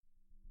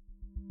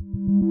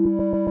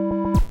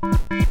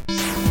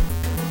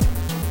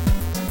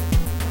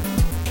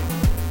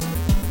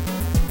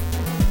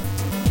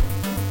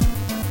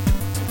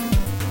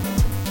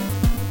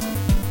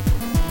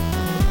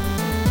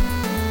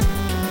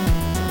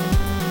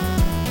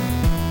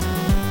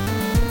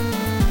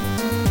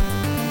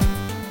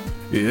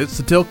It's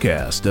the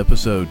Tiltcast,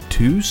 episode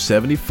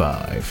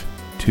 275,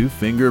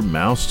 Two-Finger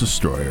Mouse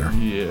Destroyer.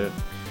 Yeah.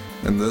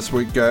 And this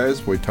week,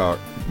 guys, we talk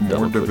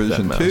more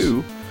Division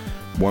 2,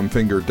 One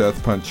Finger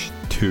Death Punch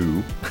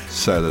 2,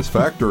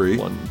 Satisfactory,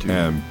 1, 2.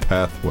 and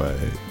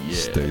Pathway. Yeah.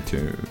 Stay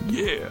tuned.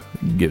 Yeah.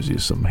 Gives you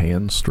some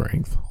hand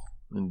strength.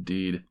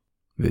 Indeed.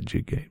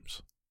 Video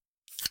games.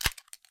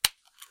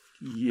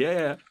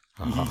 Yeah.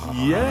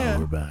 Yeah.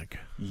 We're back.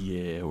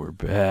 Yeah, we're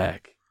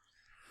back.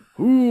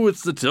 Ooh,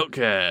 it's the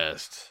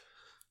Tiltcast.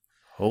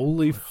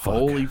 Holy fuck.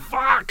 Holy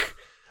fuck.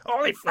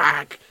 Holy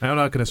fuck. I'm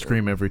not going to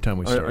scream every time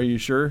we start. Are you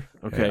sure?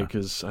 Okay, Yeah.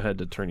 because I had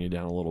to turn you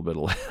down a little bit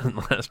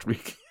last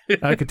week.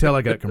 I could tell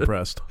I got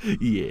compressed.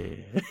 Yeah.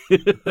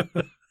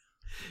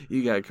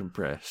 You got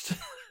compressed.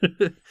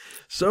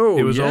 So,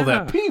 It was all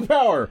that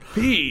P-Power!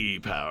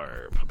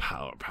 P-Power.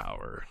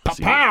 Power.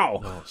 See?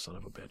 Pow! Oh, son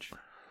of a bitch.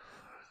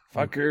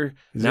 Fucker.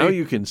 Now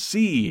you can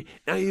see.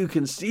 Now you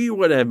can see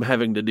what I'm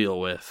having to deal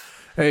with.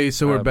 Hey,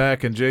 so we're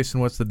back, and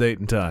Jason, what's the date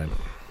and time?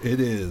 It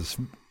is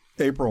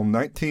April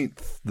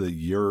 19th, the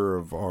year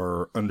of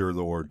our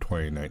Underlord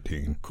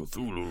 2019.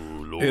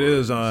 Cthulhu Lord. It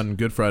is on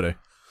Good Friday.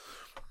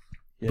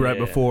 Yeah. Right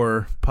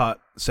before Pot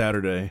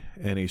Saturday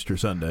and Easter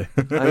Sunday.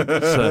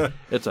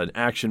 It's an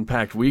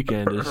action-packed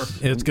weekend.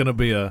 It's going to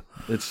be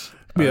It's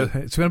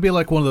going to be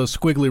like one of those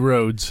squiggly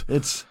roads.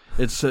 It's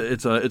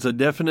a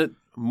definite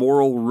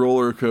moral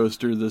roller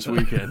coaster this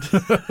weekend.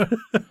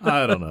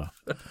 I don't know.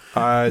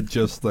 I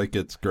just think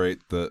it's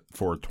great that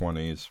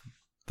 420's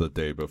the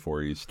day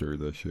before Easter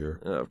this year.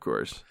 Of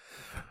course.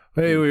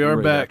 Hey, we are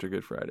Right back. after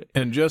Good Friday.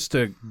 And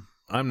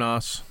I'm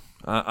Nos,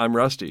 I'm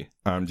Rusty.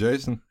 I'm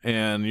Jason.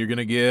 and you're going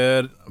to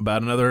get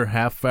about another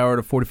half hour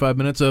to 45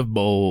 minutes of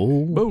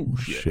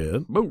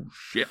bullshit.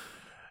 Bullshit.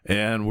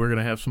 And we're going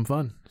to have some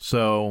fun.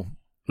 So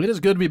it is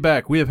good to be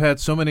back. We have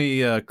had so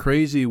many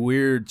crazy,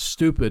 weird,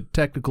 stupid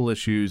technical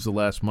issues the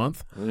last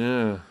month.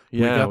 Yeah. We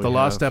got the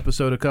lost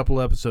episode a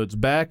couple episodes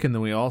back, and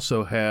then we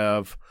also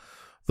have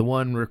the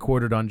one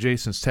recorded on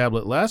Jason's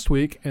tablet last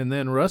week, and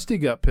then Rusty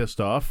got pissed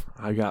off.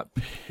 I got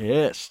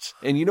pissed.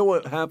 And you know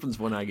what happens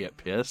when I get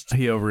pissed?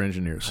 He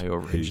over-engineers. I He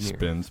over-engineer.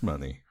 spends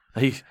money.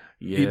 He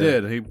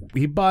did.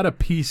 He bought a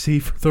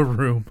PC for the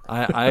room.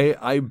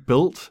 I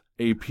built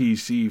a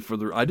PC for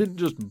the. I didn't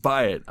just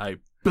buy it. I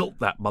built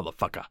that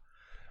motherfucker.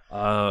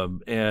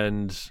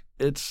 And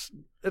it's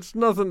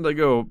nothing to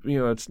go.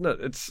 It's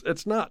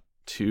not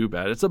too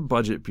bad. It's a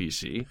budget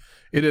PC.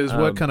 It is.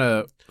 What kind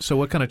of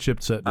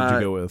chipset did you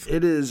go with?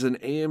 It is an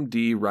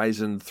AMD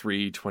Ryzen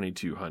 3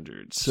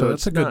 2200. So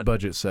that's a good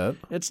budget set.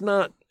 It's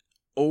not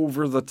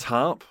over the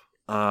top,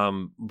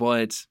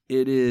 but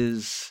it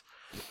is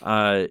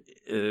 4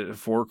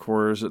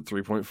 cores at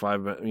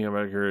 3.5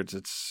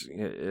 megahertz.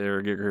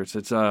 Or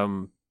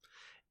gigahertz.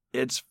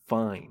 It's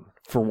fine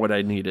for what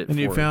I need it And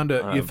for. you found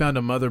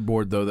a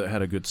motherboard though that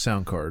had a good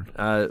sound card.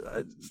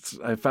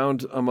 I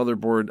found a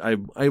motherboard.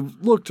 I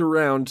looked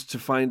around to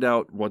find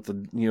out what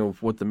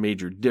the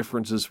major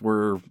differences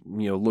were.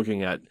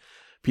 Looking at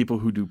people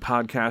who do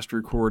podcast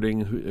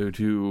recording, who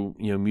do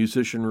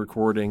musician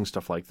recording,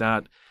 stuff like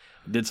that.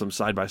 Did some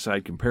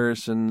side-by-side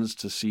comparisons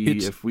to see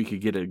if we could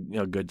get a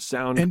good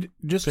sound. And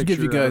just to give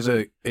you guys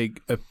a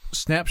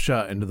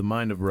snapshot into the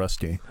mind of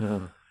Rusty.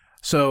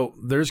 So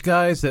there's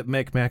guys that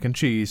make mac and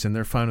cheese, and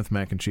they're fine with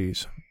mac and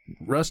cheese.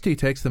 Rusty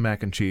takes the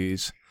mac and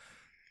cheese,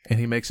 and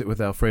he makes it with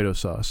Alfredo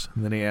sauce.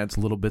 And then he adds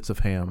little bits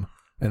of ham,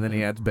 and then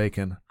he adds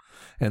bacon,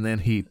 and then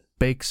he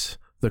bakes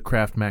the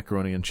Kraft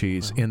macaroni and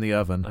cheese in the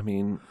oven. I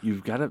mean,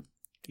 you've got to...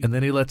 And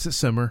then he lets it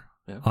simmer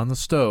on the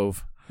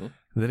stove. Yeah.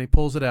 And then he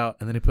pulls it out,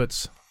 and then he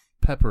puts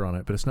pepper on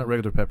it. But it's not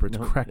regular pepper. It's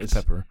cracked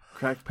pepper.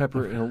 Cracked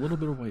pepper and a little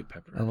bit of white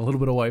pepper. And a little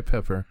bit of white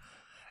pepper.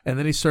 And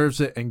then he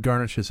serves it and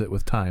garnishes it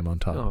with thyme on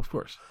top. Oh, of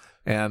course.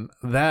 And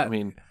that, I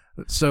mean,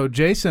 so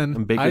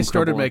Jason, I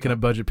started making a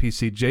budget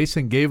PC.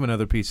 Jason gave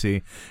another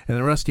PC. And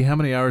then Rusty, how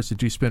many hours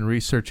did you spend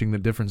researching the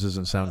differences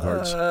in sound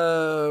cards?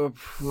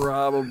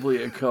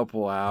 Probably a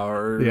couple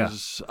hours. Yeah.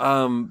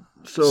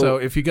 So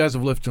if you guys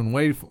have listened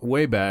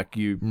way back,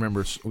 you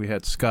remember we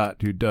had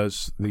Scott who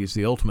does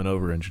the ultimate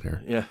over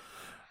engineer. Yeah.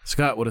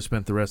 Scott would have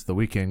spent the rest of the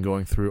weekend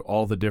going through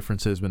all the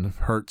differences in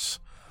hertz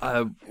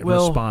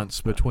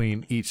response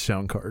between each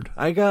sound card.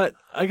 I got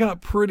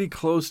pretty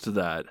close to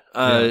that.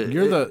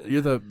 You're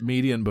the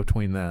median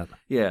between that.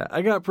 Yeah,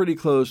 I got pretty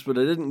close, but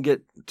I didn't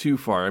get too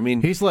far. I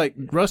mean,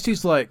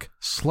 Rusty's like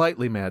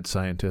slightly mad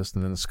scientist,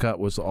 and then Scott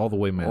was all the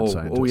way mad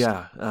scientist. Oh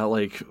yeah,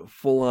 like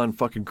full on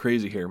fucking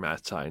crazy hair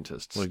math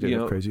scientists. Like they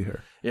have crazy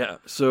hair. Yeah.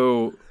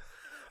 So.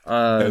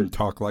 And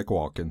talk like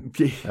walking.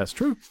 That's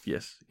true.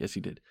 Yes,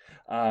 he did.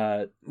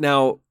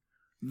 Now.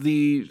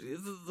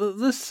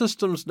 This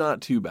system's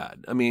not too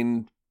bad. I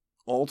mean,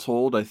 all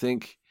told, I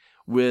think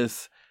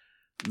with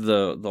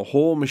the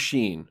whole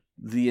machine,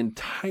 the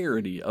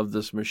entirety of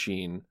this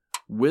machine,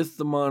 with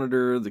the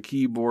monitor, the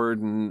keyboard,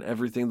 and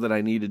everything that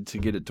I needed to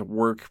get it to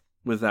work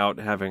without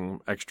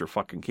having extra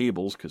fucking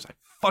cables, because I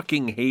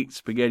fucking hate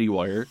spaghetti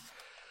wire.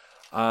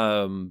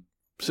 $600.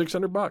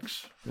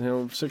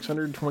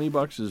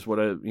 $620 is what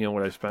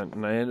I spent,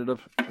 and I ended up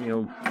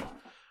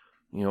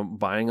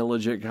buying a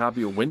legit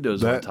copy of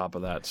Windows on top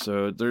of that.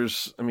 So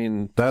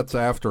that's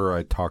after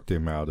I talked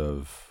him out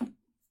of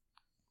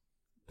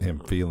him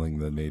feeling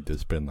the need to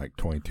spend like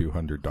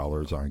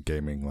 $2,200 on a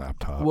gaming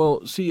laptop.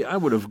 Well, see, I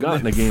would have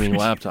gotten a gaming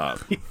laptop.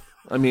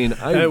 I mean,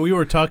 we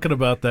were talking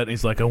about that, and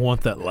he's like, I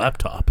want that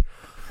laptop.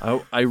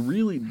 I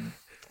really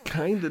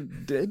kind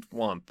of did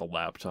want the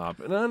laptop.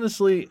 And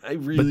honestly, I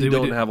really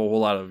don't have a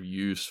whole lot of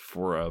use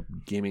for a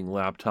gaming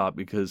laptop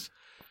because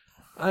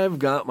I've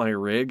got my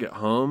rig at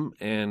home,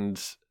 and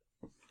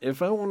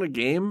if I want to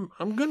game,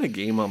 I'm going to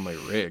game on my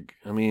rig.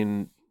 I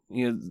mean,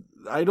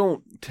 I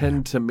don't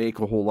tend to make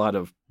a whole lot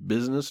of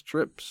business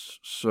trips,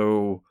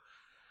 so,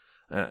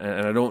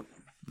 and I don't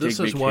This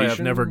is why I've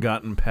never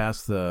gotten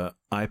past the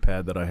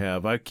iPad that I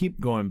have. I keep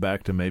going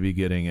back to maybe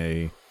getting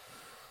a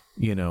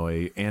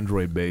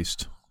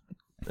Android-based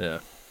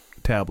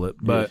tablet.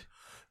 But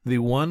the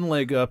one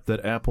leg up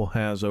that Apple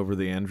has over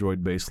the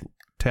Android-based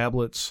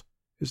tablets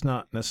is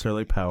not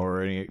necessarily power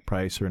or any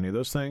price or any of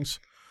those things.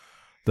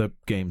 The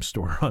game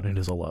store on it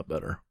is a lot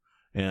better.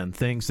 And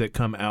things that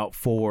come out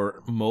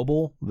for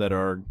mobile that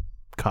are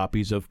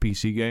copies of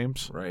PC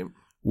games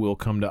will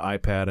come to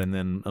iPad and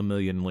then a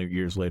million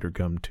years later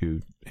come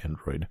to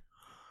Android.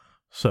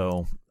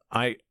 So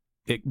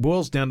it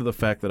boils down to the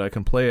fact that I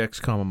can play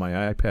XCOM on my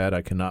iPad.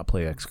 I cannot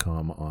play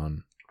XCOM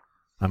on...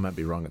 I might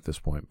be wrong at this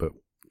point, but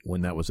when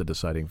that was a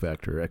deciding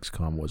factor,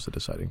 XCOM was the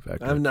deciding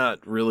factor. I've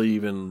not really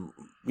even...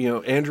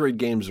 Android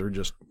games are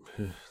just...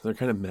 They're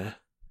kind of meh.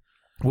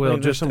 Well,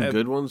 there's some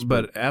good ones.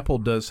 But Apple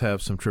does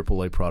have some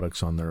AAA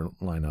products on their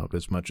lineup,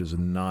 as much as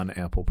a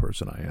non-Apple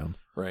person I am.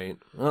 Right.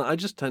 Well, I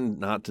just tend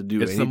not to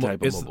do any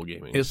type of mobile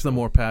gaming. It's the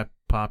more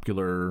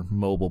popular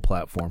mobile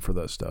platform for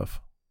that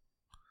stuff.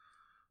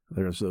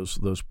 There's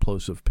those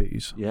plosive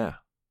Ps. Yeah,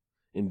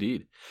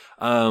 indeed.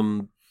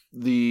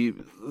 The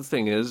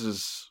thing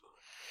is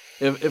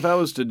if I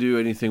was to do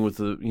anything with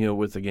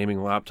the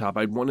gaming laptop,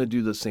 I'd want to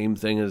do the same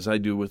thing as I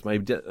do with my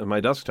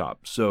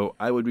desktop. So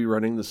I would be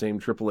running the same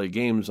AAA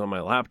games on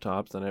my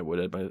laptop than I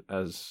would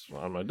as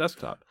on my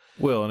desktop.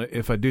 Well, and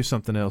if I do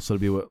something else, it'll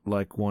be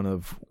like one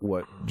of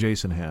what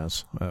Jason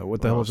has.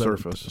 What the hell is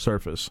Surface?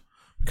 Surface.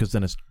 Because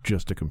then it's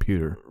just a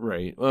computer.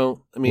 Right.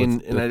 Well, I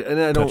mean, and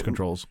I don't touch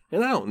controls.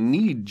 And I don't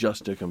need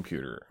just a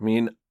computer. I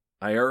mean,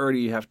 I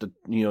already have to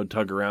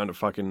tug around a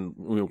fucking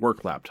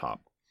work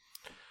laptop.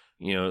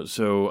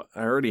 So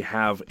I already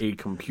have a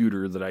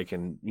computer that I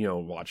can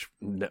watch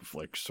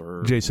Netflix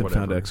or Jason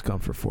whatever. found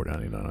XCOM for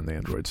 $4.99 on the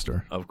Android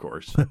store. Of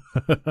course,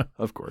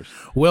 of course.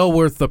 Well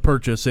worth the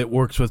purchase. It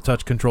works with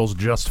touch controls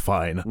just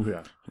fine.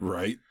 Yeah.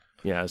 Right.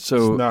 Yeah.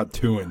 So it's not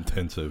too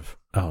intensive.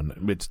 Oh, no,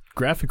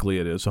 graphically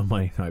it is on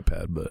my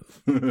iPad, but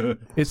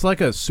it's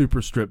like a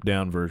super stripped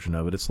down version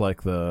of it. It's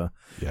like the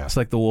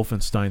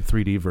Wolfenstein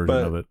 3D version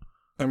of it.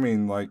 I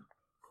mean, like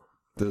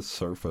this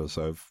Surface,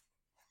 I've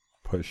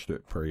pushed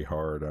it pretty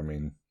hard. I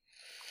mean,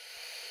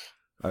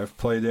 I've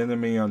played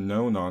Enemy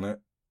Unknown on it.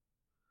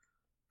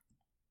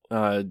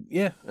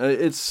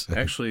 It's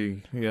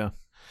actually the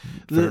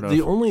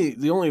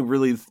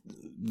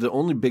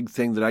only big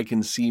thing that I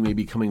can see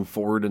maybe coming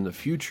forward in the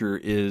future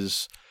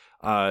is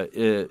the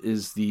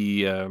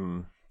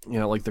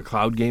like the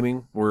cloud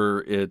gaming where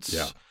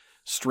it's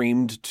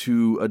streamed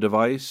to a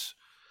device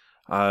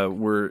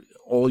where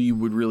all you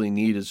would really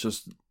need is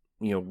just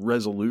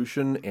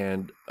resolution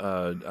and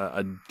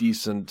a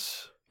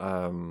decent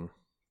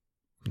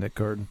NIC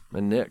card.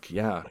 A NIC,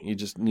 yeah. You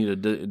just need a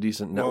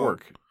decent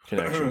network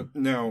connection.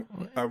 Now,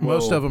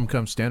 most of them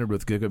come standard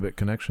with gigabit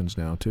connections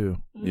now too.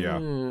 Yeah.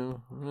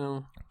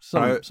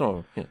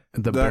 Some.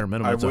 The bare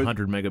minimum is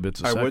 100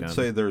 megabits a second. I would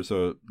say there's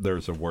a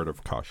word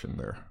of caution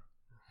there.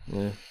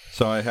 Yeah.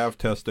 So I have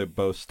tested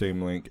both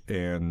Steam Link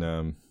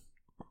and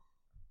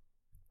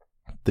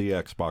the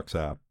Xbox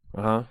app.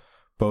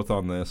 Both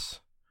on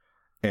this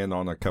and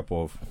on a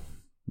couple of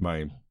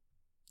my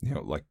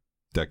like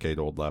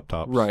decade-old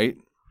laptops. Right.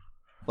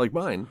 Like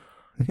mine.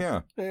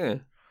 Yeah. Yeah.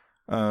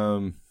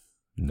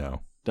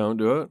 No. Don't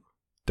do it?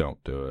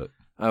 Don't do it.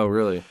 Oh,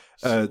 really?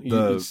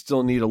 You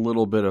still need a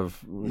little bit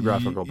of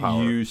graphical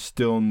power. You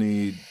still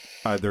need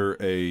either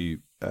a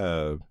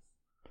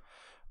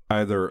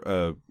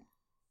 5th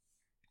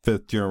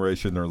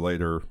generation or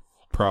later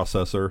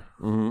processor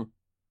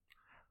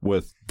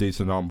with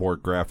decent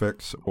onboard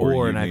graphics,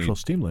 or an actual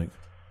Steam Link.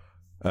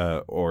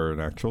 Or an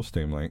actual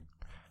Steam Link.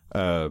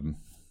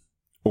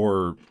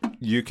 Or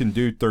you can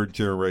do 3rd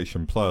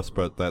generation plus,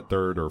 but that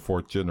 3rd or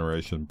 4th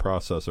generation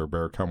processor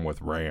better come with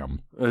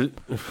RAM.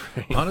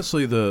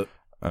 Honestly,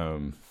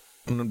 I'm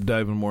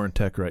diving more in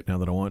tech right now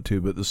than I want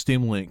to, but the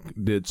Steam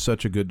Link did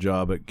such a good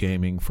job at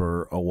gaming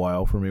for a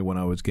while for me when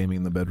I was gaming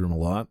in the bedroom a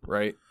lot.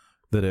 Right.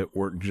 That it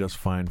worked just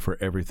fine for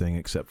everything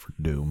except for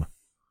Doom.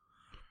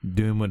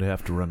 Doom would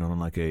have to run on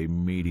like a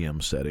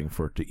medium setting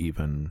for it to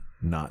even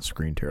not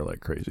screen tear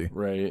like crazy.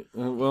 Right.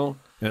 Well,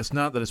 and it's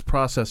not that it's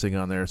processing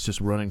on there; it's just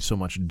running so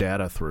much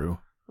data through.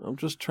 I'm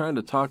just trying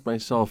to talk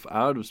myself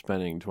out of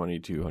spending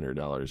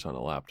 $2,200 on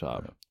a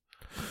laptop.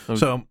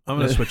 So I'm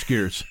going to switch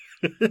gears.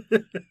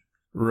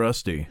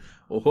 Rusty,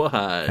 What?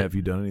 have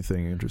you done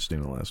anything interesting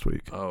in the last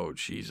week? Oh,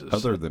 Jesus.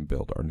 Other than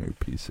build our new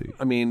PC.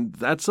 I mean,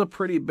 that's a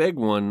pretty big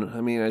one.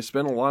 I mean, I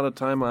spent a lot of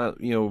time on,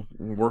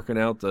 working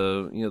out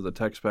the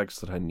tech specs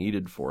that I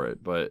needed for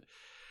it. But,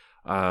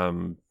 I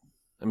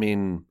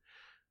mean,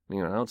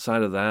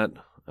 outside of that,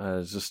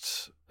 it's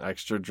just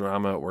extra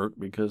drama at work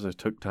because I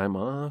took time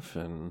off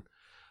and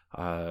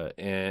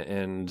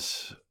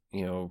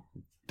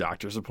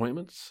doctor's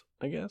appointments,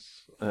 I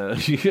guess.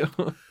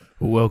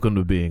 Welcome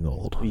to being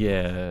old.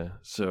 Yeah.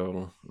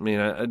 So, I mean,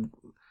 I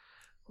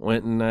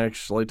went and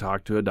actually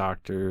talked to a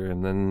doctor,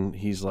 and then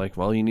he's like,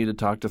 well, you need to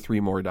talk to 3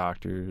 more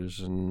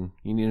doctors, and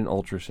you need an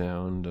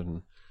ultrasound,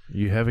 and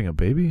You having a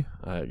baby?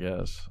 I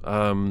guess.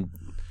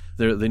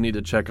 They need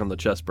to check on the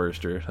chest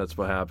burster. That's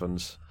what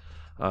happens.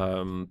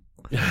 So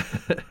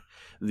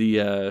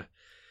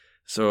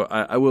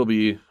I will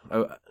be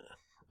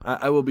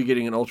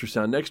getting an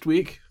ultrasound next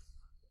week.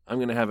 I'm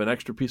going to have an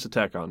extra piece of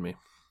tech on me.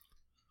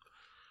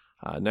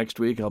 Next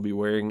week I'll be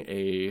wearing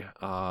a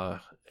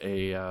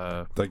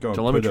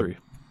telemetry.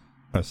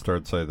 I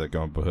started saying they're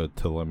going to put a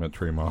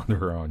telemetry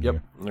monitor on you.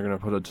 Yep, they're going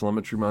to put a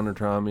telemetry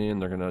monitor on me,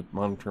 and they're going to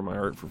monitor my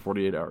heart for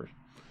 48 hours.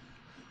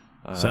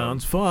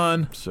 Sounds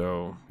fun.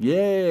 So,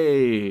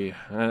 yay!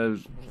 Are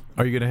you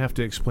going to have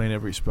to explain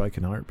every spike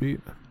in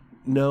heartbeat?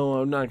 No,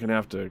 I'm not going to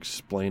have to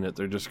explain it.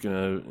 They're just going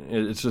to...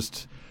 It's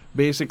just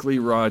basically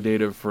raw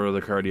data for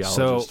the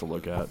cardiologist to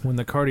look at. When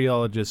the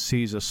cardiologist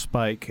sees a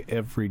spike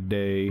every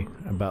day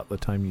about the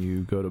time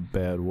you go to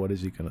bed, what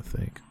is he going to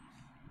think?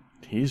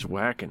 He's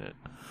whacking it.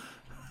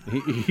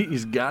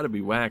 He's got to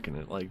be whacking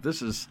it. Like,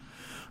 this is...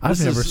 I've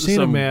never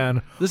seen a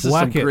man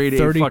whack it grade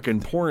 30, A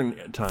fucking porn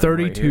time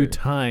 32 right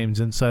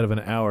times inside of an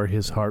hour.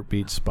 His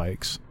heartbeat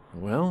spikes.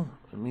 Well,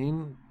 I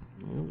mean,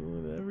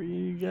 whatever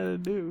you gotta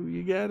do,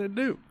 you gotta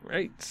do,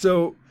 right?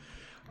 So,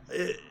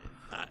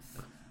 I'm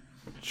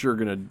sure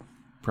gonna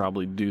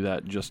probably do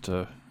that just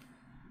to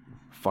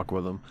fuck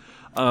with them.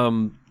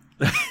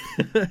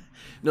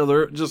 No,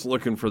 they're just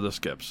looking for the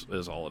skips,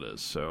 is all it is.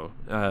 So,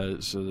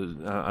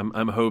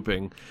 I'm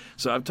hoping.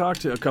 So, I've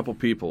talked to a couple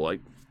people, like.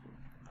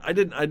 I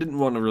didn't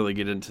want to really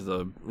get into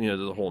the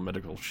the whole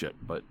medical shit,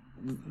 but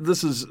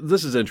this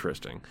is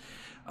interesting.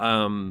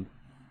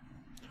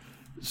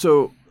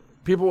 So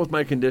people with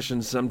my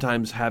condition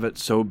sometimes have it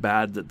so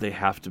bad that they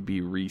have to be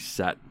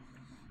reset.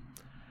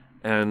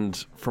 And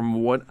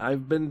from what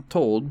I've been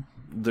told,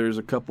 there's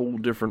a couple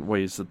different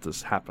ways that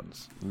this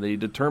happens. They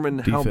determine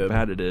how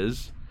bad it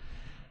is.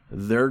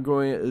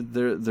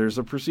 There's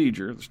a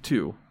procedure. There's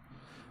 2.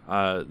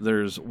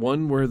 There's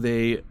one where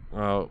they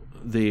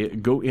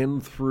go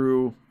in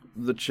through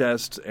the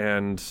chest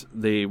and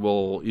they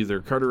will either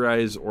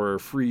cauterize or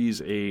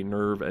freeze a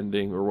nerve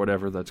ending or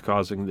whatever that's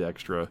causing the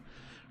extra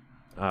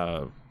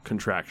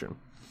contraction.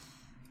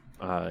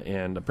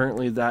 And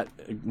apparently that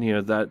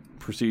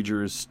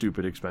procedure is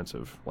stupid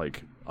expensive,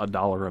 like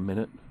 $1 a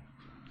minute,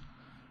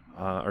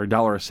 or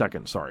 $1 a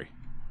second. Sorry,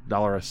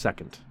 $1 a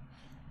second.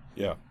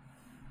 Yeah.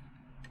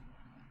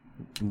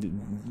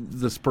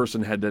 This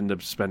person had to end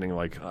up spending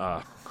like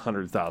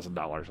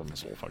 $100,000 on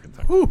this whole fucking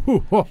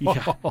thing.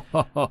 Yeah.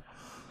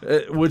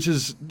 Which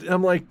is,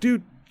 I'm like,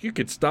 dude, you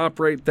could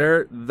stop right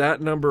there. That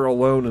number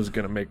alone is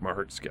going to make my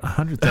heart skip.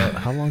 100,000.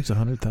 How long is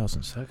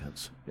 100,000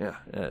 seconds? Yeah.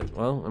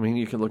 Well, I mean,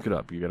 you can look it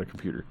up. You got a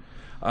computer.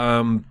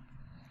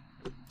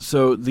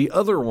 So the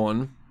other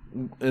one,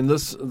 and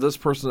this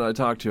person that I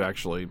talked to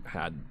actually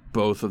had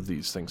both of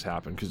these things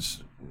happen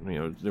because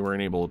they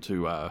weren't able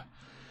to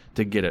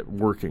get it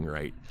working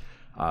right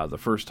the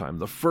first time.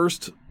 The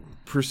first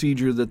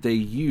procedure that they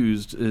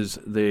used is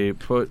they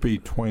put... Be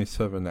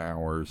 27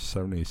 hours,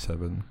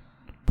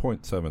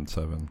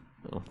 77.77.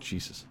 Oh,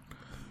 Jesus.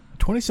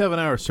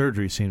 27-hour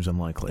surgery seems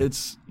unlikely.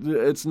 It's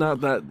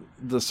not that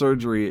the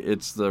surgery,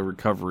 it's the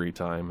recovery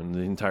time and the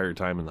entire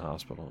time in the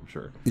hospital, I'm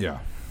sure. Yeah.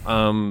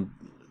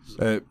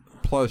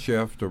 Plus, you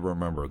have to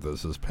remember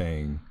this is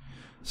paying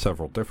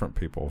several different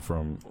people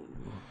from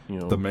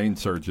the main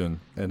surgeon,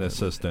 an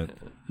assistant,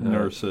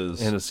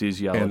 nurses,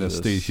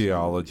 anesthesiologist.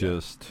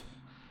 Yeah.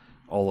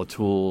 All the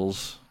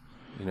tools,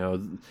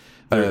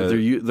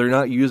 they're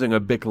not using a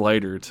Bic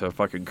lighter to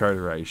fucking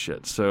cauterize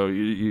shit. So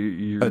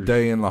you're a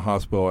day in the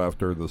hospital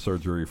after the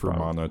surgery for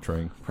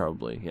monitoring.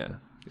 Probably, yeah.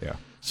 Yeah.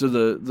 So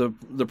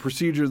the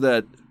procedure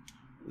that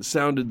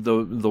sounded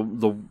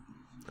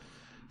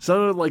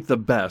sounded like the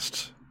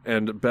best,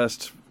 and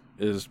best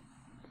is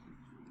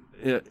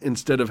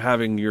instead of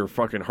having your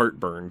fucking heart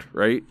burned,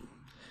 right?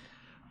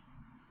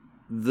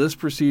 This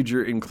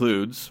procedure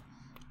includes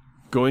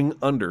going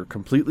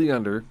completely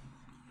under.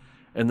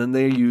 And then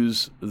they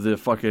use the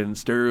fucking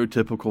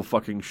stereotypical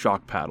fucking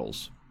shock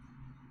paddles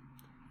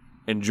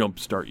and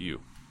jumpstart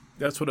you.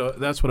 That's what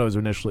I was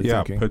initially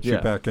thinking. Put you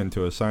back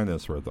into a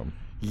sinus rhythm.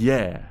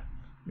 Yeah.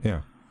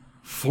 Yeah.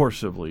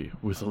 Forcibly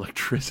with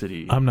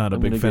electricity. I'm not a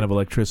big fan of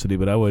electricity,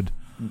 but I would...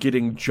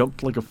 Getting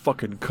jumped like a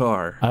fucking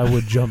car. I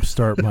would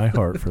jumpstart my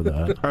heart for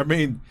that. I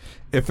mean,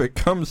 if it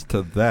comes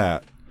to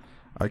that,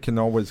 I can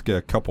always get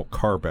a couple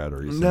car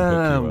batteries and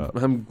hook you up.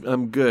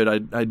 I'm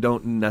good. I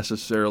don't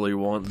necessarily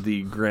want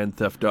the Grand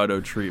Theft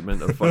Auto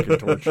treatment of fucking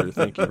torture.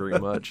 Thank you very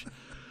much.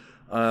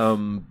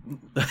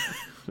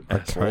 I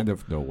kind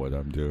of know what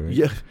I'm doing.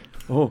 Yeah.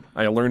 Oh,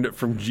 I learned it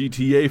from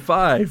GTA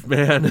 5,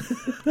 man.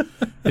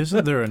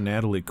 Isn't there a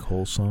Natalie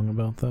Cole song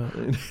about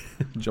that?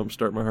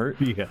 Jumpstart my heart.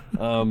 Yeah.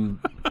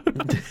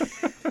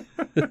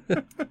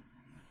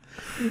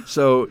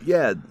 So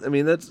yeah, I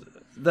mean that's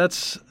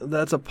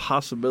a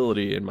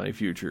possibility in my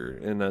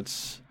future, and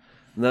that's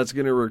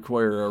going to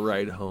require a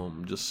ride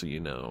home. Just so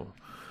you know.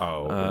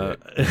 Oh,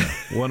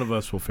 one of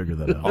us will figure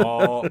that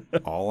out.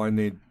 all I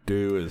need to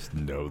do is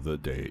know the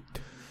date.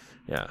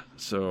 Yeah.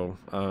 So,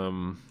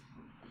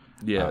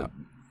 yeah,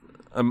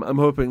 I'm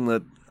hoping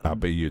that I'll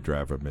be your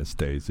driver, Miss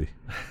Daisy.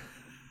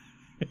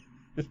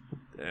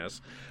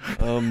 yes.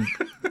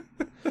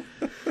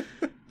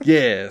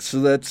 Yeah. So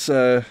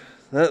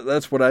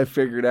that's what I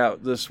figured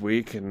out this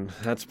week, and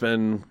that's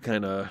been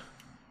kind of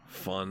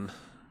fun.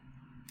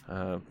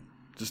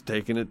 Just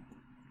taking it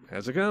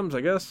as it comes,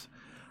 I guess.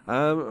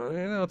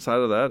 Outside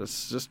of that,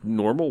 it's just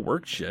normal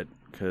work shit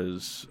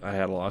because I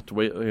had a lot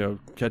to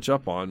catch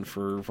up on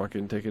for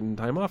fucking taking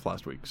time off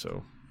last week.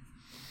 So,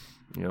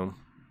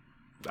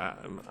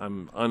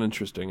 I'm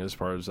uninteresting as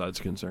far as that's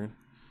concerned.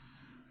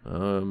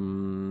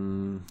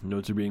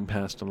 Notes are being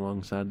passed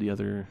alongside the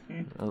other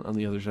on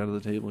the other side of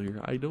the table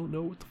here. I don't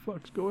know what the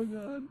fuck's going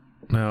on.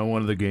 Now,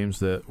 one of the games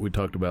that we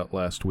talked about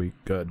last week,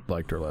 I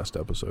liked our last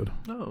episode.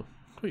 Oh,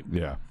 sweet.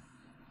 Yeah.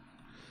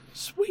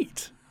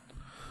 Sweet.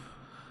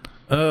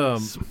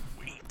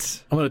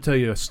 Sweet. I'm going to tell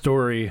you a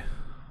story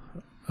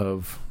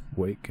of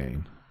weight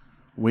gain.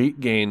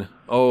 Weight gain.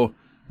 Oh,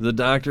 the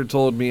doctor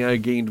told me I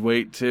gained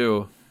weight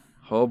too.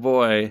 Oh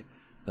boy,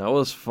 that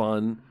was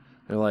fun.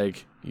 They're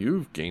like,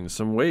 you've gained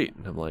some weight.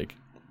 And I'm like,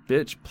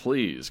 bitch,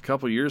 please. A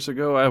couple years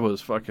ago, I was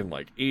fucking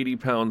like 80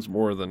 pounds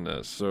more than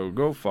this, so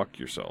go fuck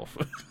yourself.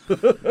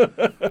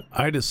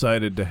 I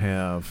decided to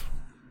have...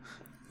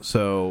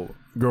 So,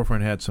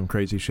 girlfriend had some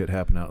crazy shit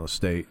happen out of the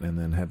state and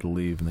then had to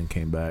leave and then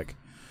came back.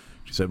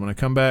 She said, when I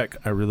come back,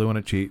 I really want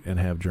to cheat and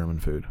have German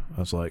food. I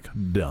was like,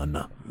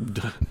 done.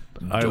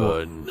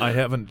 I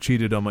haven't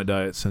cheated on my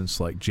diet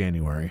since like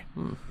January.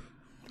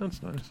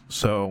 That's nice.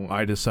 So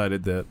I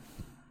decided that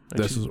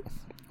this is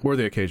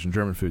worthy occasion.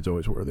 German food's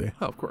always worthy.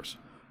 Oh, of course.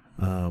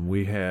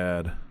 We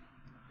had,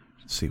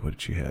 let's see, what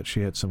did she had? She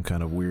had some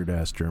kind of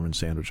weird-ass German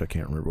sandwich. I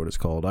can't remember what it's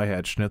called. I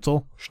had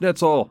schnitzel.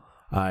 Schnitzel.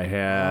 I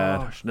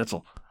had...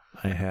 schnitzel.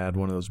 I had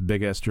one of those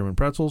big-ass German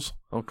pretzels.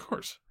 Of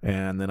course.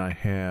 And then I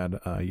had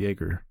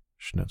Jaeger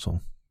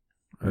schnitzel.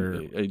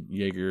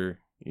 Jaeger...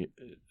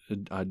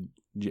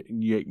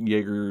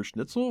 Jaeger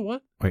schnitzel?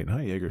 What? Wait,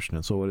 not Jaeger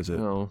schnitzel. What is it?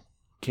 No,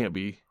 can't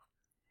be.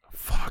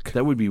 Fuck.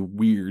 That would be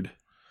weird.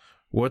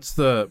 What's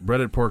the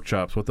breaded pork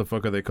chops? What the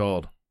fuck are they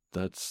called?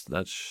 That's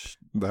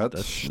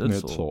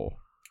schnitzel.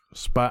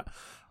 schnitzel.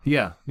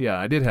 Yeah,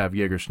 I did have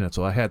Jaeger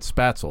schnitzel. I had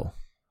spatzel.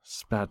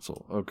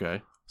 Spatzel,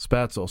 okay.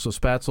 Spatzel. So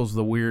spatzel's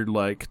the weird,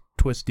 like,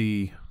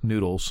 twisty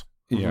noodles.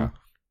 Yeah.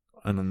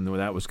 And then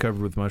that was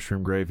covered with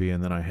mushroom gravy,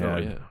 and then I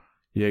had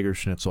Jaeger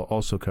schnitzel,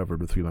 also covered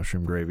with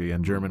mushroom gravy,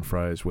 and German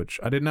fries, which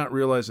I did not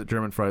realize that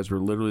German fries were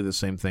literally the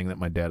same thing that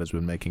my dad has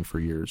been making for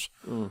years.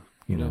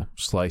 You know,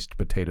 sliced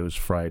potatoes,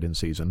 fried and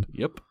seasoned.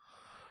 Yep.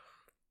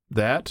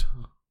 That,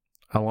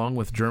 along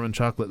with German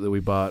chocolate that we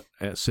bought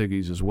at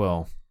Siggy's as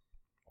well,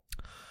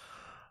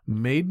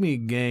 made me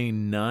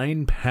gain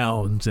 9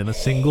 pounds in a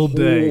single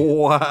day.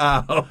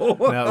 Wow.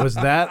 Now, it was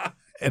that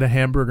and a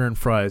hamburger and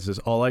fries is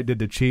all I did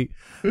to cheat.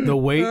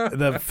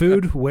 The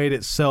food weight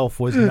itself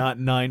was not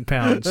 9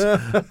 pounds.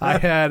 I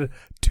had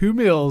 2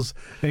 meals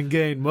and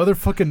gained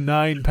motherfucking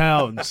 9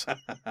 pounds.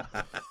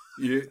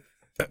 Yeah.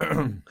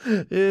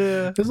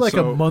 It was like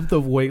a month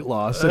of weight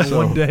loss in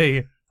one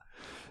day.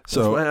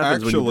 So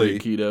actually,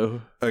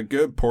 keto. A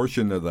good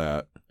portion of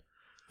that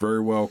very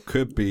well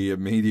could be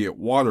immediate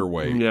water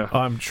weight. Yeah,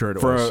 I'm sure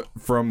it was.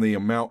 From the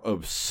amount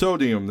of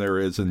sodium there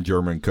is in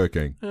German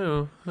cooking.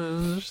 Oh,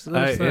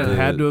 it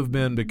had to have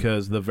been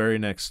because in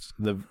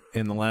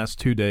the last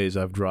 2 days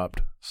I've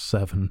dropped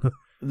 7.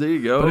 There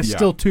you go. But it's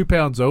still 2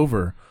 pounds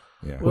over,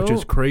 which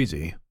is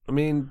crazy. I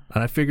mean,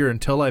 and I figure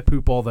until I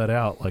poop all that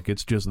out, like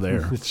it's just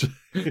there.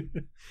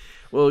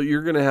 Well,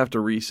 you're going to have to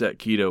reset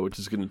keto, which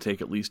is going to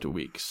take at least a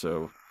week.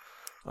 So,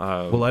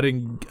 well,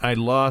 I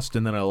lost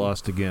and then I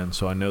lost again,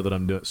 so I know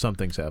that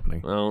something's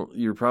happening. Well,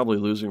 you're probably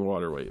losing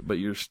water weight, but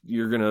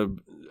you're going to,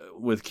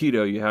 with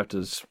keto, you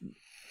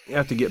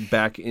have to get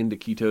back into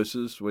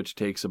ketosis, which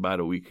takes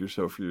about a week or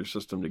so for your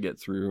system to get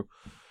through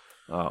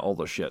all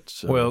the shit.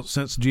 So. Well,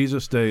 since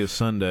Jesus Day is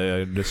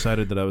Sunday, I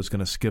decided that I was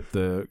going to skip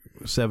the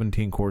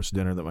 17-course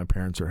dinner that my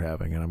parents are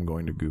having, and I'm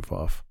going to goof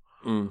off.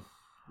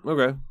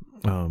 Okay.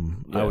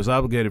 I was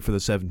obligated for the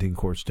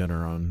 17-course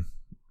dinner on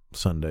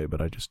Sunday,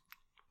 but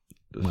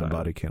my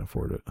body can't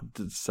afford it.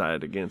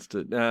 Decide against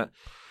it.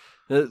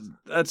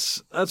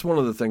 That's one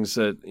of the things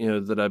that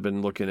that I've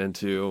been looking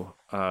into,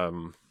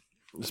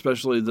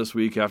 especially this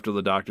week after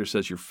the doctor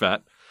says you're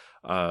fat.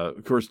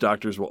 Of course,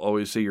 doctors will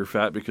always say you're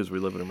fat because we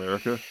live in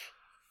America.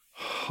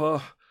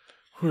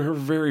 We're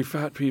very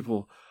fat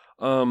people.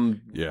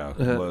 Yeah,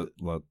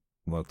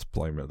 let's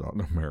blame it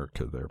on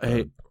America there.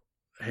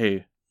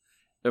 Hey,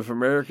 if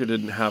America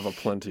didn't have a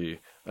plenty,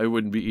 I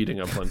wouldn't be eating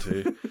a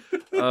plenty.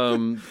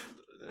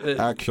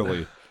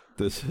 Actually,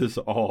 this is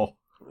all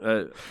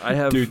I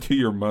have due to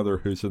your mother,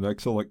 who's an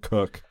excellent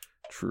cook.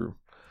 True.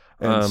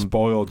 And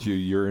spoiled you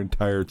your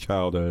entire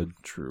childhood.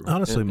 True.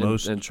 Honestly,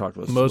 most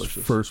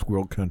delicious. first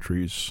world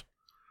countries.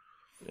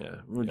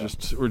 Yeah, we're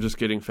just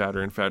getting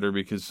fatter and fatter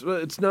because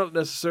it's not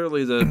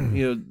necessarily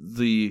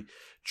the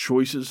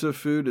choices of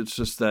food. It's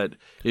just that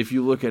if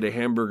you look at a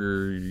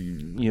hamburger,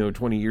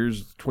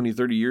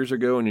 30 years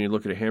ago, and you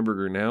look at a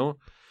hamburger now,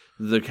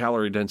 the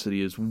calorie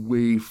density is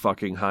way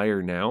fucking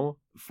higher now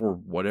for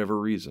whatever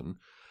reason.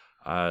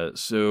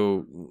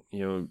 So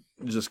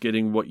just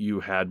getting what you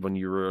had when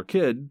you were a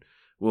kid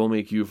will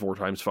make you 4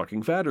 times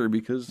fucking fatter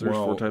because there's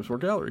 4 times more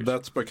calories.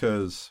 That's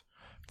because,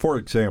 for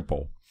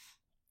example,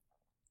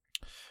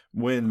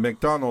 when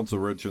McDonald's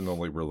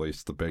originally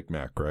released the Big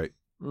Mac, right?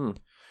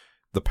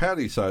 The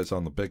patty size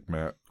on the Big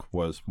Mac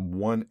was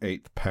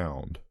 1/8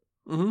 pound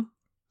of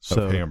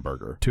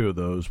hamburger. 2 of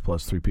those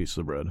plus 3 pieces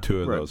of bread.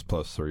 2 of those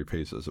plus 3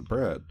 pieces of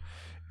bread.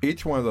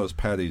 Each one of those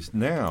patties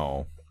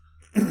now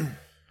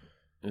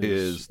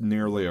is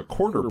nearly a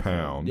quarter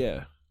pound.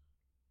 Yeah.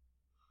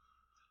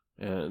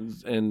 And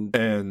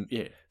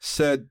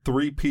said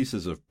 3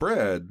 pieces of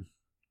bread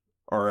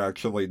are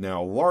actually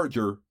now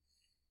larger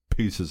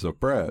pieces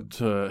of bread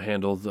to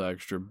handle the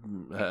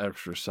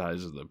extra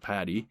size of the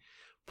patty.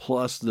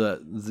 Plus,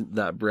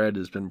 that bread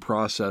has been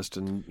processed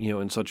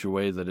in such a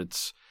way that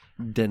it's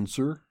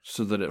denser,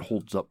 so that it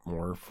holds up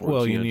more.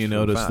 You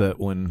notice that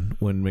when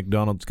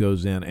McDonald's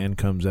goes in and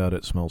comes out,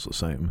 it smells the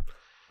same.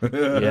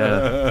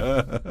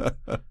 Yeah.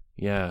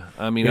 Yeah,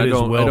 I mean, I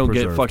don't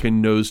get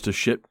fucking nose to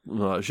shit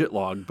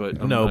log,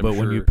 but I'm but sure.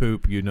 when you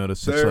poop, you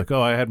notice it's like,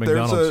 I had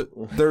McDonald's.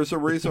 There's a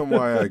reason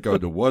why I go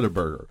to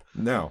Whataburger.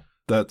 Now,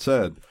 that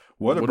said,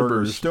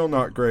 Whataburger is still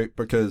not great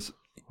because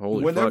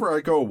whenever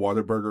I go to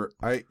Whataburger,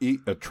 I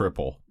eat a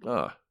triple.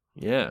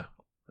 Yeah.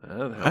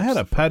 I had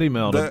a patty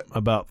melt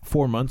about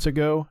 4 months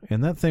ago,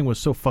 and that thing was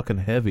so fucking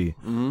heavy.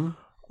 Mm-hmm.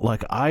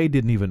 Like, I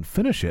didn't even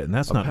finish it, and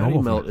that's not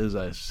normal. A patty melt is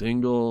a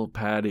single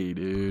patty,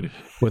 dude.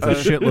 With a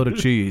shitload of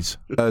cheese.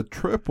 A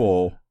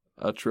triple.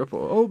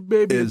 Oh,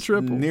 baby, is a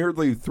triple.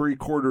 Nearly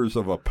 3/4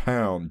 of a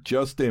pound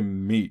just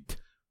in meat.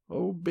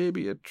 Oh,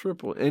 baby, a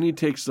triple. And he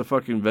takes the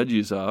fucking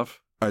veggies off.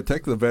 I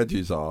take the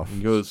veggies off.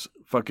 And goes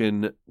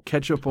fucking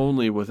ketchup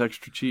only with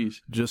extra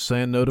cheese. Just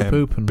saying no to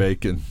poop. And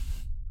bacon.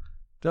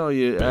 No,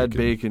 you add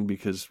bacon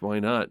because why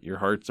not? Your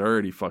heart's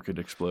already fucking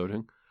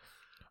exploding.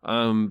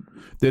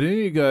 Did any of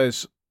you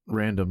guys...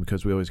 Random,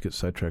 because we always get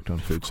sidetracked on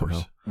food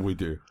somehow. We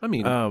do. I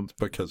mean, it's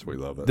because we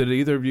love it. Did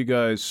either of you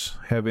guys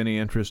have any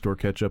interest or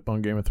catch up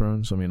on Game of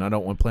Thrones? I mean, I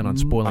don't plan on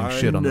spoiling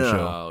shit on the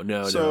show.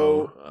 No.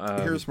 So,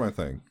 here's my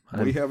thing.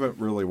 We haven't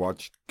really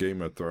watched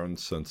Game of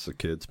Thrones since the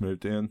kids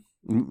moved in.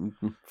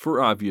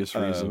 For obvious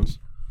reasons.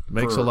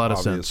 Makes a lot of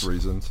sense.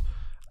 Reasons.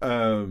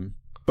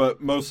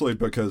 But mostly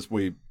because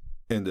we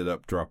ended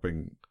up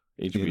dropping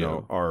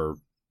HBO. Our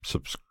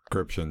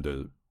subscription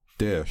to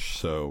Dish,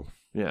 so...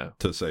 Yeah,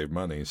 to save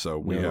money, so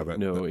we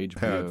haven't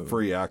had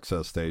free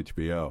access to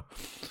HBO.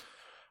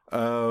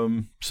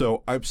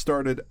 So I've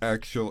started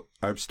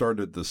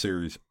the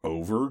series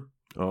over.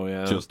 Oh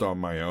yeah, just on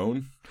my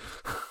own.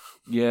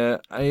 Yeah,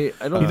 I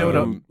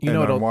don't.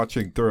 I'm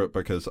watching through it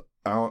because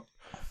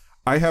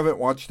I haven't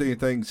watched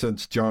anything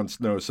since Jon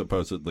Snow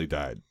supposedly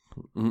died.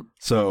 Mm-hmm.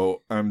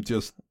 So I'm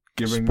just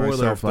giving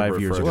myself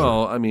 5 years ago.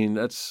 Well, I mean,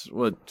 that's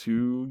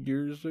 2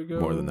 years ago.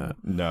 More than that.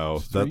 No,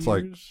 that's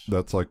like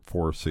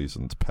 4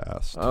 seasons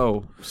past.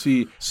 Oh,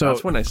 see, so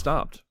that's when I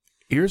stopped.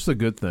 Here's the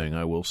good thing,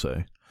 I will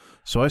say.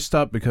 So I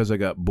stopped because I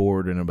got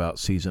bored in about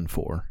season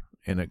 4,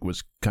 and it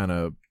was kind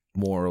of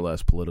more or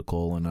less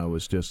political, and I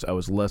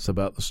was less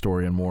about the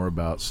story and more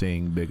about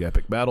seeing big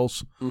epic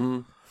battles.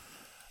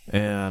 Mm-hmm.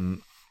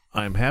 And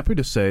I'm happy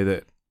to say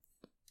that.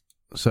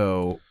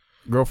 So,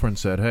 girlfriend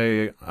said,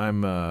 "Hey,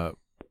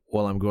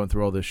 while I'm going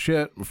through all this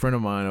shit, a friend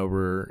of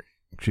mine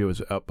she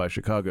was out by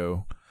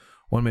Chicago,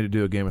 wanted me to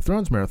do a Game of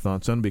Thrones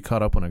marathon, so I'm going to be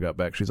caught up when I got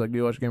back." She's like, "Do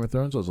you watch Game of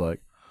Thrones?" I was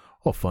like,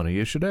 "Well, funny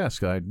you should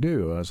ask. I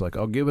do." I was like,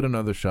 "I'll give it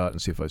another shot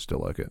and see if I still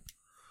like it."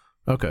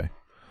 Okay.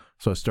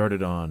 So I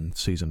started on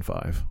season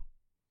 5.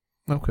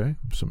 Okay.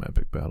 Some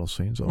epic battle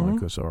scenes. I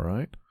like this. All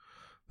right.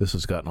 This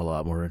has gotten a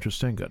lot more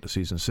interesting. Got to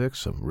season 6.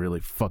 Some really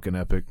fucking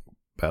epic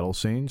battle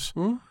scenes.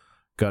 Mm-hmm.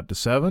 Got to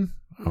 7.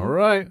 All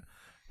right.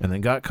 And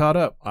then got caught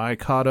up. I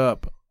caught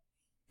up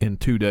in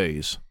 2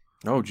 days.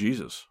 Oh,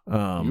 Jesus.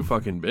 You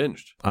fucking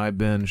binged. I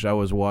binged. I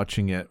was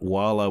watching it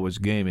while I was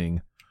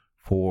gaming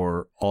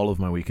for all of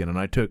my weekend. And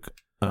I took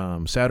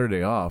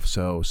Saturday off.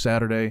 So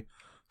Saturday,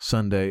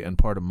 Sunday, and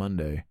part of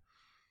Monday,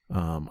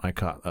 I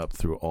caught up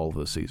through all of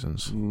the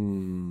seasons.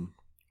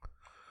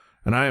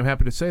 And I am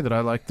happy to say that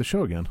I like the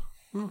show again.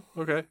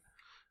 Okay.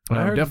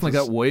 I definitely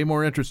got way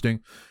more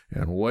interesting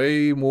and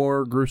way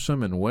more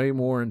gruesome and way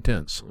more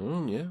intense.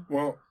 Yeah.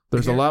 Well,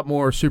 There's a lot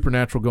more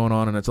supernatural going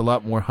on, and it's a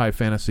lot more high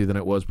fantasy than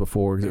it was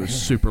before. It was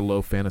super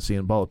low fantasy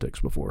and politics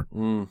before.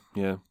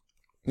 Yeah.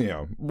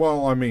 Yeah.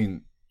 Well, I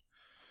mean,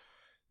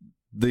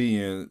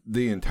 the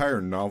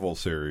entire novel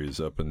series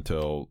up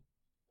until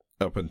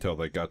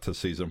they got to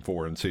season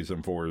 4, and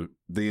season 4,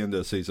 the end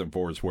of season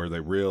 4 is where they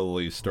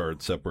really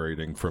started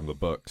separating from the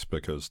books,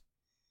 because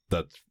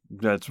that's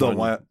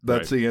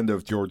the end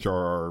of George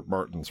R.R.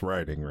 Martin's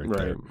writing right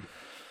there.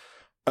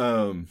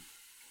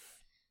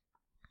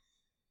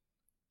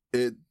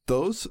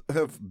 Those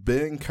have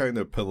been kind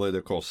of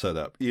political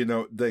setup.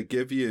 They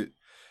give you.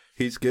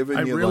 He's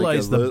given you. I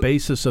realize the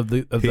basis of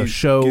the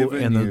show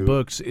and the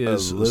books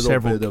is a little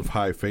bit of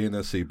high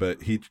fantasy,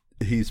 but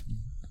his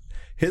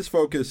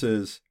focus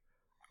is,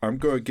 I'm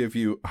going to give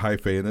you high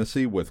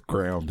fantasy with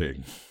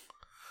grounding.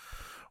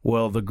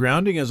 Well, the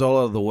grounding is all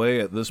out of the way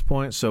at this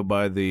point. So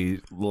by the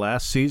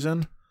last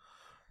season,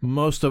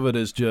 most of it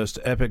is just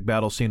epic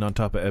battle scene on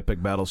top of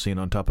epic battle scene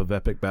on top of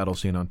epic battle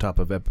scene on top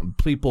of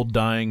people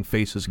dying,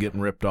 faces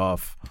getting ripped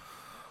off,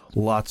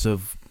 lots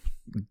of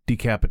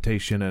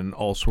decapitation and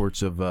all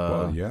sorts of.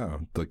 Well, yeah,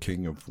 the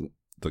king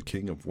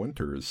of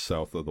winter is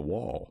south of the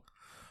wall.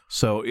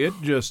 So it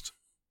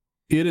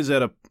is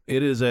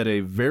at a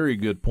very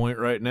good point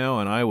right now,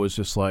 and I was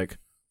just like,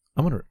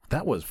 I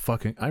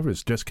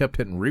was just kept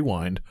hitting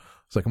rewind.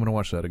 It's like, I'm gonna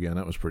watch that again.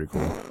 That was pretty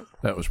cool.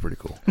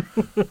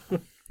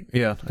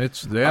 Yeah,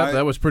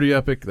 that was pretty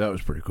epic. That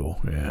was pretty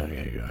cool.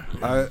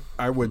 Yeah.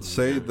 I would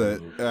say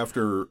that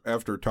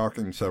after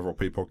talking to several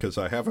people, because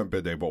I haven't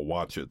been able to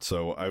watch it,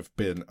 so I've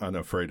been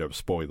unafraid of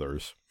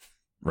spoilers,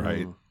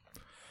 right?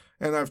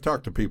 And I've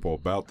talked to people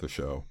about the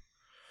show.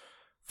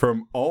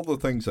 From all the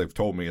things they've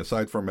told me,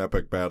 aside from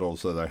epic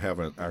battles that I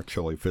haven't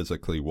actually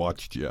physically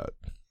watched yet,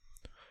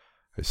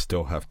 I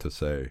still have to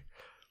say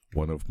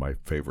one of my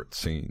favorite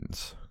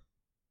scenes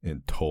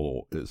in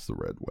total is the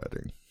Red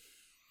Wedding.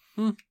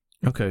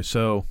 Okay,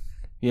 so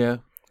yeah,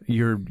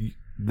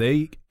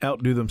 they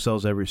outdo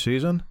themselves every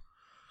season.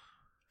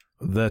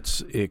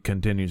 It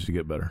continues to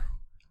get better.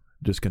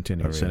 Just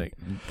continues.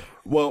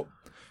 Well,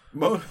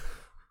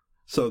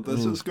 so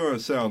this is going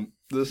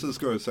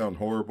to sound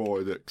horrible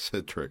and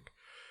eccentric,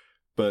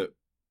 but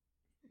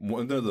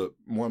one of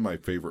my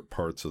favorite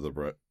parts of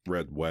the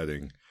Red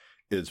Wedding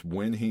is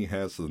when he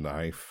has the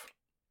knife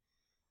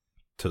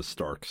to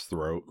Stark's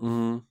throat.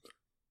 Mm-hmm.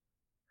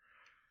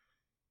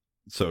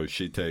 So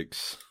she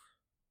takes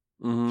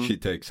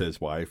his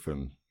wife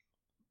and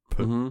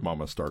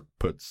Mama Stark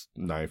puts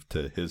knife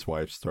to his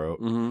wife's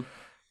throat. Mm-hmm.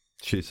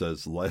 She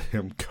says, "Let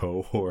him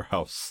go or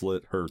I'll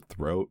slit her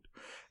throat."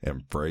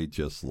 And Frey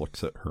just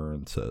looks at her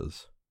and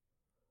says,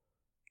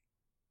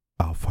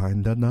 "I'll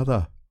find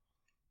another."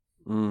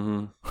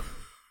 Mm-hmm.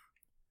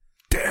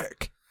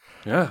 Dick.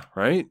 Yeah,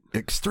 right?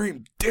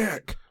 Extreme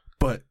dick.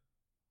 But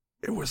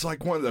it was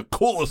like one of the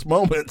coolest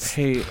moments.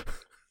 Hey,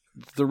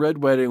 the Red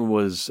Wedding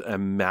was a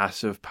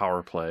massive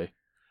power play.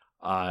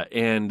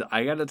 And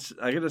I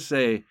gotta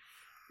say,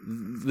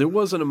 there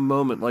wasn't a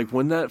moment like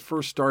when that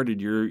first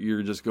started.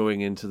 You're just going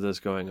into this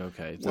going,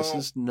 okay, this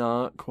is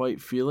not quite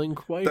feeling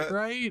quite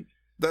right.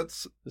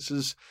 This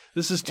is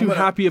too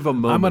happy of a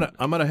moment.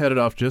 I'm gonna head it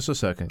off just a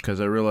second because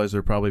I realize there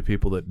are probably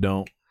people that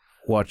don't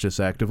watch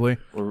this actively.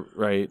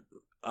 Right.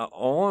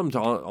 All I'm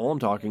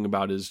talking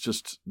about is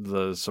just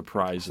the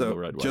surprise of the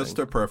Red Wedding. Just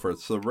a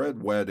preference: the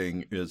Red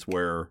Wedding is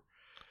where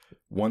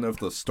one of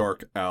the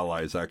Stark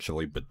allies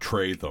actually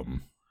betray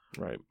them.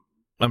 Right.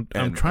 I'm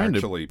trying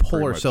to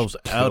pull ourselves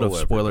out of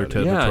spoiler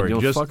territory.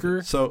 Yeah,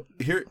 fucker. So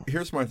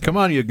here's my thing. Come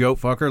on, you goat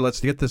fucker.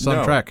 Let's get this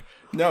on track.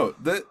 No,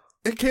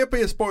 it can't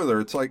be a spoiler.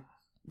 It's like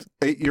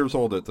 8 years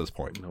old at this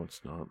point. No,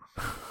 it's not.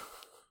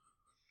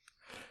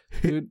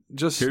 Dude,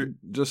 just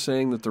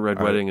saying that the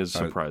Red Wedding is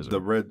surprising. The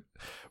Red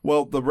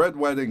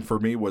Wedding for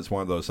me was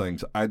one of those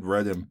things I'd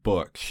read in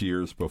books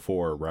years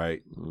before,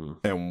 right?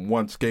 And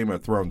once Game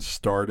of Thrones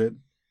started,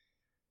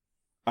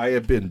 I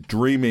had been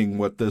dreaming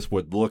what this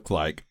would look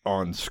like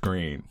on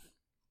screen.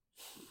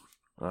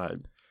 I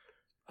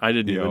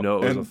didn't even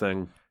know it was a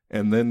thing.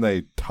 And then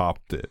they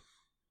topped it. It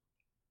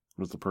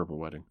was the Purple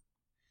Wedding.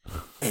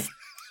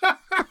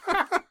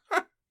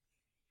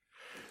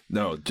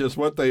 No, just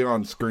what they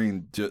on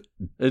screen.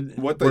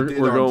 What they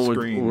did on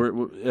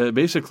screen.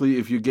 Basically,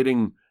 if you're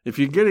getting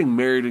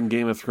married in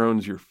Game of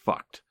Thrones, you're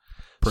fucked.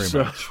 Pretty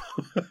much.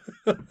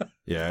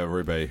 Yeah,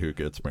 everybody who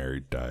gets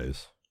married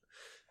dies.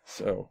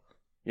 So,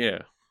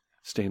 yeah,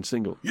 staying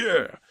single.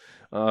 Yeah.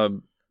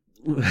 No,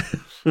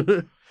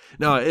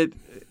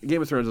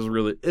 Game of Thrones is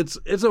really it's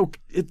okay.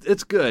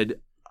 It's good.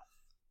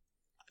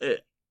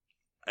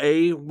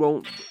 I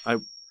won't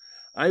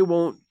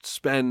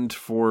spend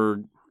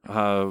for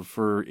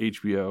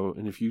HBO,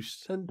 and if you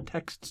send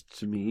texts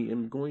to me,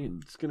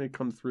 it's gonna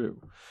come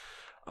through.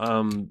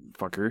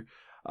 Fucker.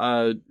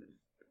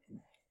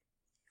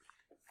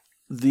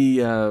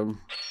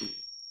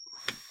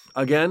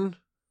 Again,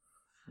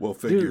 we'll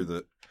figure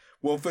that.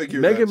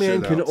 Mega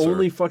Man can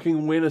only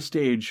fucking win a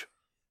stage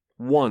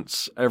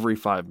once every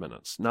 5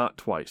 minutes, not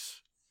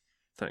twice.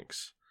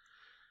 Thanks.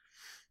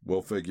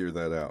 We'll figure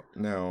that out.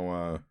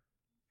 Now,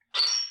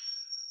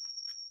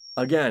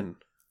 Again.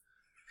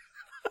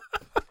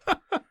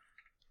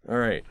 All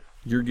right.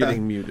 You're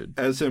getting muted.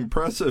 As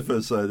impressive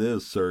as that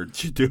is, sir,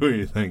 did you do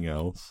anything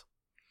else?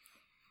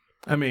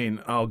 I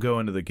mean, I'll go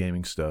into the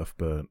gaming stuff,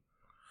 but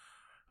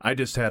I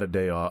just had a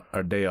day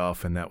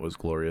off, and that was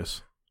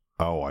glorious.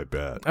 Oh, I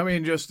bet. I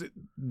mean,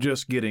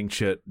 just getting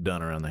shit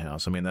done around the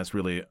house. I mean, that's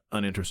really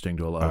uninteresting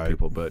to a lot of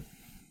people, but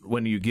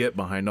when you get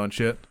behind on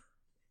shit.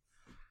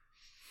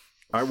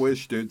 I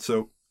wish, dude.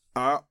 So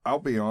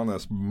I'll be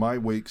honest, my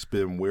week's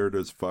been weird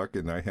as fuck,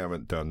 and I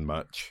haven't done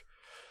much.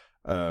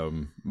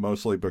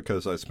 Mostly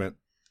because I spent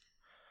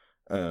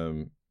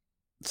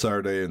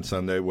Saturday and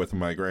Sunday with a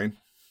migraine.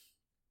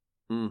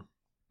 Mm.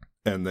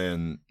 And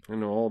then I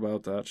know all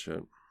about that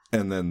shit.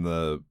 And then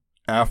the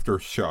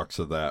aftershocks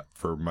of that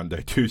for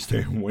Monday,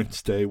 Tuesday, and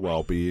Wednesday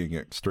while being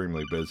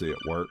extremely busy at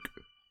work.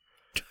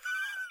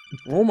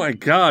 Oh my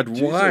God,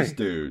 why? Jesus,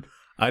 dude.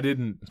 I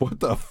didn't.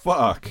 What the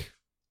fuck?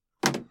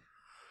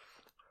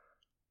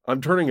 I'm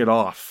turning it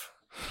off.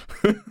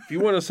 If you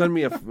want to send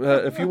me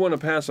if you want to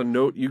pass a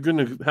note, you're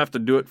going to have to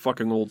do it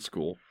fucking old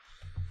school.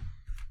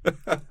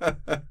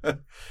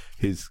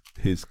 He's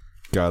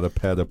got a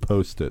pad of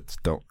Post-its.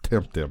 Don't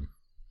tempt him.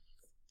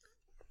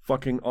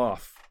 Fucking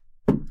off.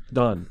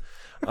 Done.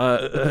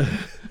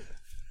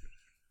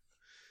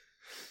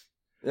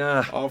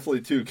 Yeah.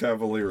 Awfully too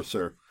cavalier,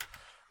 sir.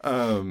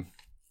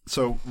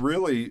 So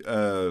really,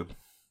 I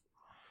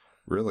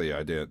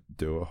didn't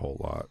do a whole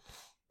lot.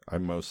 I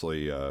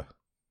mostly, the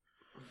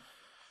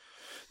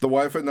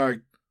wife and I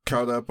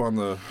caught up on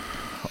the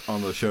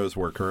shows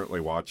we're currently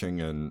watching,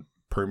 and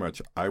pretty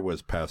much I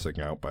was passing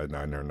out by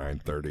 9 or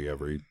 9:30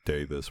 every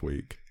day this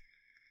week.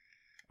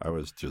 I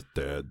was just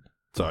dead.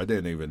 So I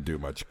didn't even do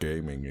much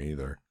gaming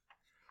either.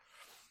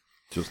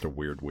 Just a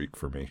weird week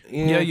for me.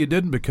 Yeah, you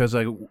didn't, because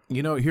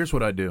here's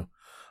what I do.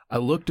 I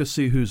look to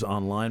see who's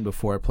online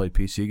before I play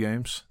PC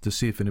games to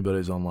see if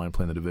anybody's online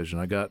playing the Division.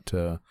 I got,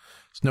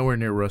 it's nowhere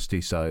near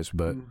Rusty size,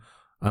 but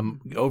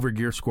I'm over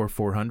gear score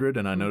 400,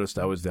 and I noticed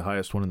I was the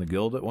highest one in the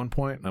guild at one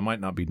point. I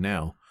might not be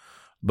now,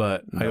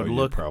 but I would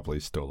look. You probably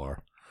still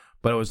are.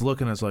 But I was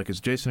looking, I was like, is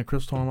Jason and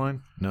Crystal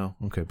online? No?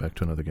 Okay, back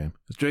to another game.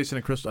 Is Jason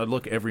and Crystal? I'd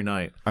look every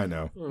night. I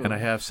know. And I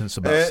have since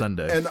about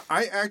Sunday. And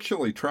I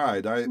actually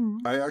tried. I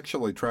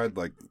actually tried,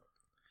 like,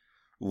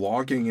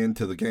 logging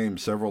into the game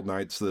several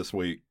nights this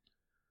week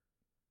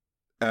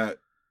at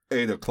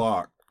 8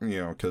 o'clock,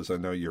 because I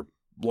know you're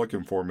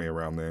looking for me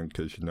around then,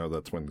 because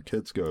that's when the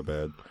kids go to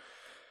bed.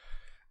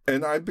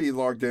 And I'd be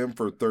logged in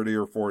for 30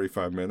 or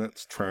 45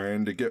 minutes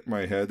trying to get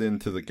my head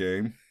into the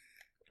game,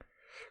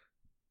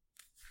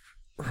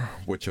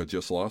 which I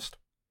just lost.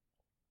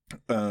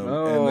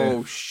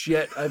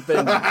 Shit! I've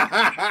been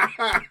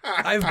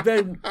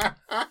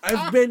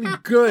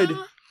good.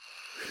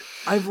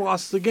 I've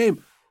lost the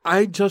game.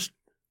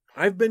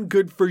 I've been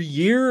good for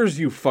years,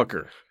 you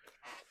fucker.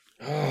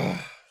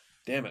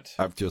 Damn it!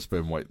 I've just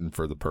been waiting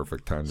for the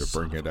perfect time to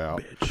bring it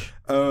out.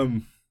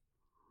 Bitch.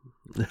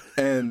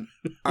 And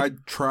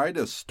I'd try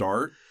to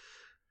start,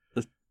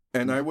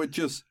 and I would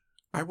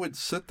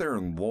sit there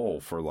and lull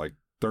for like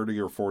 30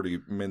 or 40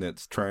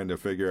 minutes trying to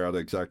figure out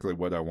exactly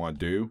what I want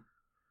to do.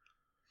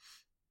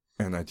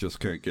 And I just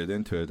couldn't get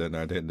into it, and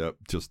I'd end up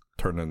just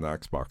turning the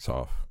Xbox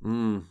off.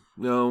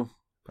 No.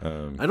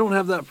 I don't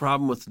have that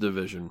problem with the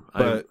Division.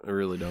 I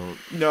really don't.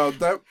 No,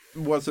 that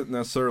wasn't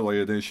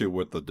necessarily an issue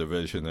with the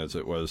Division, as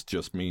it was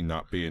just me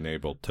not being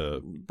able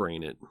to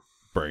brain it.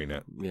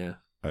 Yeah.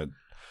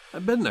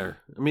 I've been there.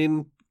 I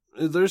mean,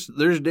 there's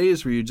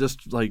days where you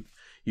just, like,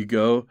 you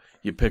go,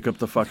 you pick up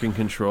the fucking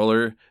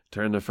controller,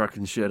 turn the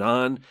fucking shit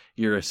on,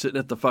 you're sitting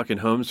at the fucking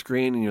home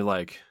screen, and you're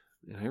like,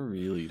 I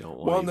really don't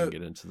want to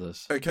get into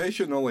this.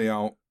 Occasionally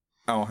I'll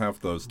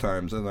have those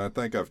times, and I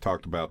think I've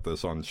talked about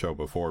this on the show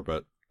before,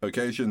 but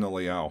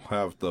occasionally I'll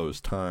have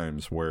those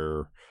times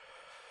where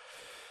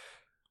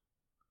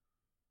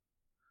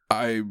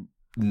I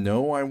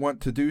know I want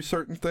to do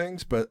certain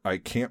things, but I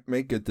can't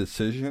make a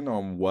decision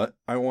on what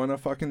I want to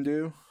fucking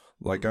do.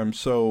 Like, I'm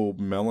so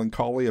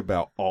melancholy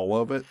about all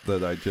of it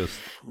that I just...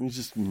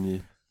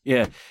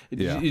 Yeah.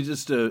 It's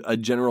just a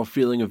general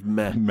feeling of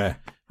meh.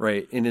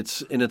 Right. And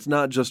it's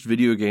not just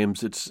video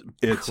games. It's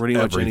pretty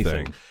much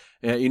anything.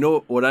 Yeah. You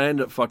know what I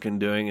end up fucking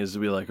doing is to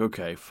be like,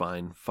 okay,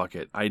 fine, fuck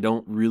it. I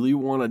don't really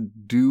want to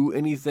do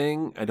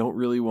anything. I don't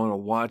really want to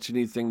watch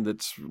anything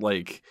that's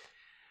like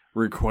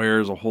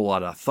requires a whole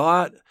lot of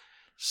thought.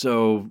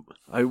 So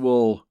I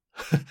will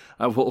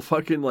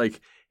fucking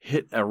like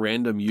hit a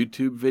random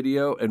YouTube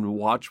video and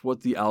watch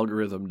what the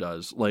algorithm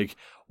does. Like,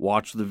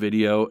 watch the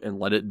video and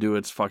let it do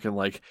its fucking,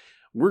 like,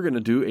 we're going to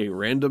do a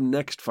random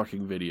next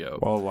fucking video.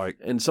 Well,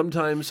 and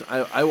sometimes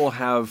I will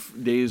have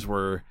days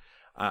where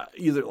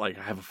either, like,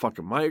 I have a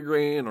fucking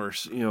migraine or,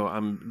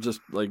 I'm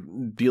just, like,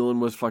 dealing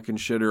with fucking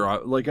shit.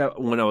 Or,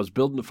 when I was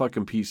building the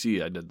fucking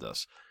PC, I did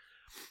this.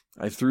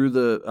 I threw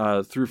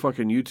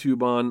fucking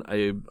YouTube on.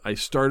 I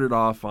started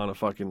off on a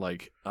fucking,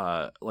 like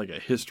a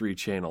history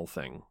channel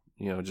thing.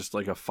 Just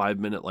like a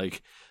 5-minute,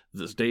 like,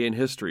 this day in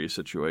history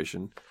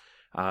situation.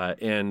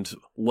 And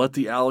let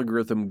the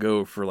algorithm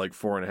go for like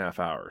 4.5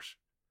 hours.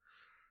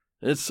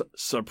 It's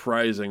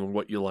surprising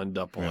what you'll end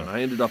up on. Yeah.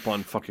 I ended up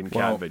on fucking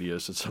cat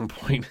videos at some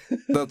point.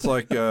 That's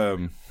like,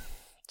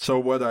 so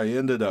what I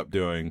ended up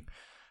doing,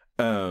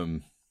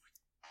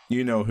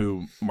 you know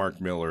who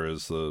Mark Miller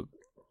is, the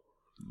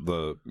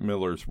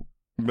Miller's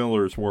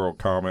World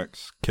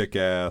Comics,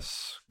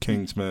 Kick-Ass,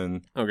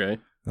 Kingsman, Okay.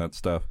 that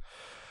stuff.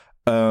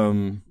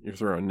 You're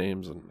throwing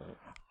names in that.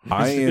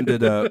 I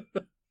ended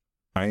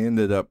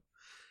up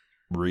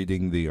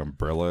reading the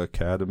Umbrella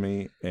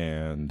Academy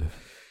and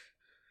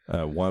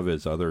one of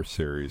his other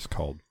series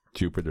called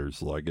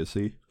Jupiter's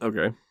Legacy.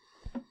 Okay.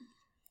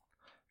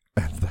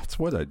 And that's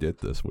what I did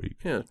this week.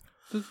 Yeah.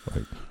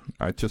 Like,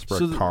 I just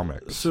read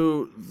comics.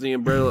 So the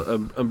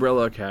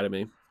Umbrella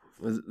Academy.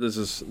 This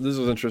is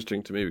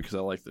interesting to me because I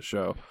like the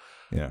show.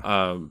 Yeah.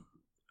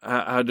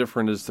 How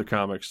different is the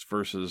comics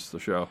versus the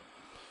show?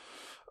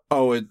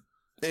 Oh,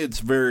 it's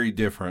very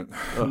different.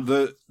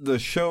 The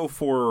show,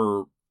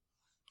 for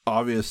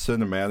obvious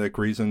cinematic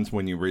reasons,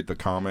 when you read the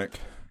comic,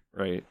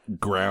 right,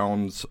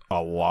 grounds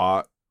a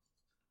lot.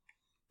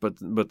 But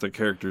the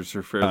characters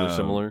are fairly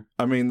similar.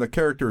 I mean, the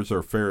characters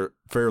are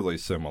fairly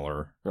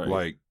similar. Right.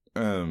 Like,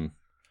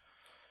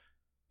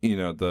 you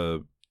know,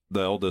 the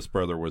eldest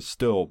brother was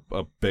still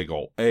a big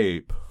old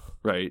ape,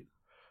 right?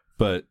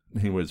 But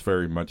he was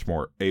very much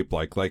more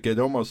ape-like. Like, it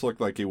almost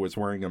looked like he was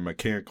wearing a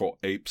mechanical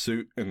ape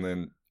suit, and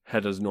then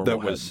head as normal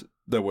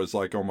that was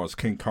like almost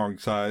King Kong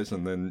size,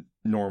 and then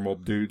normal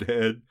dude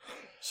head.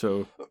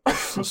 So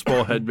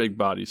small head, big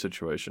body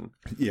situation.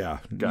 Yeah,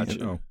 gotcha.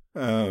 You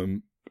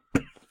know,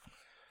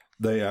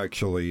 they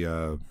actually,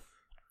 all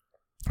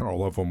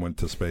of them went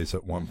to space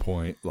at one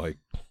point. Like,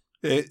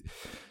 it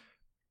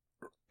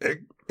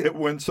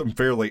went some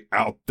fairly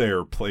out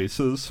there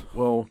places.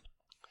 Well,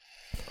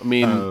 I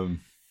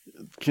mean,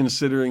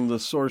 considering the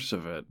source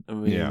of it, I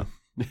mean, yeah.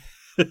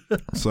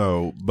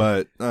 So,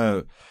 but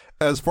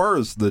as far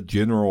as like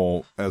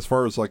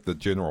the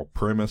general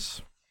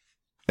premise,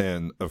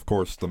 and of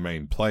course the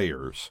main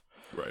players,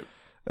 right?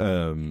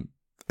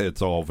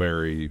 It's all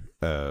very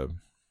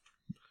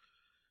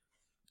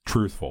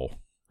truthful,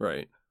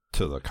 right,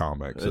 to the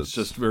comics. It's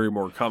just very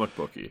more comic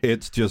booky.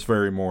 It's just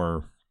very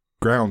more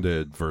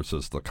grounded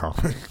versus the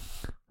comic.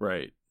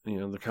 Right. You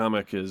know, the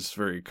comic is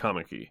very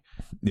comic-y.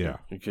 Yeah.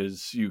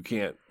 Because you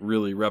can't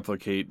really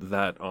replicate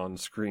that on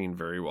screen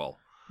very well.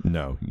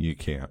 No, you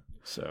can't.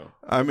 So,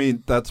 I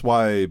mean, that's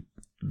why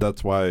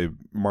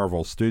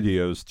Marvel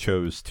Studios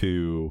chose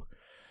to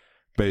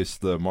base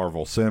the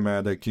Marvel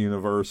Cinematic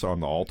Universe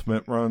on the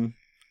Ultimate run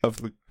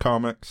of the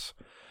comics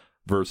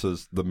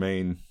versus the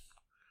main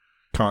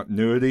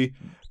continuity,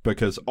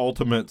 because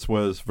Ultimates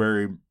was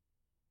very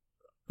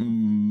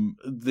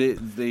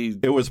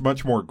it was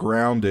much more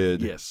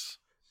grounded, yes,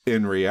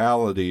 in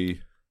reality,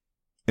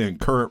 in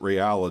current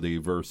reality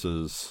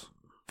versus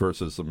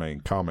the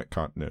main comic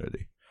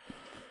continuity.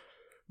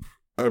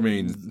 I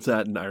mean,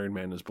 that and Iron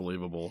Man is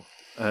believable.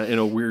 In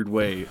a weird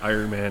way,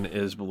 Iron Man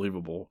is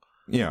believable.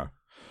 Yeah.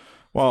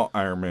 Well,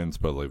 Iron Man's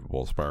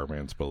believable,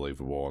 Spider-Man's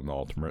believable in the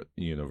Ultimate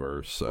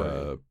Universe.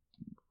 Right.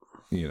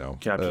 You know,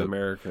 Captain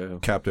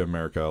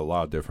America, a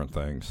lot of different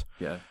things.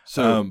 Yeah.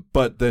 So,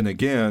 but then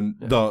again,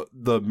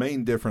 the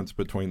main difference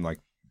between like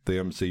the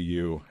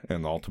MCU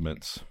and the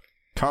Ultimates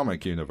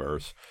comic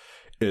universe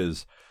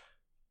is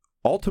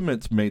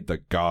Ultimates made the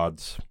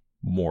gods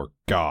more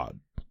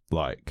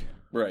god-like.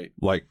 Right.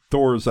 Like,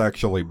 Thor's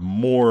actually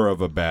more of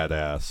a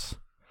badass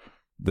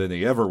than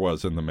he ever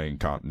was in the main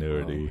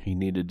continuity. He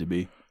needed to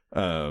be.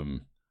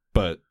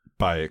 But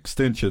by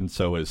extension,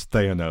 so is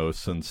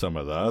Thanos and some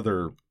of the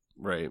other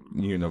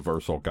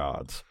universal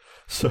gods.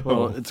 So,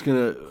 well, it's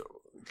gonna,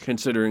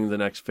 considering the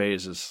next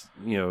phase is,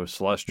 you know,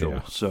 celestial.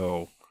 Yeah.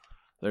 So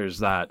there's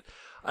that.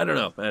 I don't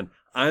know, man.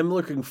 I'm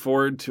looking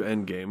forward to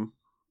Endgame,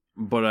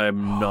 but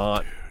I'm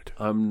not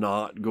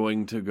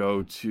going to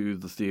go to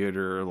the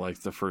theater like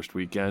the first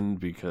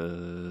weekend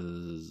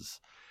because,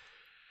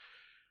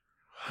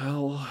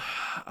 well,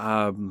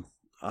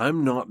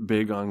 I'm not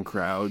big on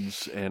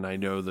crowds, and I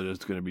know that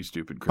it's going to be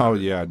stupid crowded.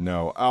 Oh yeah,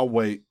 no. I'll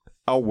wait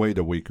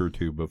a week or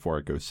two before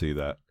I go see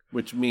that.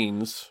 Which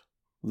means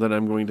that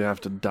I'm going to have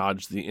to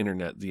dodge the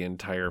internet the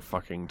entire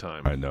fucking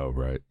time. I know,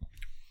 right?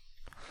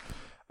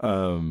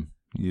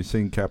 You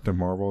seen Captain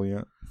Marvel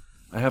yet?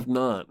 I have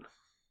not.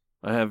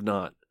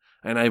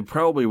 And I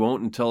probably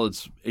won't until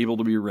it's able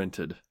to be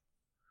rented.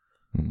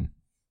 You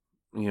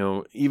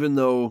know, even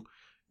though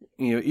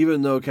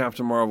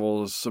Captain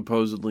Marvel is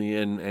supposedly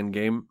in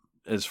Endgame,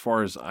 as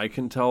far as I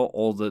can tell,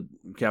 all that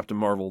Captain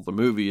Marvel the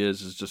movie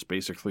is just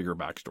basically her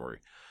backstory.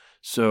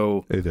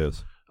 So it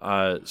is.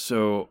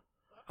 So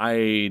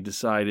I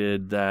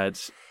decided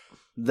that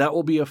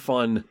will be a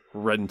fun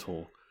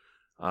rental.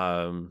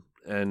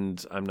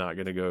 And I'm not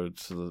going to go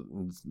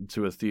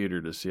to a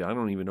theater to see it. I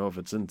don't even know if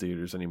it's in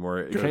theaters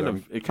anymore.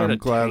 I'm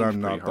glad I'm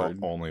not the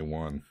only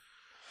one.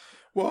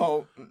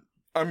 Well,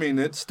 I mean,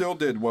 it still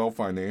did well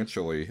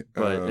financially,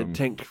 but it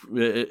tanked.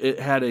 It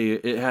had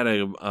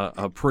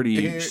a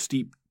pretty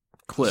steep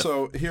cliff.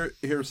 So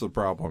here's the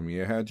problem: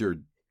 you had your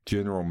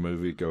general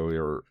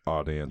moviegoer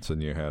audience,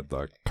 and you had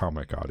the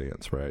comic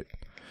audience, right?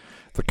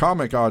 The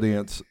comic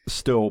audience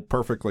still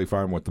perfectly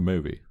fine with the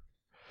movie.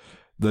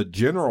 The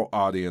general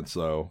audience,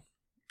 though,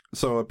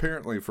 so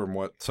apparently from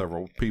what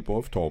several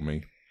people have told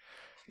me,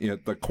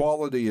 the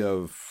quality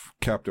of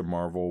Captain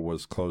Marvel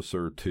was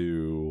closer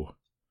to,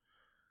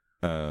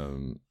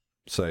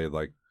 say,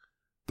 like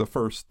the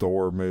first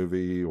Thor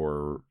movie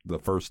or the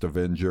first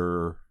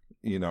Avenger,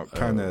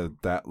 kind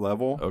of that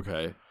level.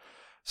 Okay.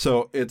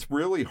 So it's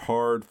really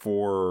hard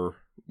for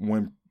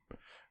when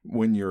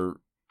your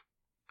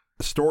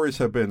stories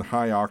have been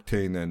high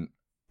octane and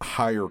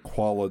higher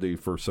quality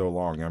for so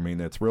long. I mean,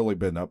 it's really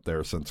been up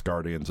there since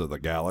Guardians of the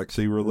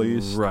Galaxy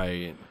released.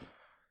 Right.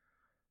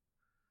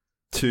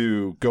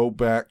 To go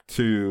back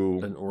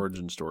to an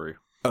origin story,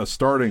 a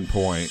starting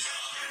point.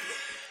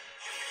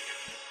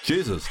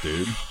 Jesus,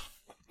 dude.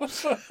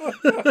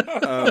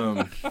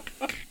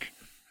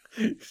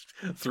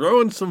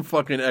 Throwing some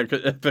fucking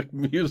epic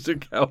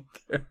music out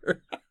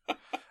there.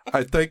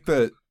 I think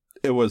that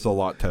it was a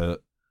lot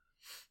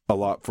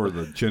for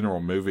the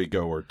general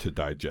moviegoer to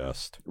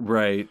digest.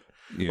 Right.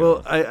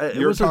 Well,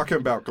 you're talking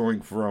about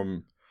going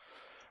from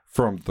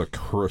the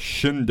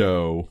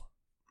crescendo.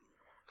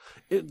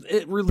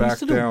 It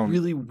released at a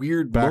really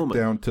weird moment. Back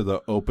down to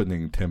the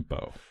opening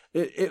tempo.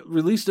 It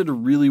released at a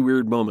really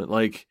weird moment.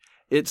 Like,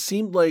 it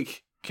seemed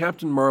like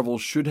Captain Marvel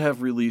should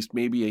have released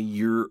maybe a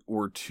year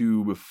or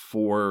two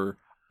before.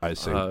 I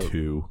say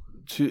two.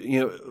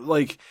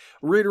 Like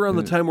right around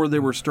the time where they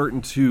were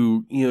starting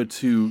to,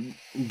 to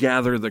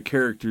gather the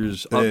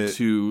characters up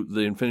to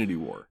the Infinity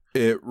War.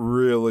 It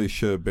really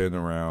should have been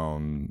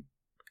around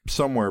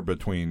somewhere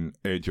between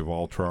Age of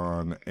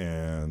Ultron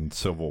and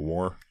Civil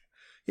War.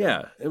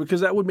 Yeah,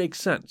 because that would make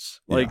sense.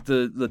 Like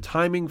the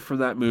timing for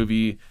that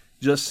movie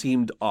just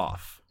seemed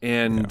off.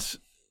 And,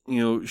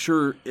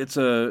 sure, it's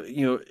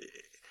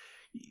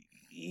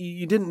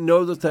you didn't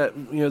know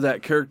that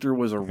character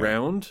was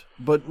around,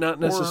 but not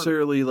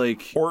necessarily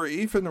or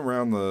even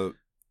around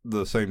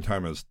the same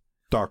time as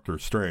Doctor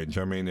Strange.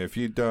 I mean, if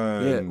you'd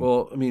done... Yeah,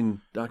 well, I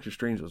mean, Doctor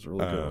Strange was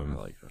really good.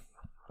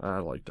 I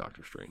like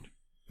Doctor Strange.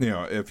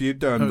 If you'd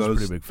done those... I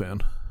was a pretty big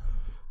fan.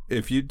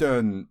 If you'd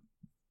done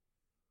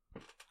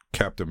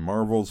Captain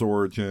Marvel's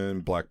origin,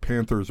 Black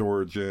Panther's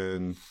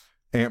origin,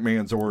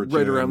 Ant-Man's origin...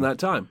 Right around that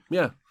time,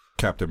 yeah.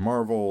 Captain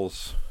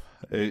Marvel's...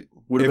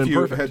 Would have been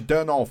perfect. If you had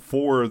done all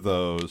four of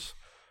those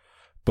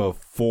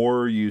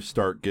before you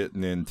start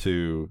getting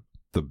into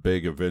the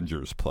big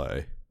Avengers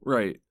play...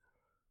 Right.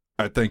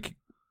 I think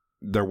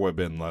there would have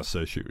been less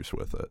issues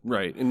with it.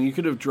 Right. And you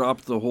could have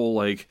dropped the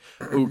whole,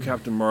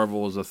 Captain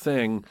Marvel is a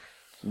thing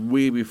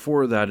way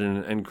before that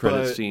and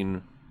credit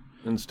scene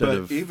instead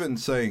of... But even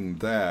saying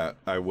that,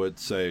 I would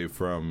say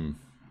from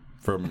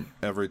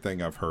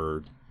everything I've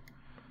heard,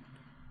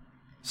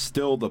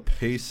 still the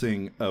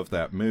pacing of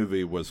that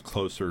movie was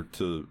closer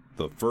to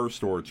the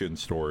first origin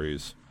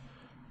stories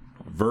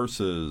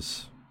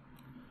versus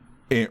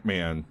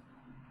Ant-Man,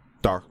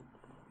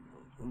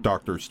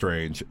 Doctor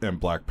Strange,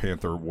 and Black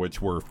Panther,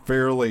 which were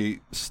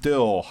fairly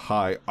still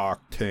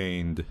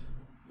high-octaned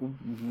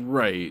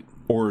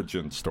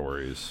origin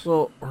stories.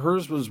 Well,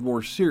 hers was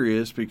more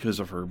serious because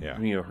of her,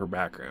 her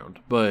background.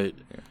 But,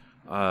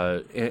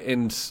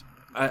 and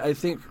I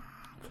think...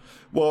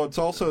 Well, it's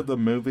also the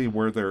movie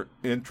where they're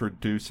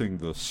introducing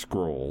the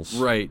Skrulls.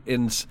 Right,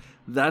 and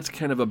that's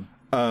kind of a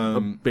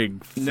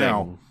big thing.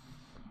 Now,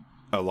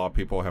 a lot of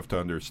people have to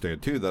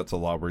understand, too, that's a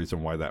lot of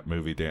reason why that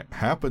movie didn't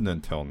happen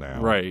until now.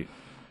 Right.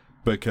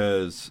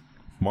 Because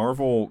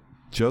Marvel,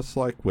 just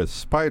like with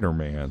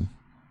Spider-Man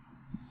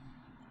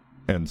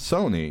and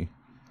Sony,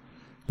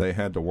 they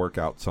had to work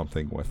out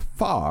something with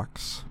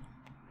Fox,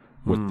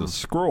 with the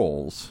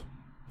Skrulls,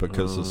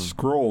 because the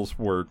Skrulls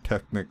were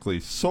technically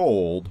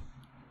sold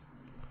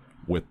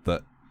with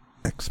the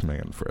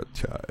X-Men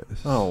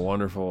franchise. Oh,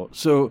 wonderful.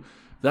 So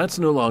that's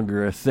no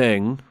longer a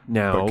thing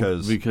now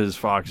because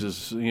Fox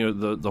is,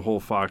 the whole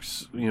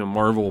Fox,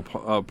 Marvel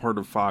part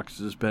of Fox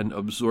has been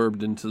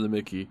absorbed into the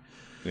Mickey.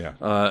 Yeah.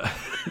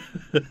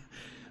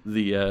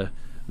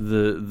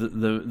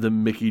 The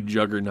Mickey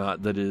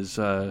juggernaut that is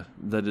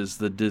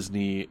the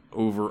Disney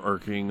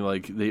overarching,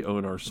 they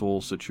own our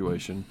soul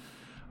situation.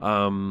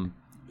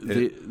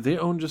 They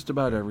own just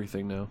about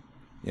everything now.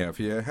 Yeah,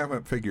 if you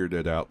haven't figured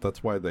it out,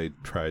 that's why they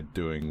tried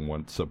doing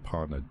Once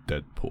Upon a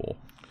Deadpool.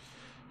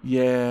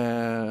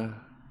 Yeah.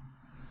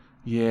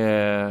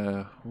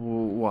 Yeah.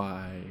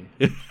 Why?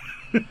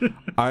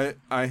 I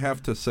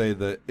have to say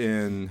that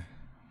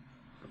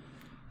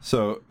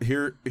So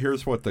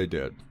here's what they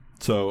did.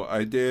 So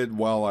I did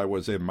while I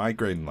was in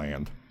Migraine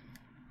Land.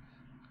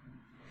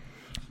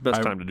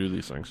 Best time to do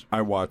these things.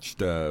 I watched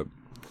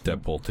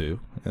Deadpool 2,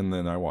 and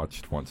then I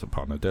watched Once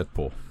Upon a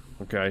Deadpool.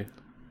 Okay.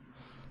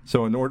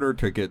 So in order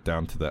to get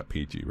down to that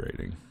PG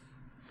rating,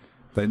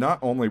 they not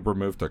only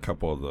removed a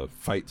couple of the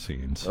fight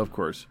scenes. Of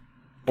course.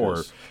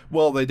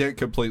 They didn't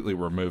completely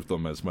remove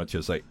them as much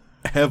as they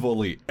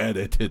heavily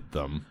edited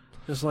them.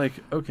 It's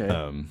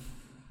okay.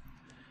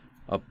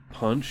 A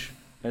punch,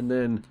 and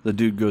then the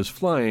dude goes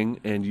flying,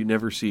 and you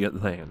never see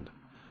it land.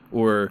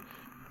 Or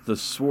the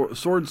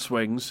sword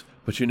swings,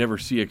 but you never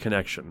see a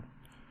connection.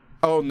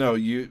 Oh no,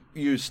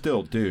 you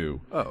still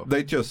do. Oh.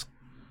 They just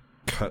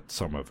cut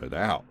some of it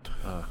out.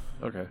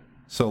 Okay.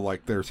 So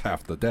like, there's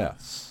half the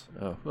deaths.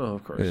 Oh,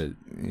 of course.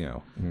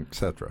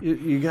 Etc.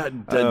 You got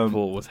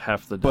Deadpool with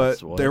half the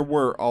deaths. But there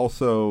were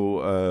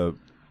also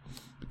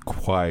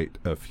quite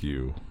a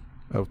few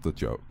of the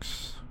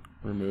jokes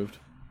removed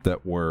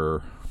that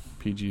were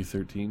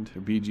PG-13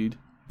 or PG'd.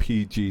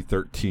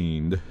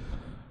 PG-13'd.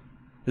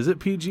 Is it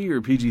PG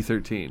or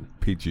PG-13?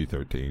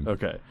 PG-13.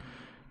 Okay.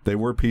 They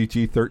were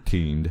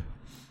PG-13'd,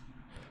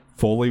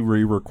 fully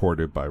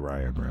re-recorded by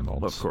Ryan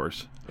Reynolds. Of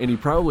course. And he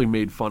probably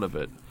made fun of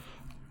it.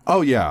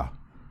 Oh, yeah.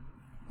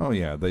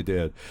 They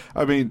did.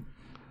 I mean,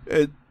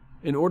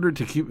 in order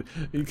to keep...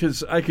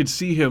 Because I could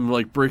see him,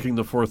 like, breaking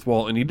the fourth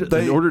wall, and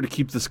in order to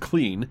keep this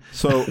clean...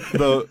 So,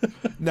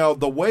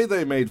 the way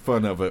they made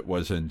fun of it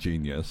was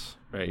ingenious.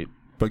 Right.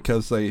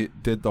 Because they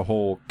did the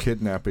whole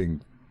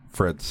kidnapping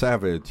Fred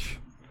Savage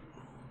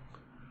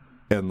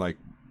and, like,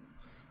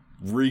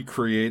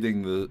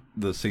 recreating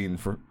the scene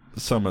for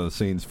some of the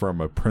scenes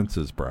from A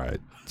Princess Bride.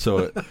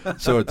 So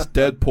it's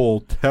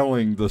Deadpool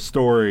telling the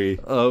story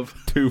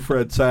to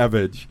Fred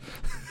Savage.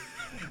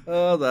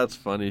 Oh, that's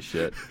funny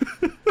shit.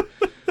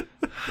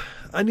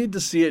 I need to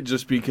see it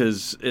just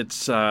because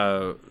it's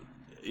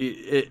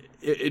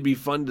it'd be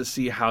fun to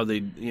see how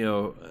they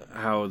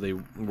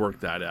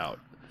work that out.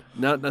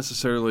 Not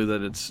necessarily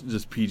that it's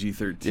just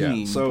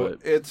PG-13. Yeah, so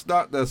it's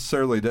not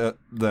necessarily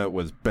that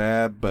was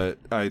bad, but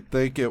I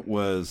think it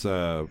was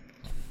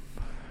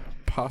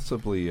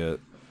possibly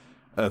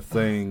a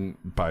thing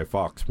by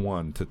Fox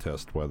 1 to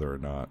test whether or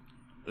not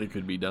it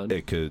could be done.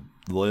 It could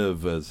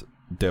live as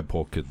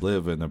Deadpool could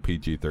live in a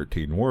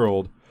PG-13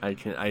 world.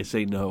 I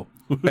say no.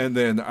 And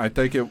then I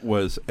think it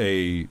was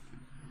a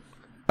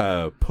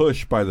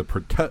push by the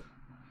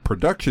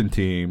production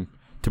team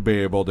to be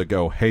able to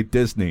go, hey,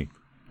 Disney,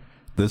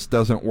 this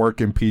doesn't work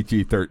in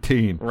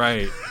PG-13.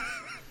 Right.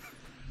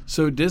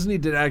 So Disney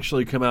did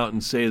actually come out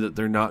and say that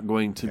they're not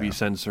going to be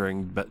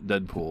censoring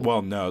Deadpool.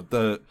 Well, no.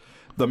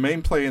 The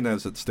main plan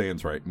as it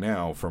stands right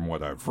now, from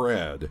what I've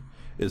read,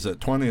 is that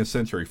 20th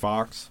Century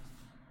Fox,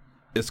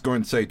 it's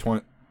going to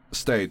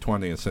stay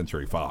 20th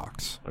Century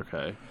Fox.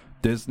 Okay.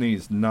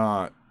 Disney's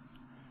not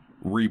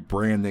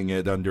rebranding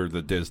it under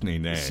the Disney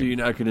name. So you're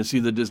not going to see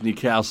the Disney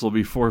castle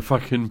before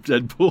fucking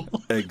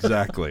Deadpool?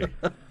 Exactly.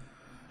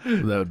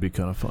 That would be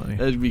kind of funny.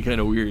 That'd be kind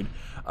of weird.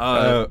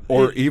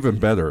 Or even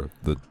better,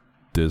 the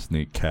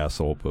Disney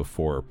castle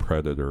before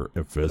Predator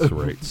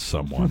eviscerates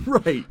someone.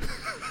 Right.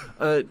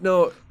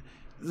 No,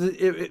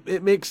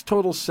 it makes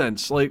total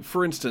sense. Like,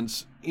 for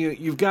instance,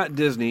 you've got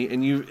Disney,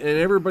 and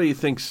everybody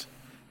thinks,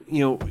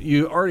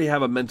 you already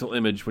have a mental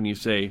image when you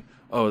say,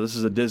 oh, this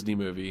is a Disney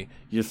movie.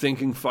 You're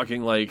thinking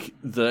fucking like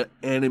the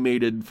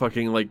animated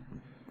fucking like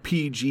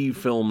PG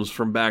films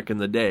from back in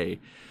the day.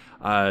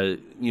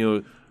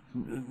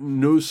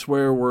 No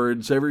swear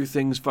words,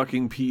 everything's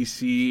fucking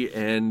PC,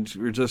 and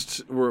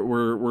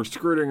we're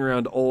skirting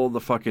around all the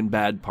fucking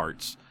bad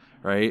parts,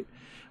 right?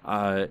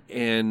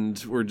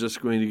 And we're just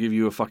going to give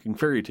you a fucking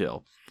fairy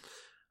tale.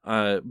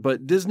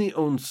 But Disney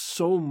owns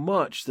so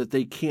much that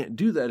they can't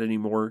do that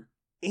anymore,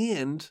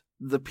 and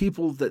the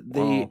people that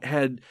they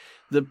had,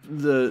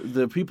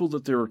 the people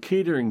that they were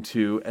catering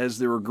to as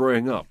they were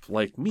growing up,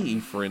 like me,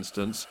 for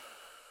instance,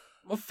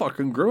 I'm a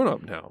fucking grown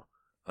up now.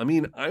 I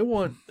mean,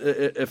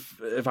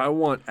 if I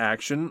want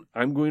action,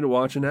 I'm going to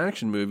watch an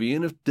action movie,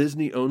 and if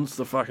Disney owns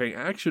the fucking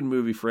action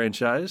movie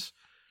franchise,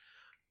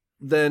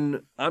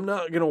 then I'm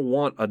not going to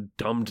want a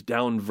dumbed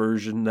down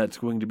version that's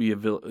going to be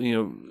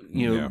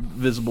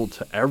visible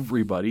to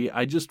everybody.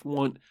 I just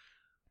want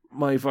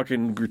my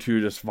fucking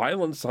gratuitous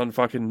violence on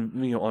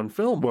fucking on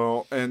film.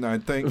 Well, and I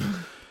think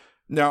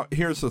now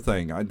here's the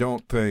thing. I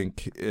don't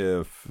think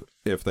if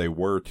they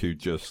were to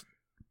just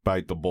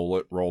bite the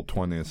bullet, roll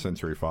 20th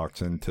Century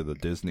Fox into the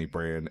Disney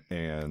brand,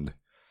 and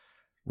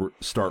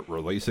start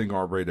releasing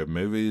R-rated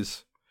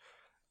movies,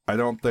 I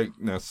don't think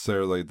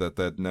necessarily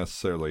that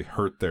necessarily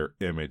hurt their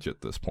image at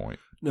this point.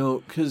 No,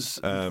 because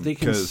they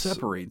can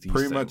separate these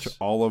pretty things. much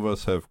all of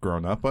us have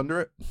grown up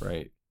under it.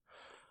 Right.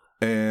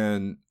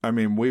 And, I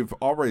mean, we've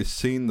already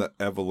seen the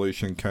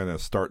evolution kind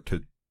of start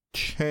to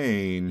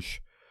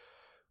change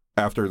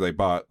after they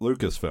bought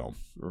Lucasfilm.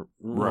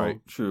 Right.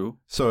 True.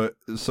 So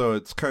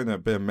it's kind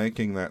of been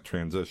making that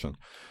transition.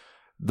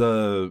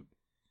 The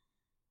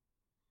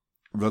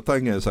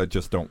thing is, I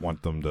just don't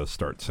want them to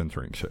start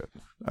censoring shit.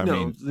 I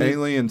mean, the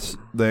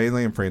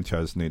Alien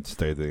franchise needs to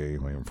stay the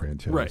Alien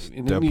franchise. Right.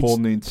 And Deadpool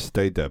needs to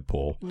stay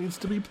Deadpool. It needs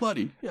to be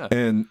bloody. Yeah.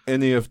 And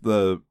any of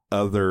the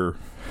other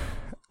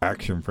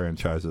action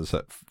franchises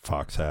that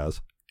Fox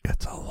has,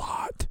 it's a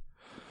lot.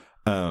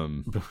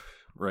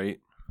 Right.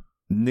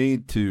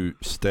 Need to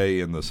stay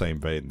in the same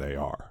vein they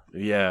are.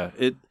 Yeah.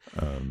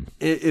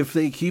 If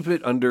they keep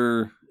it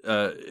under,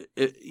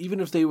 even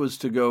if they was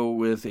to go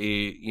with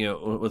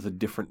a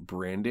different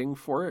branding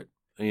for it,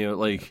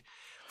 like,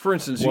 for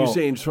instance, you're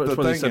saying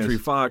 20th Century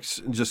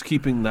Fox, just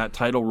keeping that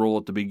title role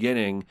at the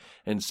beginning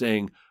and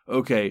saying,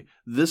 okay,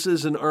 this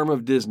is an arm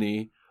of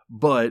Disney,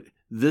 but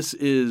this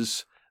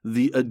is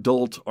the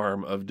adult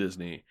arm of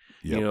Disney.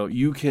 Yep. You know,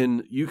 you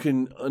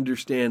can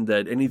understand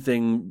that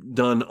anything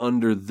done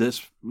under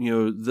this,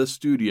 this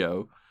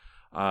studio,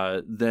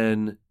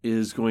 then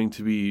is going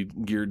to be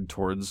geared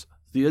towards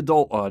the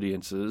adult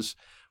audiences.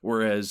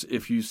 Whereas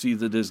if you see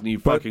the Disney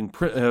fucking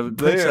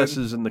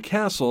princesses in the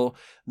castle,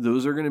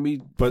 those are going to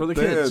be for the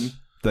kids.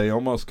 They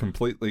almost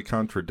completely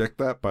contradict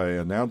that by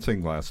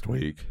announcing last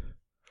week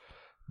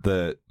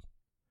that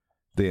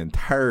the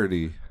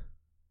entirety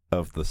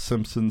of the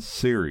Simpsons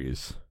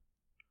series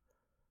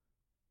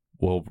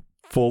will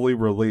fully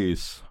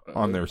release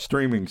on their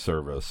streaming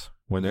service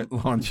when it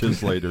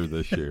launches later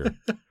this year.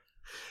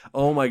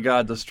 Oh my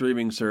God, the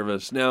streaming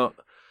service. Now,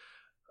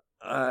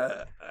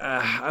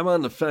 I'm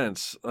on the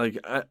fence. Like,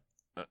 I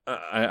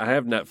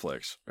have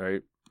Netflix,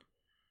 right?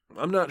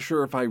 I'm not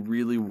sure if I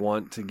really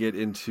want to get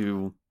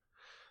into,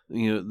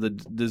 the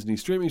Disney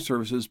streaming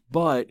services,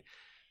 but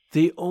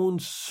they own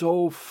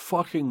so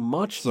fucking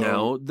much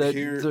now that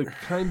the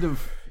kind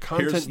of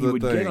content you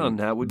would get on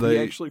that would be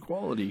actually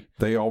quality.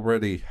 They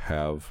already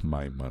have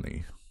my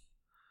money.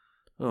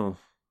 Oh,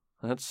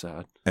 that's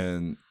sad.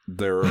 And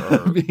there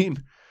are...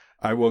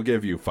 I I will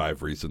give you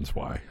 5 reasons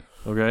why.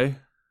 Okay.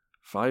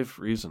 5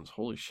 reasons.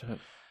 Holy shit.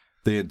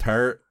 The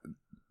entire...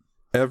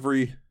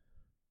 Every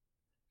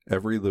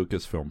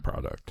Lucasfilm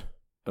product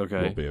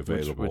will be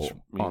available which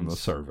on the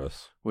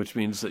service. Which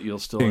means that you'll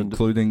still...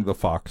 Including the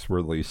Fox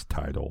released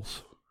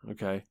titles.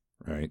 Okay.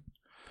 Right?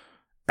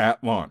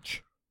 At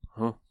launch.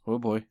 Huh. Oh,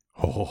 boy.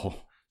 Oh.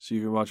 So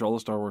you can watch all the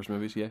Star Wars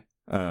movies, yeah?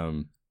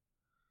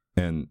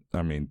 And,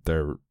 I mean,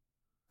 they're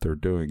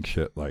doing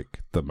shit like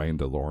The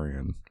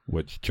Mandalorian,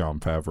 which Jon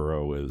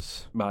Favreau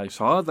is... I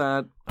saw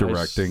that.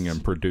 Directing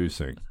and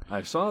producing.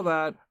 I saw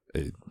that.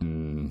 That's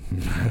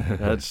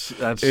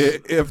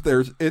If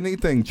there's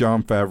anything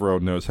Jon Favreau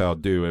knows how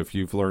to do, if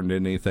you've learned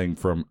anything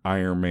from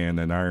Iron Man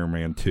and Iron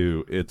Man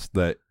 2, it's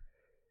that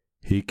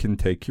he can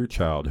take your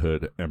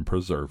childhood and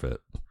preserve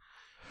it.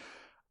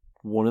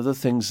 One of the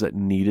things that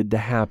needed to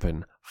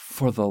happen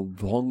for the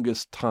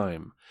longest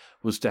time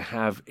was to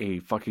have a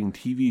fucking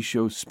TV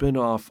show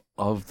spin-off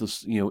of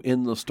the,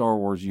 in the Star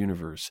Wars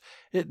universe.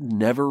 It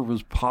never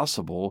was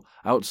possible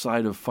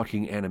outside of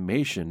fucking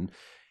animation.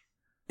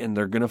 And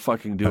they're going to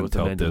fucking do it with the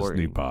Mandalorian. Until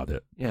Disney bought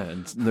it. Yeah,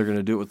 and they're going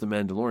to do it with the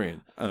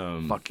Mandalorian.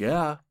 Fuck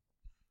yeah.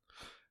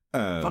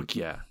 Fuck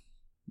yeah.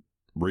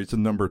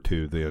 Reason number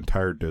 2, the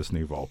entire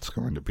Disney Vault's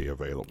going to be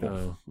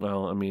available.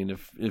 Well, I mean,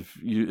 if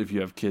you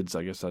have kids,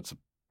 I guess that's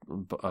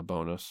a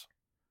bonus.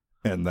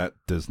 And that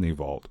Disney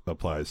Vault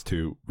applies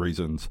to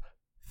reasons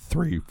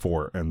 3,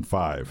 4, and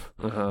 5.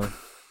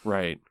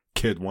 Right.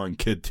 Kid 1,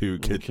 Kid 2,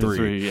 Kid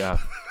 3. Yeah,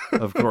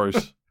 of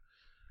course.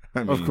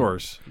 I mean, of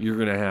course, you're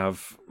gonna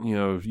have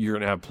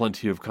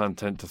plenty of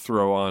content to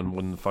throw on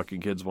when the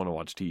fucking kids want to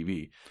watch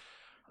TV.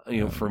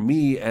 For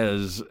me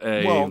as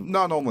a... Well,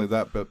 not only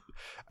that, but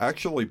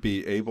actually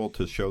be able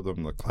to show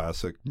them the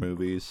classic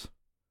movies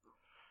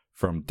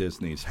from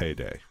Disney's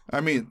heyday. I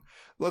mean,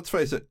 let's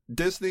face it,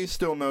 Disney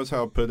still knows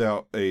how to put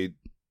out a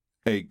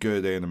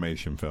good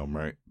animation film,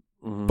 right?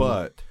 Mm-hmm.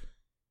 But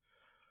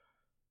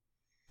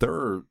there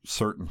are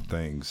certain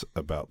things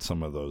about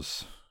some of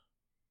those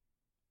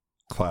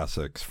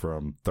classics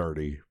from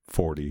 30,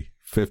 40,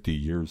 50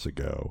 years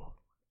ago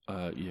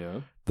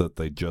that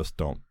they just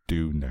don't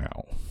do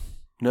now.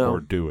 No.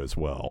 Or do as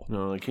well.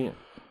 No, they can't.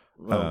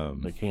 Well,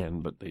 they can,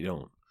 but they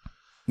don't.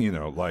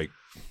 Like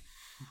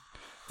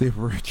the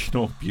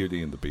original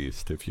Beauty and the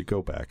Beast, if you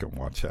go back and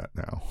watch that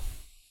now.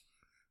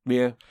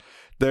 Yeah.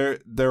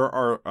 There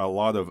are a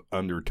lot of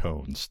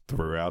undertones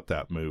throughout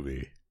that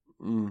movie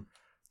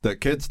that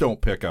kids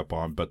don't pick up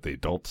on, but the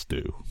adults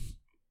do.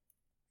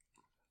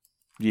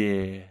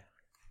 Yeah.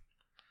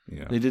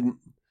 Yeah. They didn't.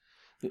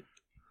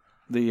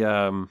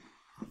 There's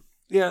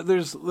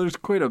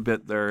quite a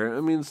bit there.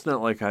 I mean, it's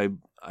not like I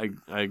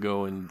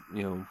go and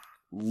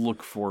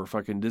look for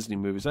fucking Disney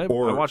movies. I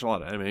watch a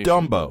lot of animation.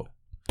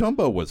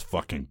 Dumbo was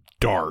fucking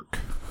dark.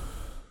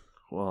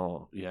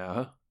 Well,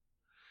 yeah.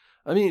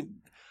 I mean,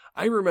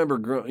 I remember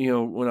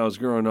when I was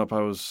growing up,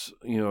 I was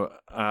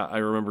I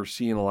remember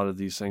seeing a lot of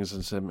these things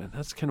and said, man,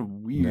 that's kind of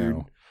weird.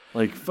 No.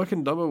 Like,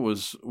 fucking Dumbo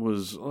was I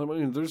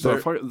mean, the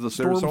storm.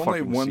 There's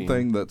only one scene.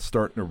 thing that's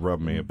starting to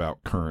rub me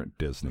about current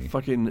Disney.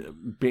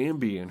 Fucking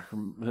Bambi and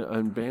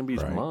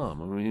Bambi's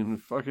mom. I mean,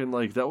 fucking,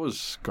 like, that was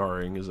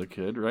scarring as a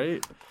kid,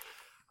 right?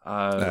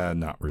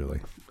 Not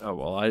really. Oh,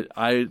 well,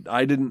 I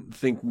didn't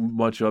think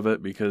much of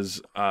it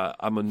because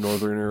I'm a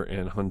northerner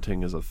and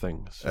hunting is a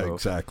thing. So,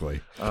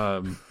 exactly.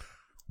 So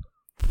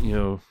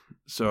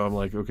I'm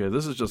like, okay,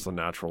 this is just the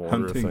natural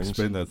order of things. Hunting's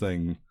been a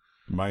thing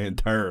my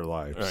entire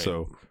life, right.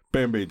 So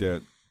Bambi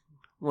did.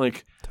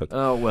 Like,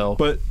 oh, well.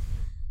 But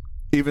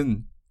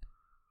even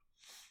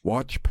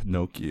watch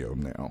Pinocchio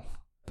now.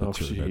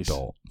 That's an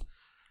adult.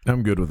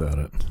 I'm good without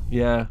it.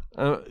 Yeah.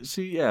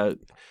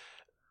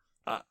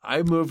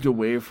 I moved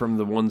away from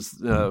the ones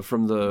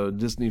from the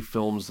Disney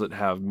films that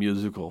have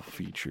musical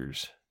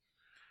features.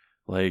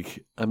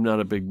 Like, I'm not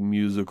a big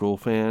musical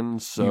fan,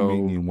 so... You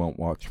mean you won't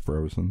watch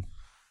Frozen?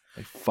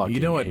 I fucking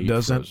You know what hate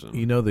doesn't? Frozen.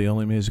 You know the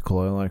only musical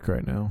I like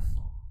right now?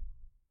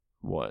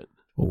 What?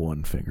 a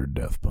one-fingered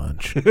death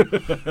punch. That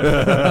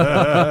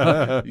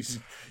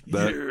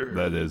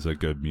is a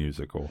good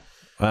musical.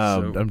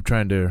 I'm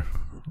trying to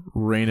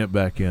rein it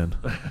back in.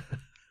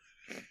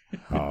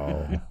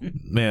 Oh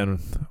man,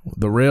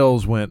 the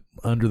rails went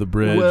under the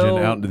bridge and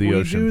out into the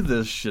ocean. We do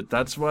this shit.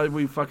 That's why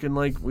we fucking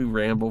we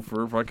ramble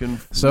for fucking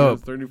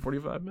 30,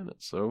 45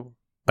 minutes. So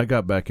I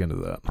got back into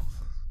that.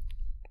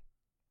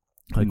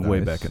 Way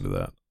back into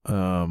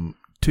that.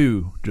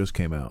 2 just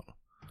came out.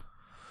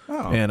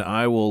 Oh. And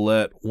I will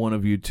let one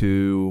of you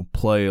two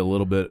play a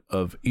little bit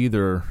of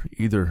either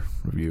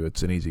of you.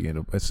 It's an easy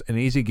game. It's an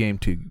easy game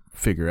to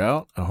figure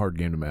out, a hard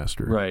game to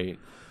master. Right.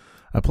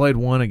 I played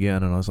 1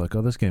 again, and I was like,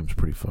 "Oh, this game's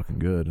pretty fucking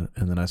good."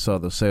 And then I saw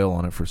the sale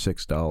on it for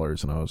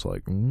 $6, and I was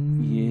like,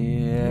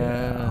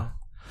 yeah.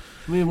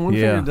 I mean, One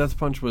Finger Death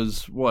Punch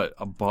was what,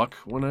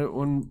 $1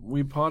 when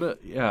we bought it?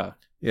 Yeah.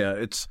 Yeah,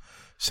 it's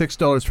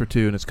 $6 for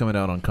 2, and it's coming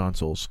out on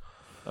consoles.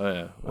 Oh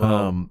yeah.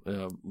 Well,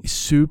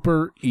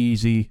 super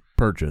easy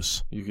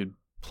purchase. You could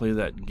play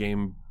that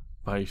game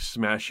by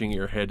smashing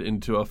your head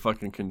into a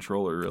fucking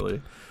controller.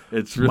 Really,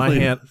 it's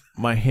really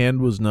my hand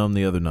was numb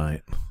the other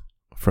night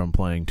from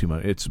playing too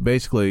much. It's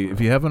basically, if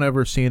you haven't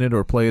ever seen it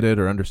or played it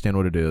or understand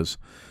what it is,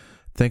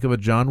 think of a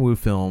John Woo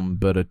film,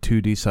 but a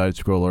 2D side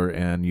scroller,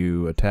 and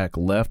you attack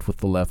left with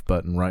the left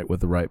button, right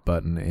with the right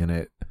button, and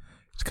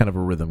it's kind of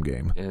a rhythm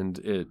game. And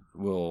it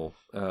will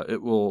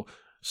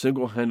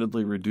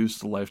single-handedly reduce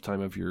the lifetime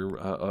of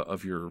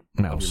your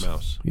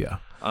mouse. Yeah.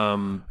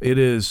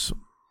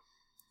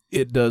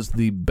 It does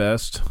the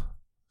best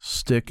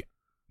stick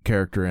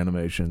character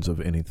animations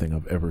of anything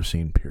I've ever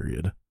seen,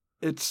 period.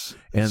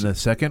 The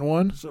second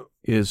one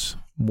is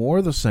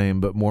more the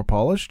same, but more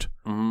polished,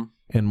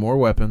 and more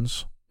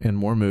weapons, and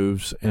more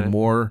moves, and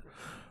more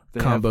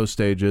combo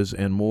stages,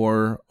 and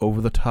more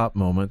over-the-top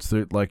moments.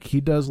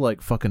 He does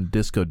fucking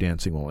disco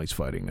dancing while he's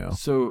fighting now.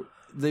 So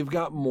they've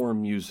got more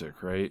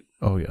music, right?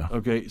 Oh, yeah.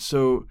 Okay,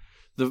 so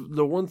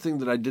the one thing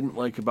that I didn't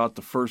like about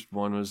the first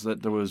one was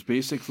that there was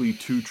basically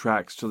 2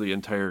 tracks to the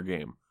entire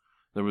game.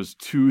 There was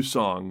 2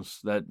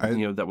 songs that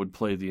that would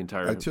play the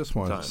entire time. I just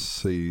want to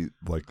see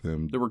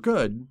them. They were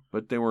good,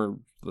 but they were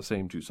the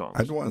same 2 songs.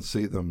 I'd want to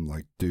see them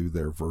do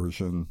their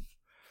version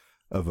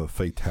of a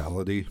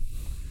fatality.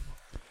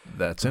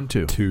 That's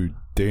into to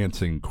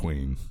Dancing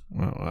Queen.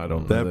 Well, I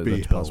don't know. That'd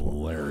be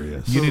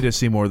hilarious. You need to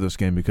see more of this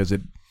game because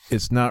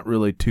it's not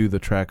really to the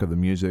track of the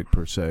music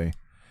per se.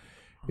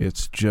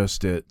 It's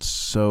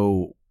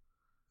so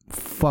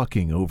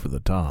fucking over the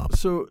top.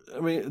 So I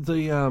mean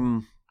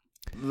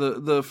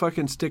the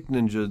fucking Stick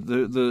Ninja,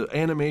 the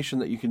animation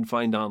that you can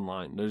find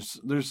online.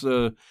 There's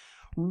a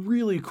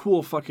really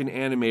cool fucking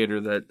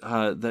animator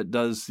that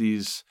does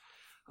these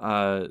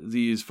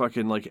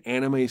fucking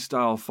anime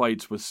style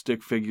fights with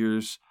stick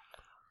figures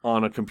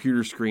on a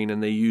computer screen,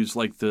 and they use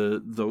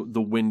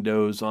the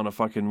windows on a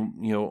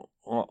fucking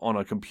on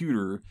a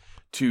computer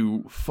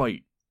to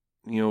fight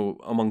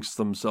amongst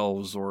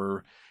themselves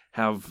or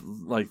have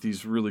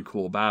these really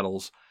cool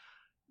battles.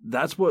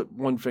 That's what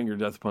One Finger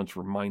Death Punch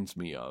reminds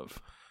me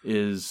of,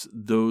 is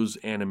those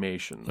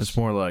animations. It's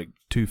more like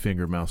Two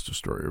Finger Mouse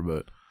Destroyer,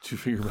 but... Two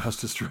Finger Mouse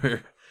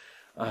Destroyer.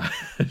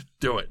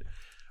 Do it.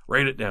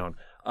 Write it down.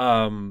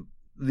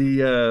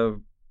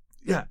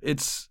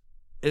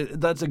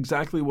 That's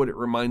exactly what it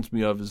reminds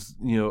me of,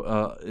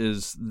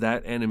 is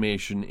that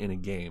animation in a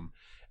game.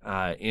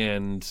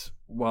 And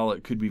while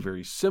it could be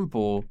very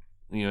simple,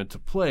 to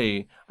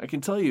play, I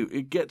can tell you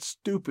it gets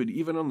stupid.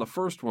 Even on the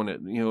first one,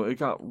 it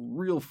got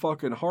real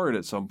fucking hard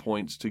at some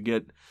points to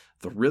get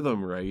the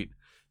rhythm right,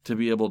 to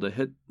be able to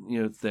hit,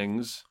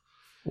 things.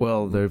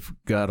 Well, they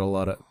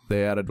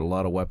added a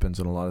lot of weapons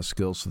and a lot of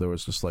skills, so there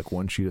was just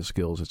one sheet of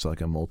skills. It's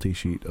like a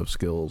multi-sheet of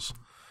skills.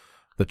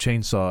 The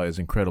chainsaw is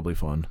incredibly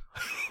fun.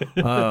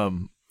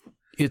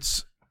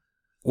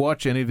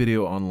 Watch any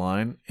video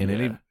online,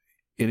 and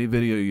any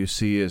video you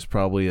see is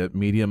probably at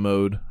media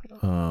mode.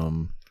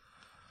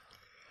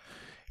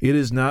 It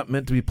is not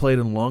meant to be played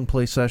in long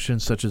play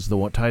sessions, such as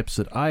the types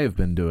that I have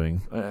been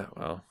doing.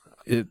 Well,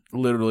 it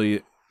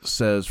literally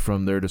says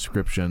from their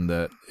description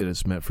that it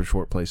is meant for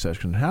short play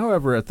sessions.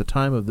 However, at the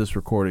time of this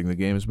recording, the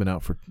game has been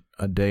out for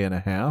a day and a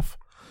half,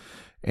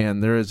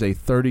 and there is a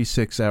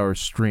 36-hour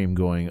stream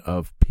going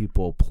of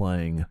people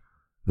playing,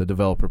 the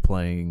developer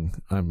playing.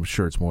 I'm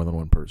sure it's more than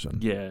one person.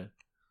 Yeah.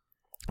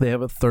 They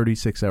have a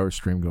 36-hour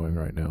stream going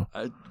right now.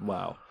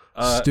 Wow.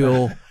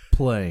 Still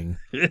playing,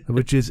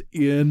 which is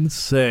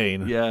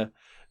insane. Yeah.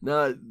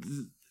 No,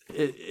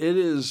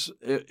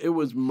 it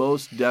was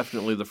most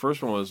definitely, the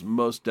first one was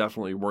most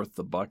definitely worth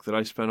the $1 that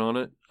I spent on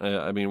it.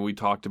 I mean, we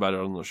talked about it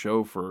on the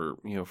show for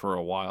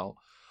a while.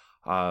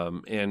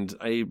 And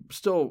I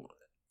still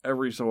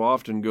every so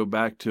often go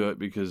back to it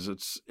because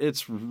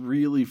it's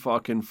really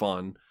fucking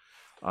fun.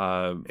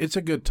 It's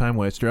a good time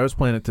waster. I was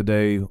playing it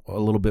today a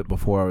little bit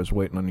before I was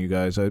waiting on you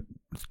guys. I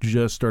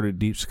just started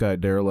Deep Sky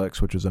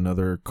Derelicts, which is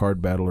another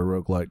card battler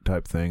roguelike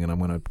type thing, and I'm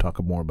going to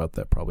talk more about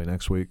that probably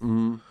next week.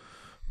 Mm-hmm.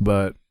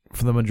 But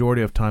for the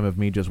majority of time of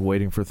me just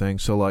waiting for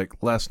things, so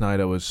last night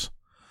I was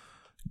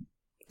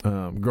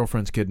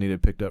girlfriend's kid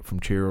needed picked up from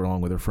cheer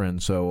along with her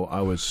friend, so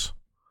I was,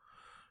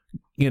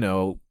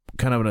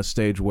 kind of in a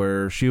stage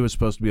where she was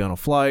supposed to be on a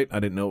flight. I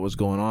didn't know what was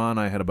going on.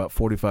 I had about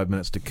 45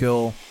 minutes to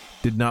kill.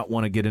 Did not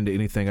want to get into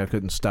anything I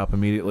couldn't stop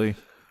immediately.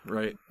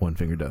 Right. One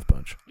finger death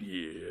punch.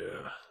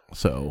 Yeah.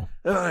 So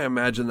I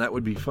imagine that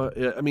would be fun.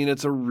 I mean,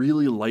 it's a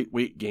really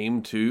lightweight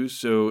game too.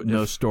 So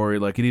no story.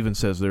 Like it even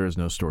says there is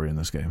no story in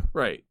this game.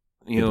 Right.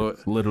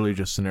 It's literally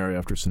just scenario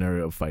after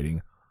scenario of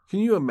fighting. Can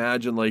you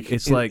imagine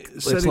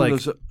setting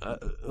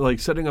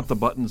up the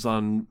buttons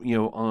on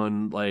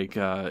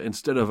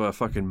instead of a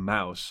fucking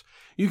mouse,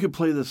 you could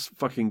play this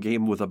fucking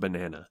game with a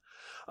banana.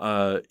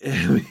 I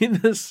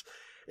mean,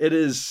 it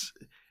is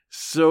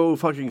so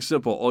fucking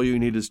simple. All you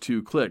need is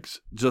 2 clicks.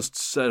 Just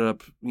set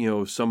up,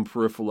 some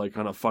peripheral like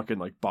on a fucking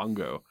like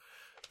bongo.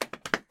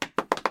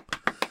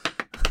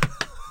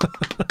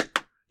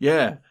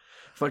 Yeah.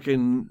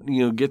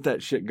 Fucking, get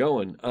that shit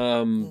going.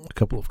 A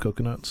couple of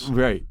coconuts.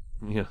 Right.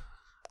 Yeah.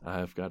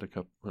 I've got a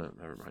couple.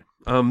 Never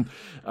mind.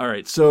 All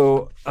right.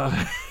 So.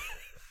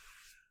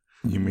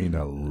 You mean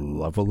a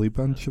lovely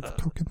bunch of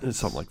coconuts?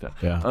 Something like that.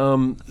 Yeah.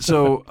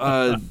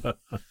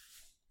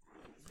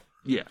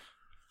 Yeah.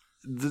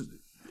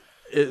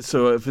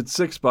 So if it's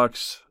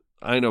 $6,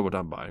 I know what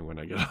I'm buying when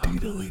I get home.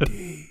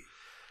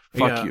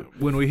 Fuck you.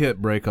 When we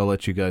hit break, I'll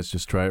let you guys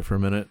just try it for a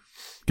minute.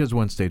 Because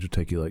one stage will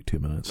take you like 2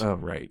 minutes. Oh,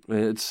 right.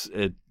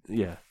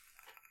 Yeah.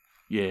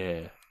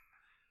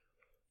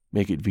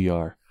 Make it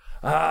VR.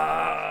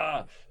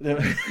 I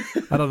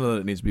don't know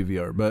that it needs to be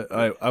VR, but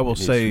I will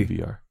say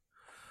VR.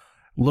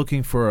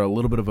 Looking for a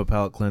little bit of a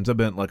palate cleanse. I've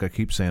been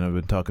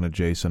talking to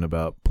Jason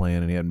about playing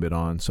and he hadn't been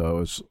on, so I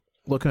was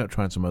looking at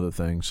trying some other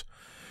things.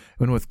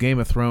 And with Game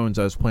of Thrones,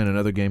 I was playing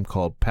another game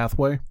called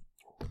Pathway.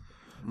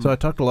 So I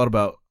talked a lot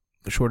about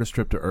The Shortest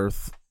Trip to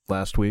Earth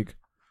last week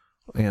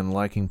and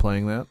liking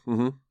playing that.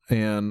 Mm-hmm.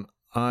 And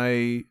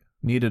I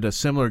needed a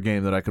similar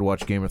game that I could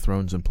watch Game of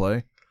Thrones and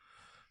play.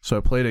 So I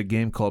played a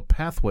game called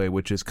Pathway,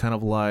 which is kind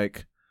of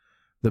like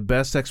the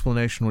best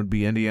explanation would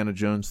be Indiana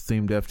Jones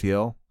themed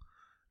FTL,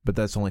 but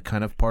that's only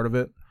kind of part of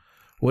it.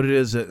 What it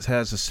is, it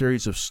has a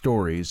series of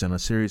stories and a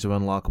series of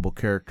unlockable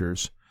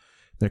characters.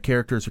 Their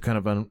characters are kind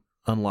of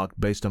unlocked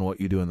based on what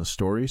you do in the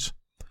stories,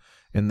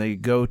 and they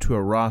go to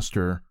a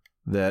roster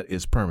that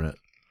is permanent.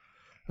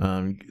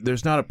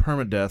 There's not a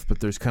permadeath, but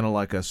there's kind of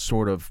like a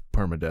sort of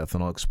permadeath,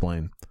 and I'll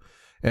explain.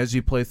 As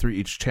you play through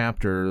each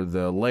chapter,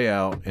 the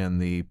layout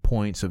and the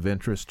points of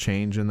interest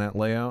change in that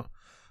layout,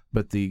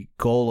 but the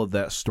goal of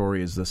that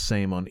story is the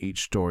same on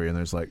each story, and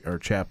there's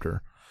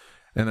chapter,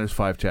 and there's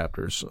 5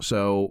 chapters.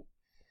 So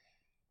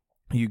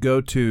you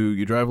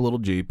drive a little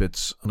Jeep.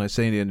 When I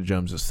say Indiana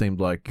Jones, it seemed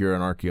like you're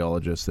an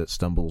archaeologist that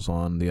stumbles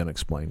on the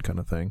unexplained kind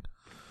of thing.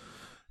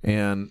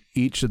 And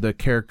each of the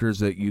characters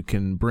that you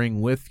can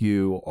bring with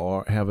you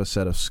have a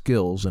set of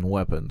skills and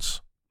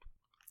weapons.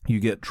 You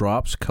get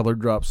drops, colored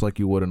drops like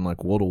you would in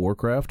like World of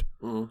Warcraft.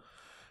 Mm-hmm.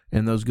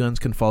 And those guns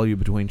can follow you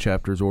between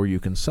chapters or you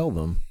can sell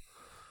them.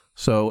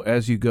 So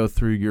as you go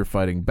through your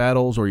fighting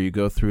battles or you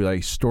go through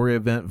a story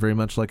event, very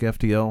much like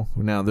FTL.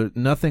 Now, there's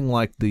nothing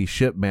like the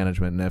ship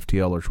management in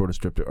FTL or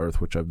Shortest Trip to Earth,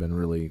 which I've been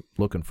really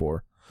looking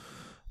for.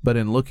 But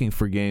in looking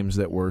for games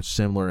that were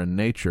similar in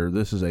nature,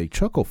 this is a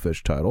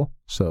Chucklefish title.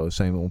 So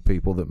same old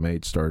people that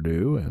made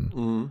Stardew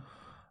and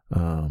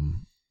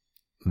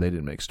they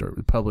didn't make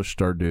Stardew. Published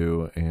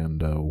Stardew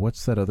and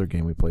what's that other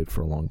game we played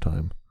for a long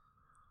time?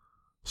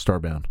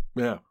 Starbound.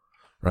 Yeah.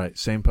 Right.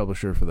 Same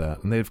publisher for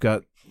that. And they've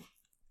got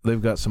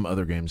some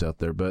other games out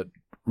there, but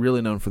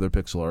really known for their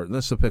pixel art. And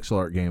this is a pixel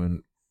art game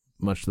in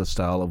much the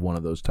style of one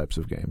of those types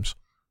of games.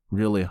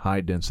 Really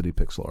high density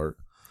pixel art.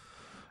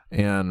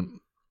 And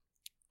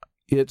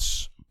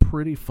it's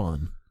pretty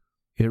fun.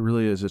 It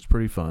really is. It's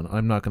pretty fun.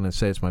 I'm not going to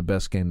say it's my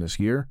best game this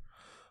year,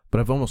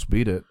 but I've almost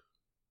beat it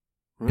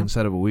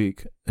inside of a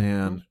week.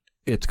 And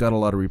it's got a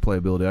lot of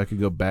replayability. I could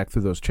go back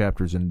through those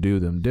chapters and do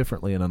them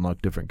differently and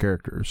unlock different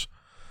characters.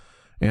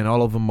 And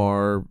all of them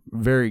are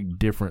very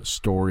different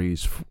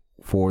stories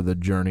for the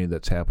journey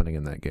that's happening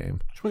in that game.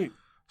 Sweet.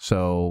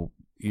 So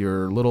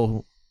your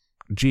little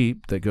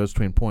Jeep that goes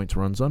between points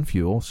runs on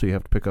fuel, so you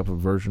have to pick up a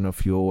version of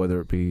fuel,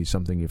 whether it be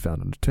something you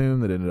found in a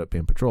tomb that ended up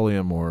being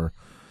petroleum or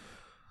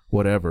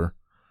whatever.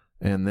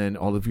 And then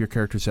all of your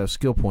characters have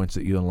skill points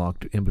that you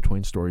unlocked in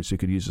between stories. So you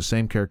could use the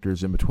same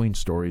characters in between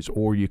stories,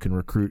 or you can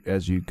recruit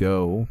as you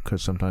go,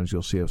 because sometimes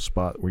you'll see a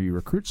spot where you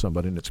recruit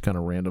somebody and it's kind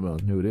of random on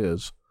who it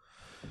is.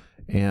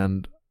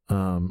 And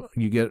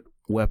you get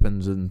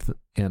weapons and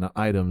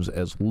items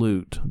as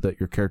loot that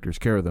your characters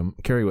carry with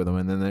them.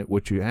 And then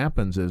what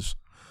happens is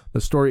the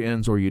story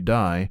ends or you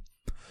die.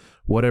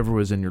 Whatever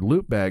was in your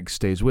loot bag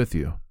stays with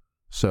you.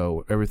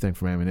 So everything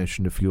from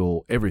ammunition to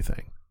fuel,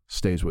 everything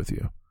stays with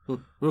you.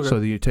 Okay. So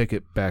that you take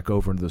it back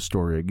over into the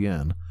story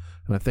again.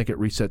 And I think it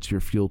resets your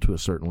fuel to a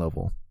certain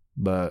level.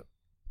 But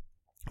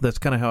that's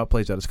kind of how it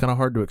plays out. It's kind of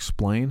hard to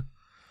explain.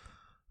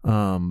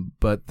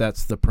 But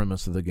that's the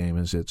premise of the game.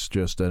 Is it's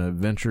just an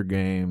adventure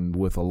game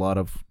with a lot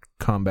of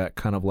combat,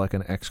 kind of like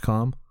an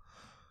XCOM,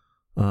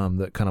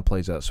 that kind of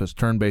plays out. So it's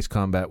turn-based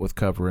combat with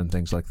cover and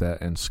things like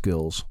that, and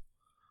skills.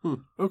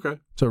 Okay.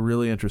 It's a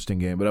really interesting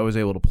game, but I was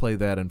able to play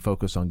that and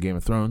focus on Game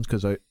of Thrones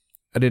because I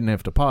didn't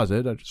have to pause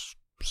it. I just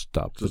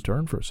stopped the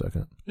turn for a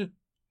second. Yeah.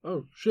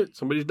 Oh, shit.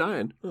 Somebody's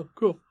dying. Oh,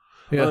 cool.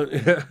 Yeah.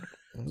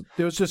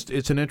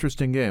 It's an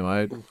interesting game.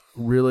 I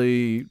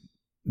really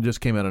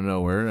just came out of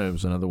nowhere. It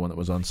was another one that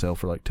was on sale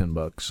for like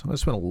 $10. I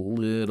spent a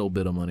little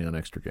bit of money on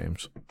extra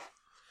games.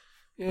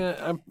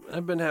 Yeah,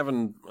 I've been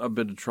having a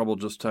bit of trouble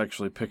just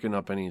actually picking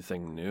up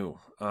anything new.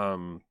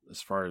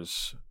 As far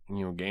as,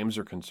 games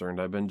are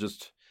concerned, I've been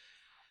just,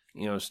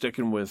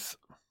 sticking with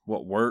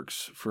what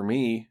works for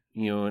me,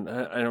 and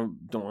I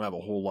don't have a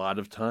whole lot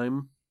of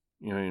time,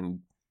 and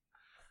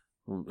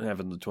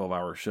having the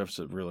 12-hour shifts,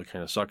 it really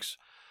kind of sucks.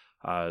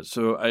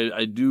 So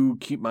I do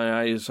keep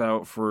my eyes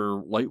out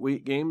for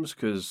lightweight games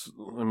because,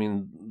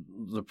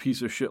 the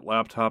piece of shit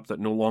laptop that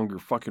no longer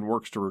fucking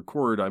works to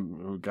record,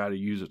 I've got to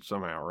use it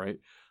somehow, right?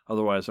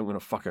 Otherwise, I'm going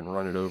to fucking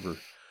run it over.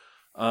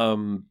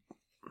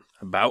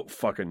 About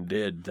fucking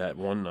did that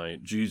one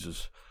night.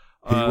 Jesus.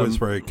 He was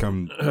ready to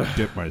come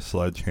dip my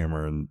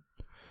sledgehammer in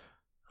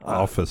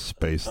office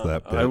space,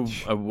 that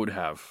bitch. I would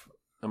have.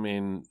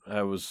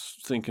 I was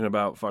thinking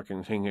about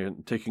fucking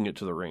taking it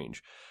to the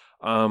range.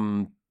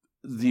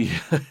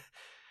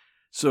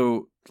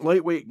 So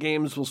lightweight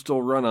games will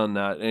still run on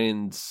that,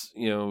 and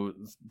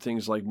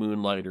things like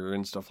Moonlighter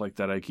and stuff like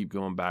that I keep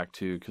going back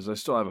to because I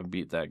still haven't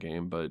beat that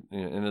game, but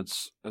and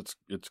it's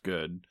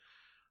good.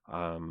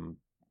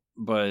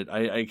 But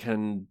I've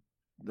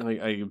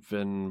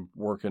been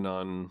working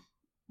on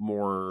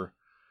more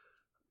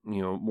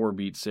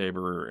Beat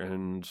Saber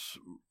and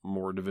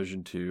more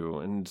Division 2,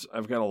 and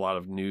I've got a lot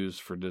of news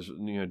for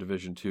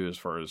Division 2 as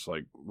far as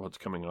like what's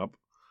coming up.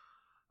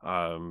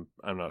 I'm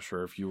not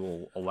sure if you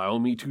will allow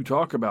me to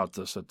talk about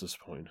this at this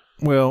point.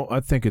 Well, I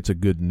think it's a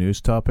good news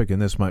topic,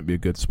 and this might be a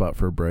good spot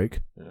for a break.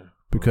 Yeah.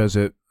 Because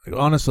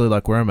honestly,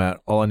 like where I'm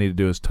at, all I need to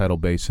do is Tidal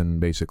Basin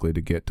basically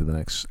to get to the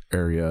next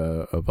area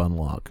of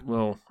unlock.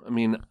 Well,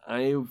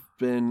 I've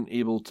been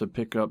able to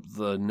pick up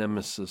the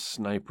Nemesis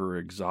Sniper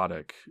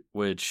Exotic,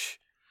 which,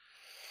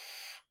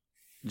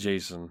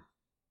 Jason,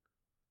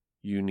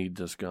 you need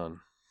this gun.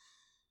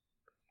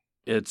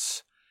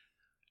 It's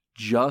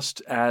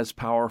just as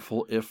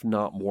powerful, if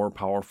not more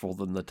powerful,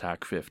 than the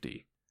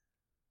TAC-50.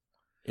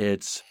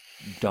 It's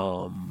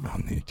dumb. I'll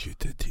need you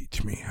to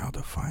teach me how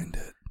to find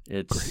it.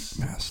 It's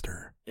great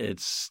master.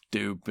 It's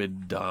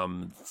stupid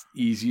dumb.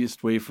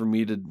 Easiest way for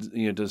me to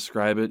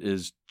describe it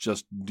is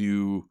just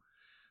do.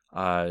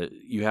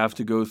 You have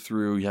to go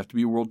through. You have to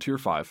be World Tier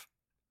 5.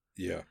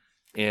 Yeah.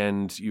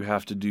 And you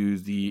have to do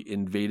the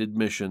invaded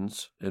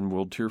missions in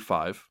World Tier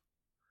 5.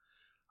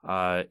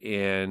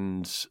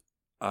 And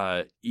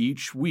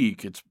each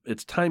week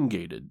it's time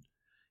gated.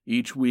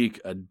 Each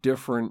week a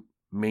different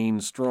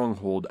main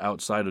stronghold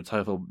outside of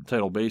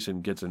Tidal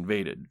Basin gets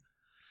invaded.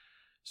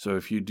 So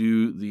if you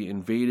do the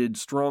invaded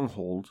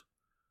stronghold,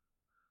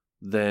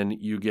 then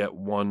you get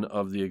one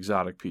of the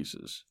exotic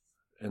pieces.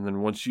 And then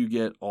once you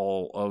get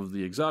all of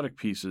the exotic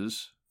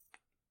pieces,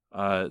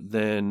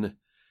 then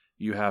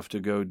you have to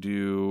go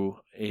do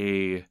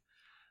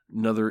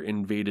another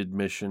invaded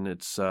mission.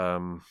 It's I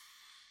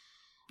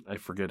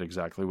forget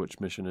exactly which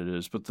mission it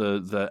is, but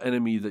the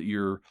enemy that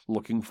you're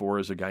looking for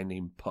is a guy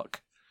named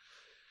Puck.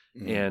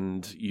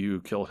 And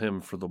you kill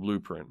him for the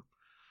blueprint.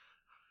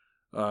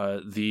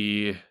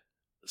 The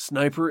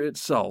sniper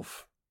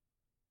itself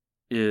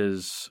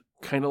is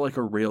kind of like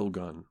a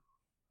railgun.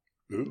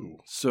 Ooh.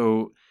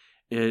 So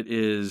it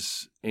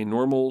is a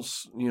normal,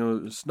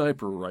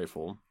 sniper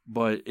rifle,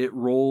 but it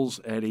rolls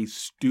at a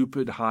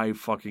stupid high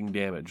fucking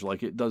damage.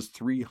 Like it does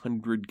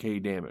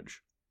 300k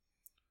damage.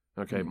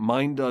 Okay,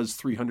 mine does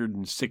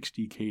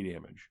 360k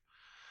damage,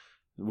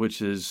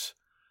 which is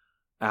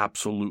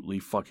absolutely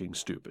fucking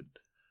stupid.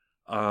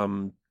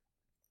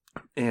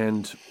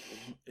 And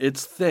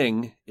its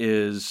thing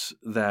is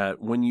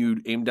that when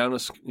you aim down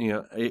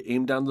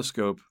aim down the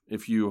scope,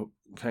 if you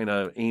kind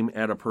of aim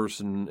at a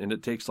person, and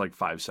it takes like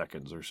 5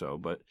 seconds or so,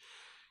 but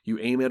you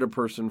aim at a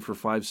person for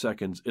 5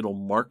 seconds, it'll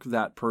mark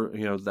that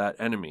that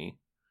enemy,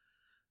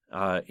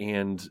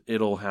 and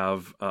it'll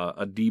have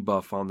a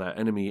debuff on that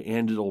enemy,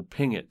 and it'll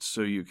ping it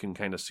so you can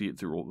kind of see it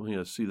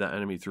through, see that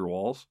enemy through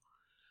walls.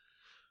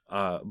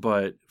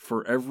 But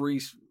for every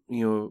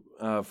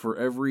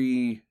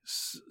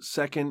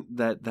second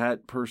that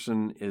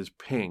person is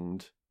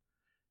pinged,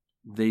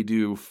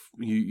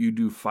 you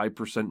do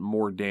 5%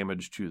 more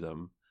damage to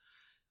them,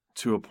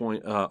 to a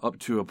point up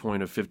to a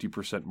point of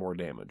 50% more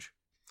damage.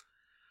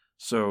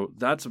 So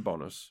that's a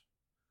bonus.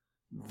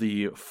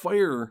 The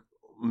fire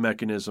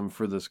mechanism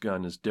for this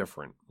gun is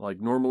different. Like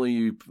normally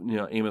you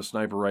aim a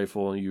sniper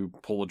rifle and you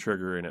pull a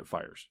trigger and it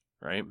fires,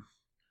 right?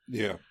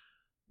 Yeah.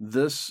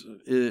 This,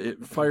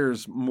 it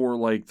fires more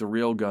like the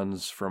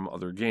railguns from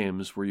other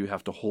games where you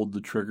have to hold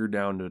the trigger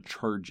down to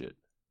charge it.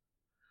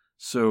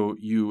 So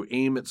you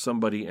aim at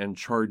somebody and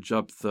charge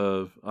up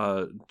the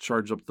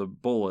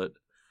bullet,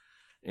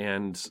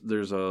 and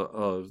there's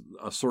a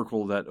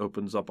circle that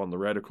opens up on the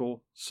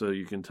reticle, so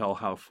you can tell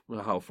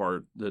how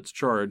far that's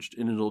charged,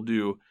 and it'll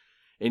do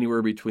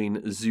anywhere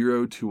between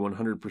 0 to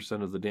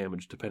 100% of the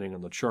damage, depending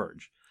on the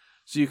charge.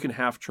 So you can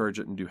half charge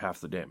it and do half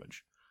the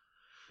damage.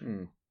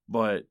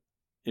 But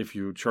if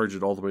you charge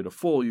it all the way to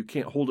full, you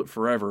can't hold it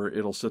forever.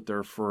 It'll sit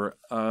there for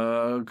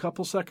a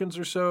couple seconds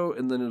or so,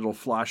 and then it'll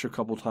flash a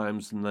couple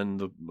times, and then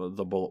the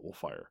bullet will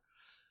fire.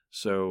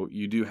 So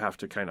you do have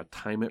to kind of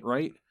time it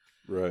right.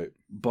 Right.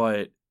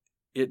 But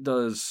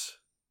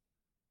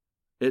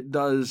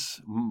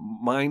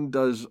mine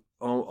does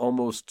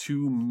almost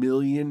 2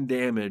 million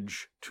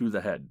damage to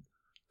the head.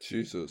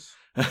 Jesus.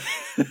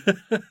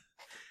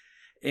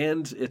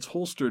 And its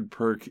holstered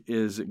perk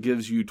is it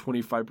gives you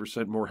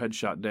 25% more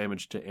headshot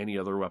damage to any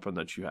other weapon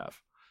that you have.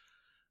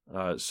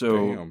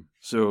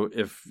 So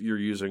if you're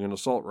using an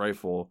assault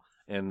rifle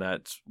and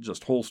that's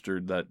just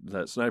holstered,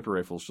 that sniper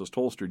rifle is just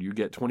holstered, you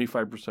get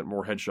 25%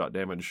 more headshot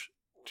damage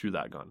to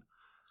that gun.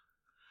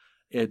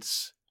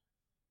 It's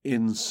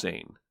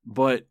insane.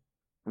 But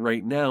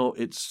right now,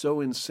 it's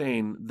so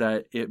insane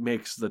that it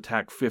makes the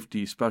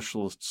TAC-50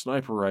 Specialist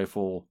Sniper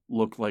Rifle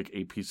look like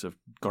a piece of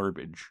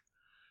garbage.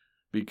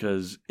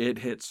 Because it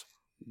hits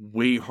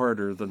way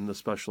harder than the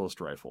Specialist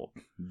Rifle.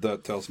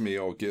 That tells me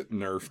I'll get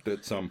nerfed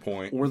at some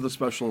point. Or the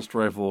Specialist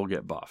Rifle will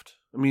get buffed.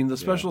 I mean, the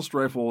Specialist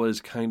Rifle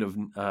is kind of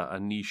a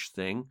niche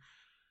thing.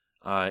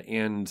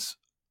 And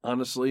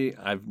honestly,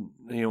 I've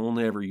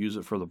only ever used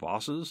it for the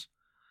bosses.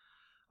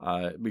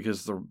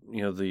 Because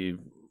the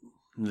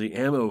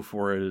ammo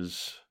for it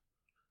is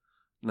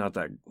not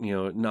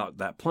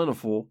that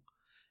plentiful.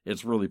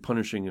 It's really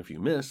punishing if you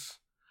miss.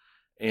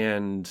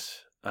 And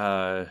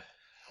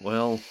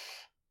well,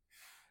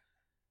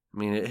 I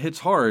mean, it hits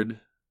hard,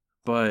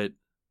 but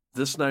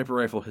this sniper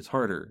rifle hits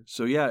harder.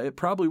 So yeah, it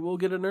probably will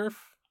get a nerf.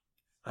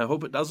 I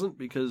hope it doesn't,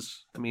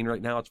 because I mean,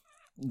 right now it's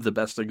the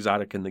best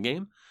exotic in the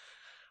game.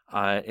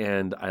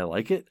 And I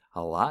like it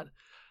a lot.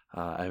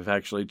 I've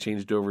actually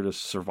changed over to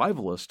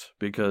Survivalist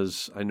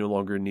because I no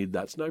longer need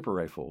that sniper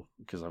rifle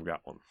because I've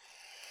got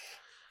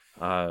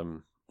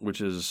one.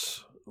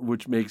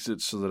 Which makes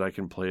it so that I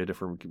can play a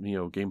different,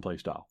 gameplay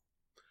style.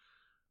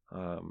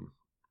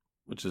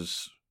 Which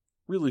is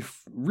really,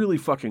 really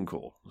fucking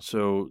cool.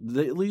 So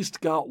they at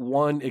least got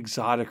one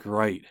exotic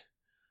right.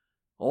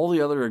 All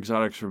the other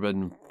exotics have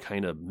been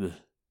kind of bleh.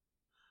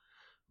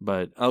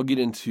 But I'll get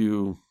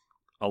into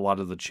a lot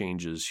of the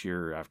changes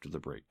here after the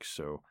break.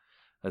 So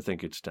I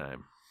think it's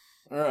time.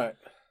 All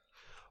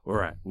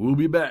right. We'll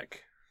be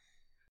back.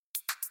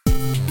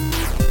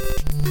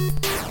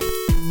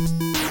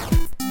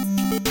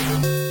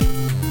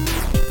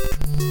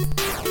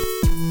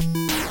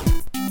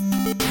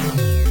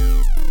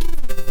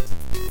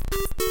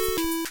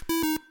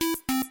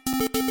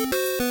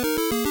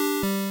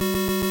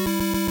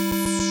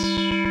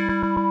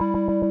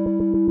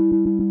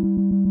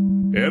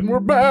 And we're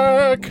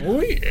back.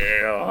 Oh,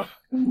 yeah.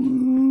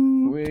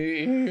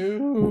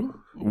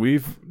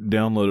 We've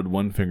downloaded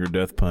One Finger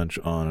Death Punch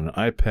on an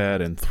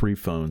iPad and 3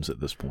 phones at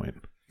this point.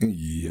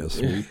 Yes,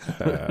 we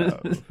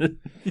have.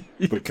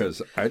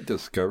 Because I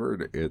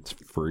discovered it's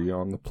free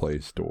on the Play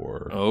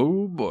Store.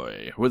 Oh,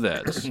 boy. With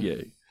ads.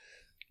 Yay.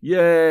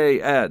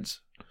 Yay,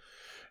 ads.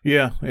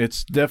 Yeah,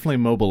 it's definitely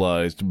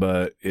mobilized,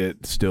 but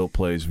it still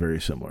plays very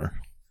similar.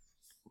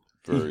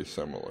 Very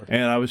similar.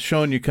 And I was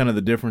showing you kind of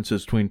the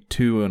differences between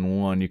 2 and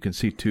 1. You can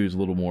see 2 is a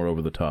little more over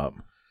the top.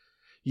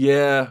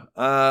 Yeah.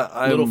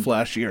 A little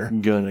flashier.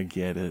 I'm going to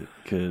get it,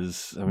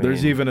 because,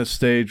 there's even a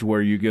stage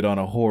where you get on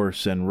a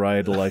horse and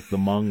ride like the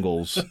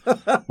Mongols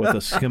with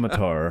a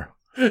scimitar,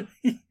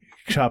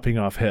 chopping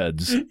off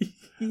heads.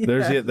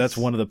 Yes. That's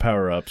one of the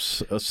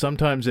power-ups.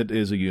 Sometimes it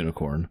is a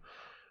unicorn.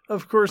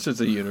 Of course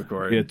it's a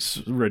unicorn.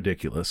 It's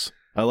ridiculous.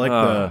 I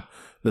like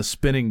the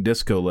spinning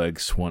disco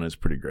legs one is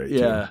pretty great,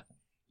 yeah. too.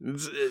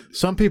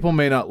 Some people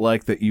may not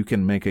like that you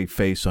can make a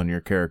face on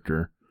your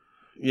character.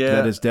 Yeah.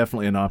 That is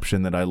definitely an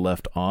option that I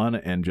left on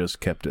and just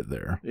kept it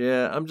there.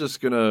 Yeah, I'm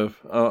just gonna.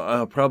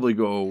 I'll probably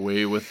go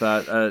away with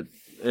that.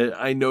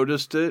 I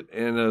noticed it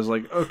and I was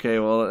like, okay,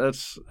 well,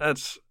 that's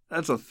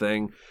a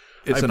thing.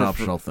 It's an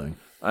optional thing.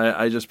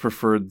 I just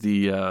preferred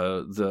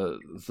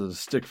the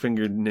stick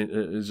finger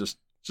is just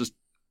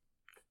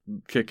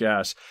kick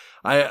ass.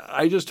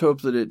 I just hope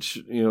that it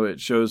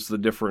shows the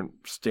different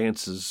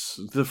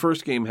stances. The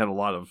first game had a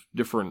lot of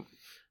different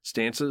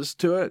stances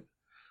to it,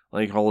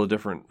 like all the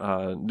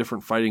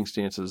different fighting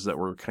stances that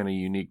were kind of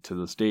unique to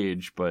the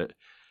stage.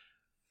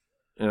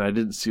 And I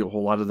didn't see a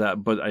whole lot of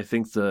that. But I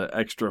think the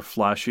extra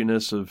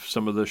flashiness of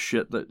some of the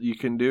shit that you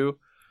can do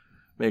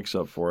makes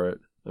up for it.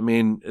 I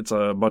mean, it's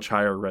a much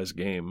higher res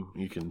game.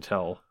 You can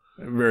tell.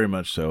 Very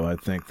much so. I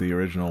think the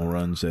original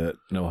runs at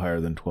no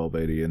higher than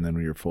 1280, and then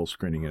when you're full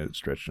screening it, it's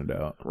stretching it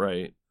out.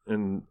 Right.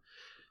 And,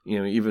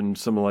 even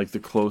some of like the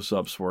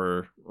close-ups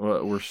were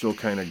still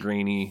kind of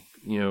grainy,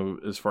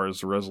 as far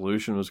as the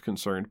resolution was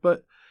concerned.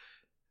 But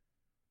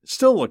it's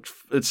still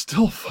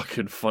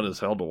fucking fun as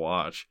hell to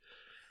watch.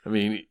 I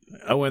mean,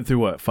 I went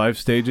through 5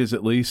 stages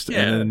at least,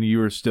 yeah. and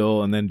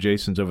then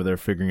Jason's over there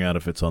figuring out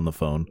if it's on the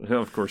phone. Yeah,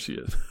 of course he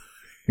is.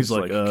 He's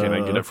like, can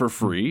I get it for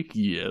free?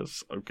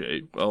 Yes.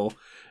 Okay. Well,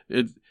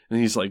 and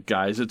he's like,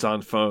 guys, it's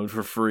on phone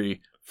for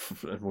free.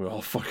 And we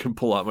all fucking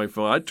pull out my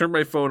phone. I turn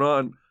my phone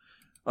on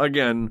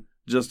again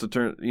just to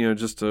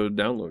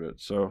download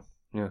it. So,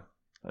 yeah.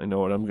 I know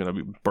what I'm going to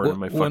be burning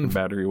my fucking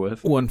battery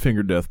with. One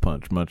finger death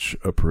punch, much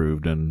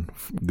approved and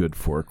good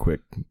for a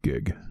quick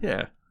gig.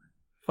 Yeah.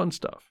 Fun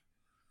stuff.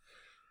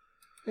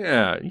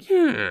 Yeah.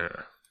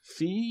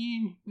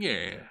 See?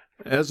 Yeah.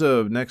 As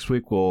of next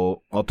week,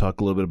 I'll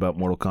talk a little bit about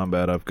Mortal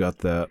Kombat. I've got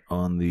that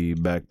on the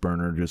back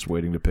burner, just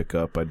waiting to pick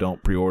up. I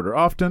don't pre-order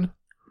often.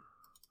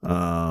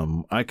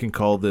 I can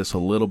call this a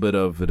little bit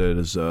of it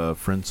as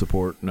friend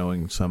support,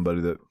 knowing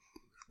somebody that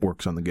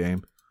works on the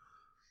game.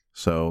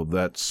 So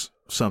that's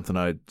something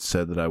I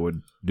said that I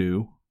would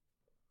do.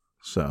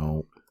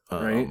 So,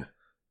 right.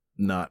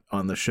 Not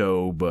on the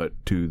show, but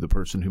to the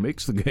person who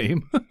makes the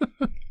game.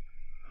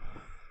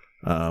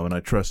 And I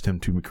trust him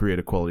to create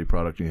a quality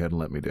product, and he hadn't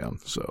let me down.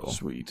 So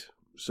sweet.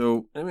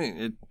 So, I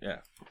mean,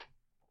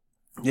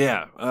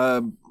 yeah.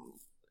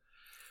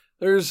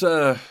 There's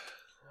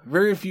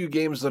very few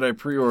games that I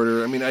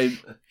pre-order. I mean,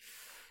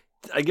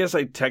 I guess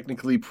I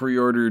technically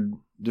pre-ordered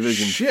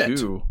Division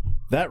 2.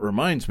 That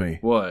reminds me.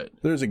 What?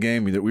 There's a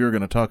game that we were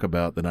going to talk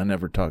about that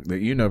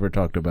you never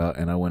talked about,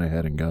 and I went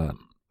ahead and got.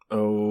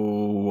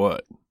 Oh,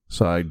 what?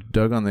 So I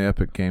dug on the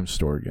Epic Games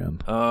Store again.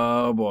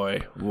 Oh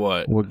boy,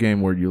 what? What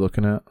game were you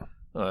looking at?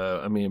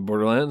 I mean,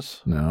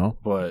 Borderlands. No,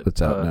 but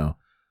it's out now.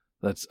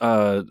 That's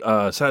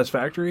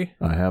Satisfactory.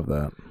 I have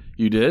that.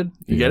 You did?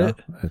 You get it?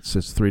 It's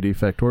 3D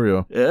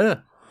Factorio.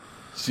 Yeah.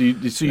 So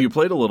you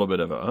played a little bit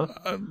of it,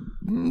 huh?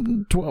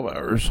 12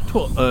 hours.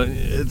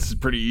 It's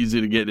pretty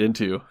easy to get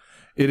into.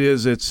 It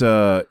is. It's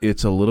a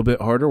little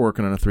bit harder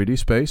working on a 3D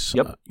space.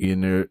 Yep.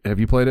 Have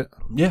you played it?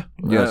 Yeah.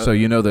 Yeah. So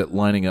you know that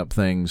lining up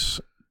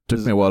things took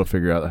me a while to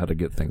figure out how to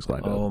get things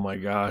lined up. Oh my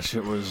gosh,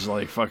 it was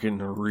like fucking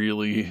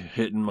really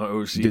hitting my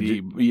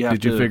OCD.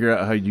 Did you figure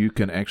out how you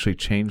can actually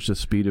change the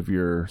speed of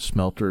your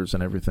smelters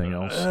and everything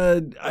else?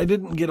 I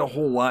didn't get a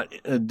whole lot.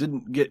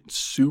 Didn't get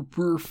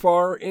super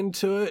far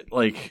into it.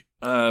 Like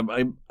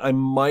I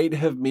might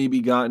have maybe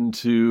gotten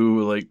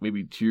to like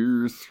maybe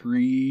tier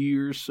 3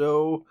 or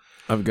so.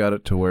 I've got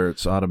it to where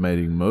it's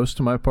automating most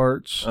of my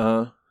parts.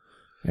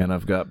 And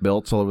I've got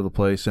belts all over the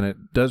place, and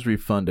it does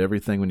refund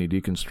everything when you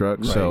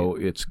deconstruct, so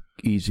it's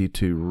easy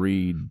to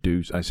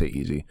redo. I say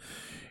easy.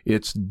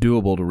 It's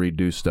doable to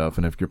redo stuff,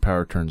 and if your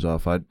power turns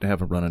off, I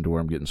haven't run into where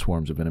I'm getting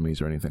swarms of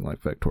enemies or anything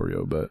like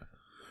Factorio, but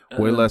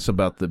way less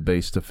about the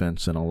base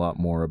defense and a lot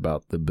more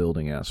about the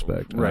building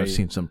aspect. And I've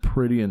seen some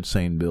pretty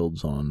insane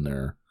builds on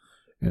there,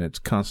 and it's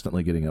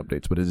constantly getting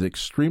updates, but it's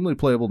extremely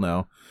playable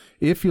now.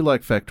 If you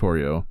like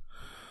Factorio,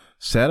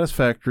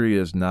 Satisfactory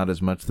is not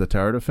as much the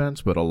tower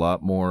defense, but a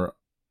lot more,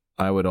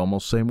 I would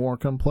almost say, more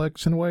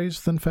complex in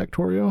ways than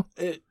Factorio.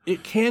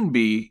 It can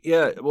be,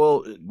 yeah.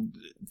 Well,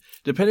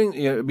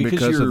 depending,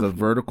 because of the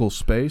vertical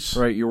space,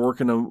 right? You're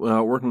working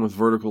with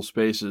vertical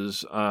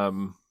spaces.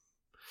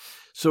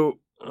 So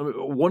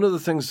one of the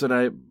things that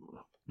I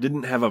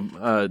didn't have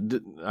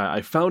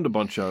I found a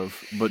bunch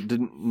of, but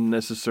didn't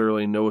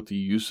necessarily know what the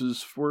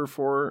uses were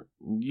for.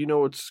 You know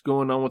what's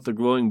going on with the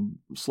glowing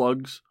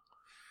slugs?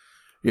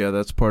 Yeah,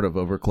 that's part of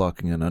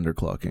overclocking and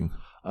underclocking.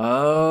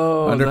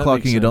 Oh,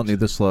 underclocking, you don't need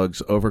the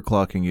slugs.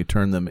 Overclocking, you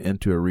turn them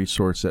into a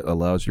resource that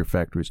allows your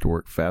factories to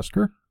work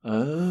faster.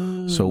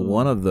 Oh. So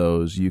one of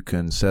those, you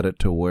can set it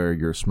to where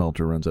your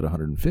smelter runs at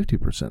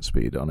 150%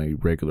 speed on a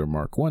regular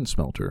Mark I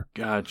smelter.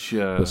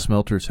 Gotcha. The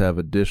smelters have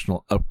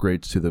additional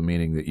upgrades to them,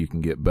 meaning that you can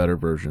get better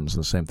versions.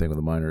 The same thing with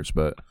the miners,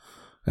 but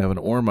I have an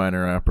ore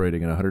miner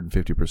operating at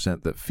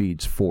 150% that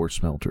feeds 4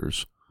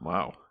 smelters.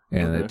 Wow.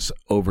 And it's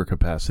over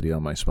capacity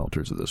on my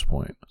smelters at this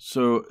point.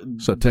 So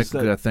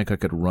technically, I think I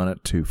could run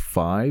it to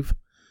 5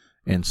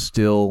 and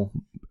still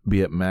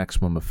be at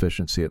maximum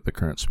efficiency at the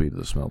current speed of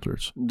the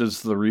smelters.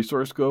 Does the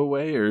resource go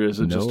away, or is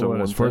it just a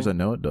one as far as I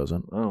know, it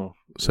doesn't. Oh.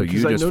 So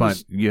you just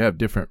find you have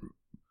different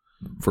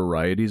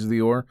varieties of the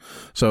ore.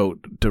 So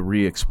to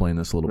re-explain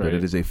this a little bit,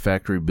 it is a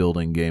factory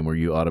building game where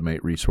you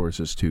automate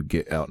resources to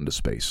get out into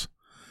space.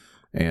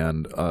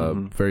 And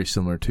very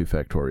similar to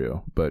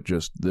Factorio, but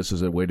just this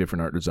is a way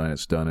different art design.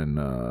 It's done in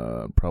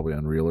probably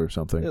Unreal or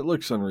something. It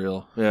looks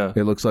Unreal, yeah.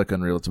 It looks like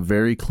Unreal. It's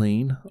very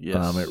clean.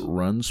 Yes. It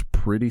runs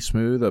pretty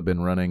smooth. I've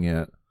been running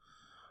it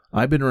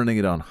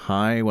on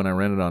high. When I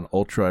ran it on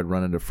ultra, I'd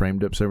run into frame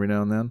dips every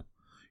now and then.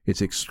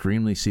 It's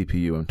extremely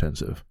CPU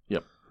intensive.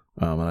 Yep.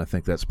 And I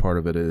think that's part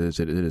of it.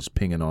 It is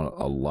pinging on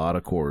a lot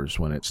of cores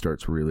when it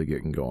starts really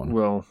getting going.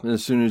 Well,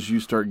 as soon as you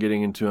start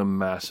getting into a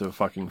massive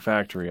fucking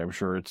factory, I'm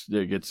sure it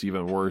gets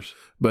even worse.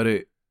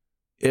 But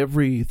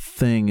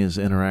everything is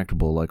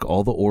interactable. Like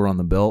all the ore on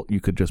the belt, you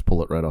could just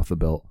pull it right off the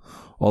belt.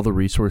 All the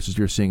resources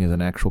you're seeing is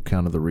an actual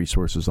count of the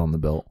resources on the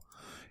belt.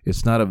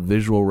 It's not a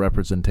visual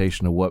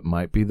representation of what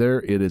might be there.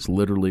 It is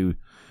literally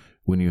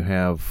when you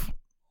have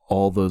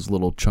all those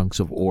little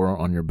chunks of ore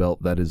on your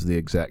belt, that is the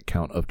exact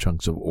count of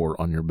chunks of ore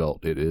on your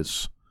belt. It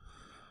is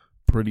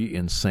pretty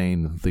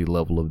insane, the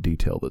level of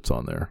detail that's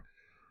on there.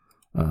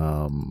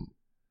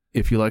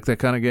 If you like that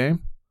kind of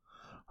game,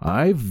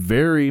 I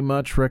very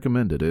much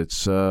recommend it.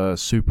 It's a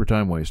super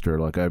time waster.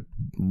 Like, I'm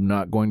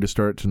not going to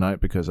start tonight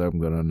because I'm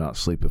going to not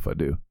sleep if I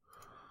do.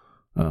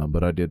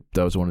 But I did.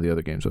 That was one of the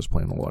other games I was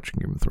playing while watching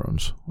Game of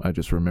Thrones. I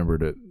just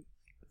remembered it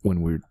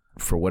when we,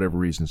 for whatever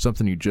reason,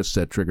 something you just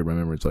said triggered my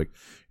memory. It's like,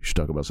 you should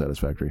talk about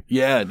Satisfactory.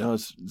 Yeah, no,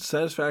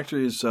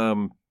 Satisfactory is,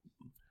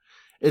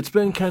 it's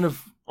been kind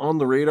of on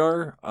the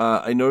radar.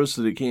 I noticed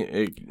that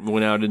it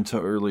went out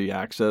into early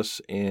access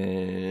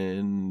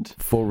and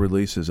Full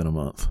releases in a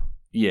month.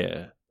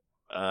 Yeah.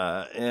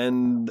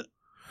 And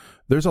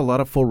there's a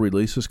lot of full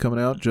releases coming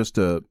out. Just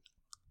to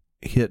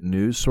hit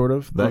news, sort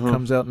of. That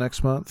comes out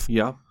next month.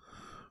 Yeah.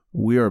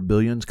 We Are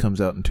Billions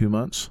comes out in 2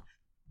 months.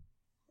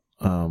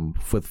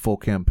 With full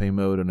campaign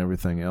mode and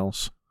everything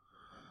else.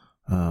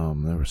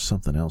 There was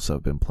something else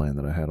I've been playing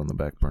that I had on the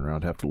back burner.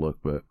 I'd have to look,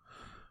 but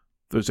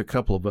there's a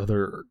couple of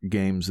other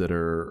games that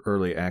are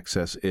early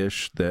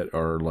access-ish that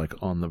are like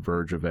on the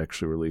verge of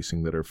actually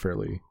releasing that are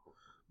fairly,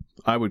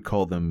 I would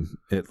call them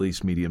at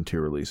least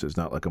medium-tier releases,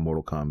 not like a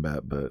Mortal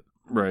Kombat, but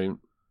right,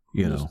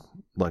 you know,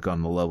 like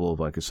on the level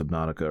of like a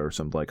Subnautica or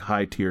some like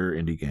high-tier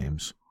indie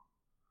games.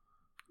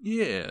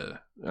 Yeah,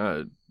 we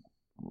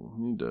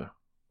need to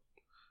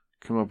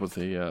come up with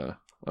a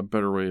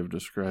better way of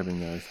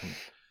describing that. I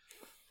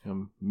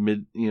think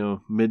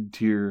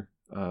mid-tier.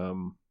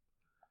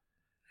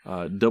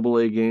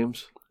 AA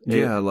games.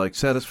 Yeah, like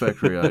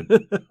Satisfactory,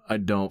 I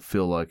don't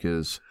feel like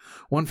is.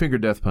 One Finger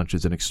Death Punch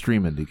is an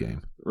extreme indie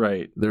game.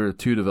 Right. There are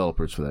 2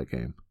 developers for that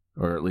game,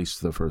 or at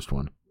least the first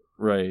one.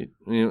 Right.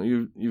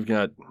 You've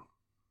got,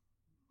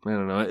 I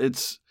don't know,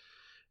 it's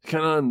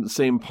kind of on the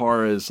same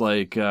par as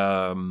like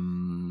No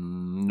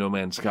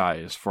Man's Sky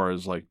as far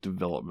as like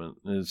development.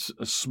 It's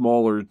a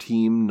smaller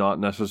team, not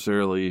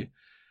necessarily,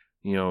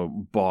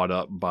 bought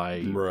up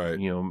by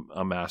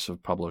a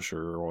massive publisher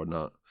or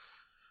whatnot.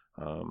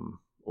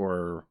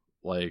 Or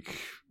like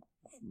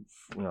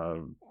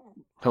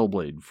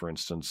Hellblade, for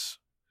instance,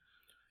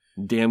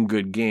 damn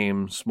good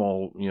game,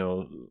 small,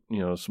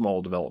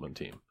 small development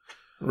team.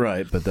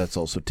 Right, but that's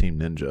also Team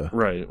Ninja.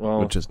 Right,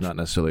 well, which is not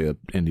necessarily an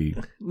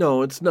indie.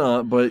 No, it's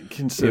not. But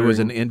considering it was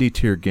an indie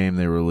tier game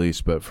they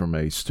released, but from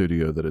a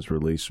studio that has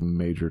released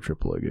major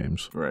AAA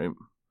games. Right.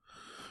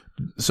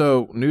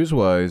 So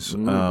news-wise,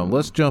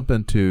 let's jump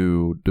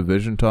into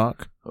Division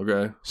talk.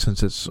 Okay.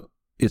 Since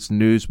it's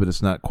news, but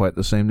it's not quite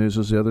the same news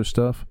as the other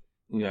stuff.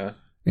 Yeah.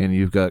 And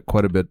you've got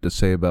quite a bit to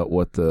say about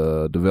what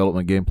the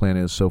development game plan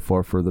is so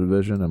far for the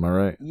Division. Am I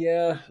right?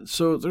 Yeah.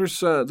 So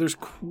there's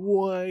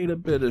quite a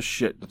bit of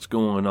shit that's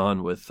going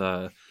on with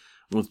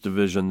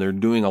Division. They're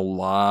doing a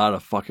lot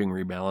of fucking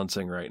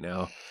rebalancing right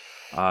now.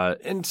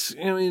 And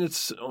I mean,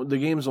 the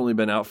game's only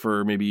been out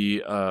for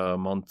maybe a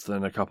month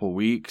and a couple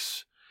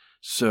weeks.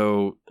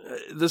 So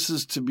this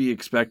is to be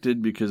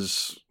expected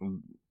because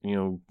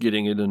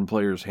getting it in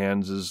players'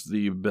 hands is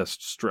the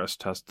best stress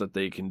test that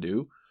they can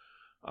do.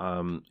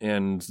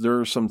 And there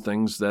are some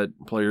things that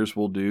players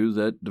will do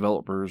that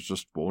developers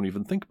just won't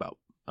even think about.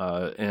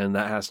 And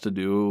that has to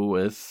do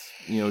with,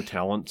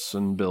 talents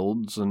and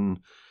builds and,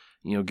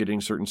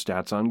 getting certain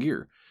stats on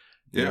gear.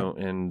 Yeah.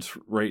 And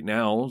right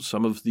now,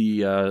 some of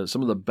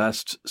the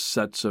best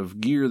sets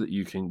of gear that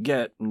you can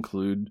get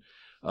include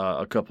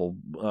a couple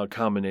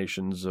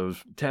combinations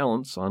of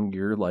talents on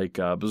gear like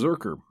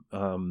Berserker,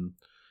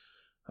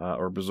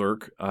 or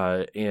Berserk,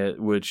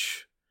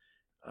 which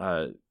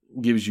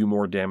gives you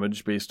more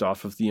damage based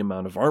off of the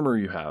amount of armor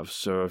you have.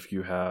 So if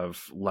you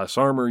have less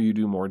armor, you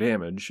do more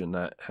damage, and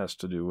that has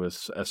to do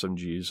with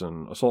SMGs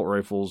and assault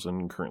rifles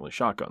and currently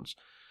shotguns.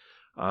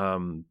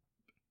 And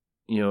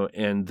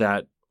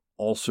that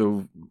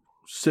also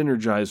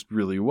synergized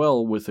really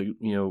well with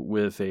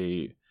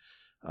a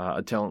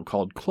talent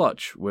called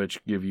Clutch, which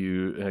gives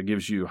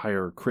you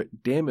higher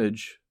crit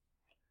damage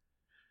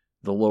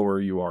the lower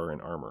you are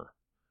in armor.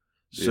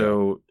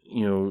 So,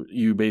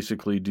 you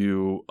basically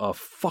do a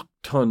fuck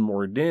ton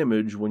more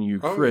damage when you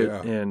crit,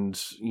 and,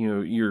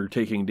 you're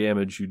taking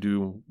damage, you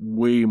do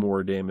way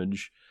more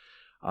damage.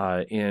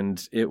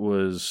 And it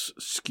was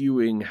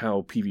skewing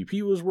how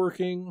PvP was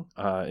working,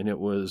 and it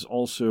was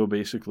also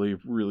basically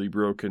really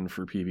broken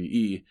for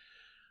PvE.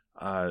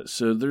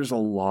 So there's a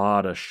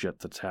lot of shit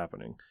that's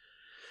happening.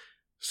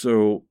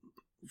 So,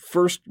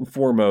 first and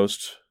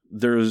foremost,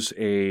 there's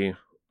a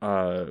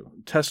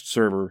test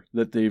server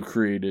that they've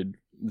created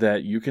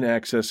that you can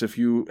access if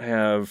you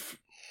have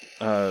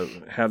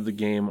the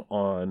game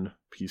on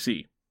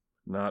PC,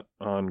 not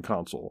on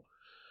console.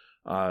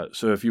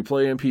 So if you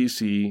play on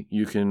PC,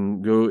 you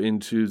can go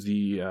into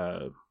the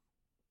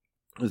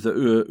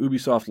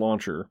Ubisoft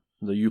launcher,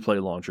 the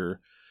Uplay launcher,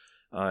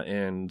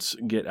 and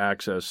get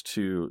access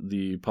to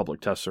the public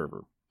test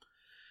server.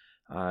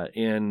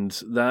 And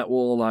that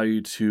will allow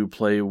you to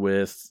play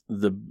with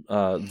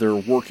their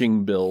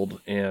working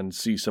build and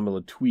see some of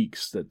the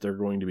tweaks that they're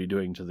going to be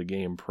doing to the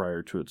game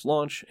prior to its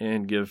launch,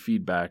 and give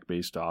feedback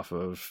based off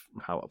of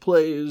how it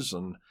plays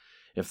and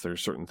if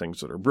there's certain things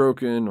that are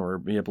broken, or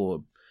be able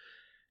to,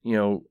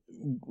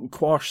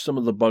 quash some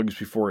of the bugs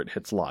before it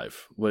hits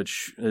live,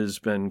 which has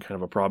been kind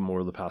of a problem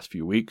over the past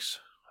few weeks.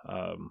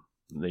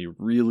 They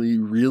really,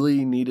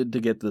 really needed to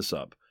get this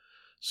up.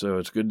 So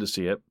it's good to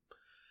see it.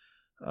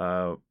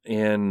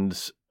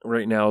 And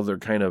right now they're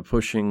kind of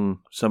pushing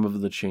some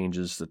of the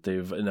changes that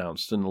they've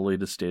announced in the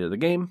latest state of the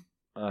game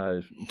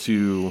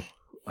to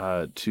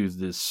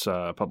this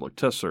public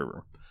test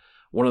server.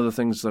 One of the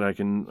things that I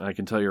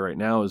can tell you right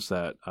now is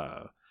that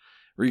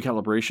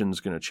recalibration is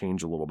going to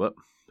change a little bit.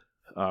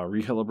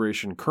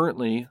 Recalibration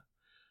currently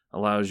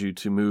allows you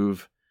to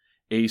move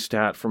a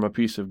stat from a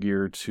piece of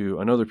gear to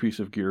another piece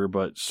of gear,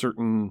 but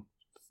certain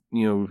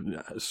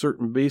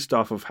based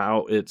off of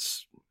how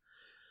those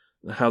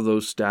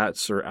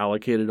stats are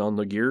allocated on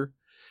the gear,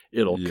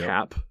 it'll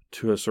cap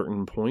to a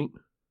certain point.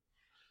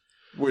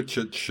 Which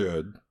it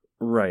should.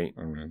 Right.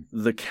 Okay.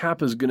 The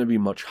cap is going to be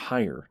much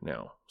higher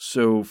now.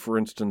 So, for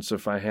instance,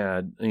 if I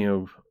had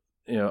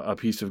a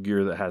piece of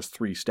gear that has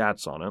 3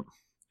 stats on it,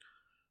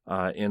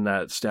 and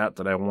that stat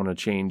that I want to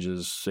change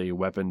is, say,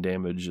 weapon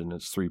damage, and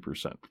it's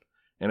 3%.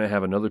 And I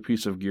have another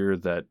piece of gear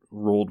that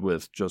rolled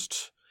with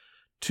just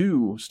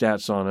 2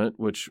 stats on it,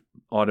 which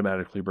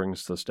automatically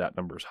brings the stat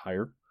numbers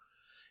higher.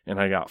 And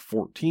I got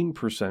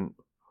 14%,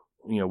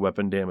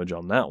 weapon damage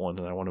on that one,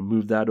 and I want to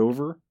move that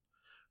over.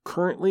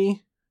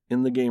 Currently,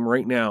 in the game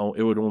right now,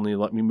 it would only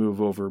let me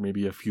move over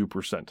maybe a few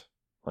percent.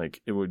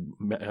 Like, it would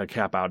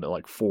cap out at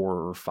like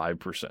 4 or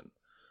 5%.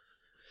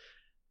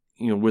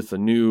 With the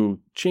new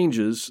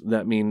changes,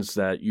 that means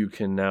that you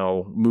can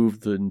now move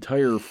the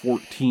entire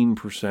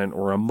 14%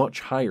 or a much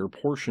higher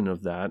portion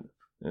of that.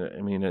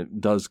 I mean, it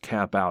does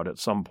cap out at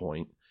some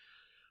point.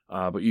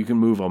 But you can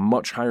move a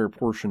much higher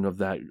portion of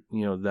that,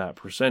 that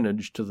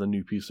percentage to the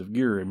new piece of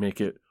gear and make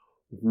it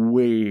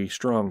way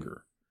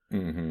stronger.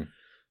 Mm-hmm.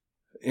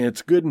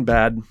 It's good and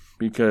bad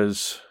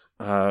because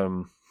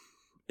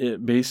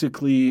it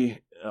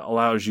basically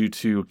allows you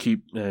to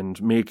keep and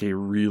make a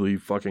really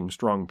fucking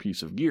strong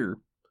piece of gear.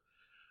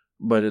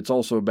 But it's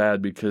also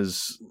bad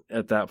because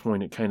at that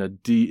point it kind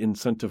of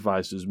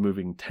de-incentivizes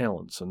moving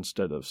talents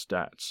instead of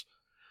stats.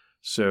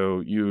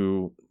 So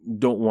you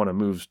don't want to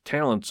move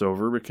talents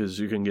over because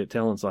you can get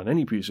talents on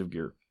any piece of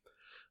gear.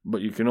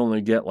 But you can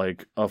only get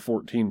like a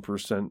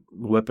 14%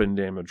 weapon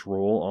damage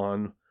roll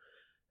on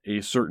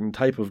a certain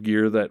type of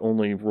gear that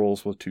only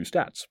rolls with 2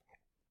 stats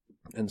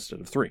instead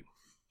of 3.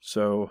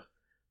 So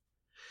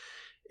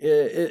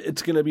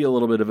it's going to be a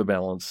little bit of a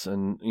balance,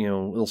 and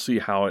we'll see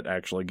how it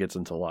actually gets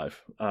into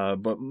life.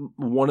 But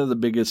one of the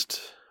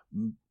biggest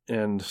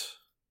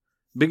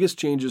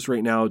changes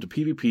right now to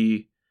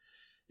PvP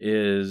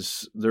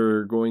is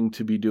they're going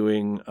to be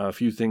doing a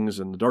few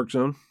things in the Dark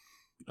Zone.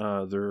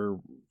 They're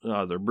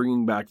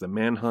bringing back the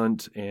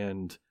Manhunt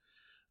and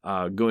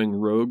going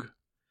rogue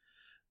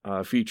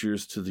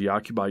features to the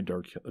occupied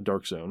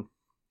dark zone.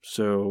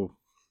 So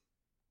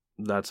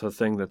that's a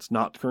thing that's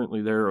not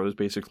currently there. It was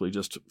basically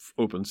just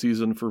open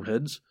season for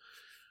heads.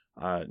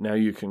 Now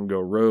you can go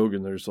rogue,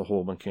 and there's a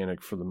whole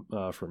mechanic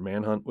for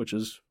Manhunt, which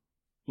is,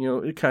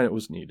 it kind of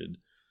was needed.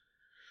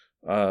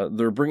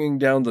 They're bringing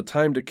down the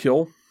time to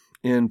kill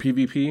in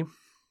PvP.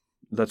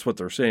 That's what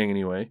they're saying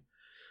anyway.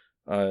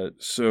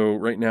 So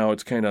right now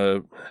it's kind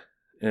of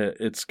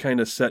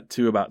set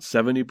to about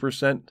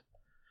 70%.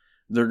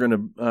 They're going to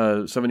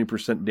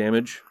 70%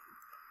 damage.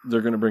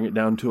 They're going to bring it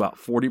down to about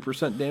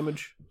 40%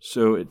 damage,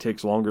 so it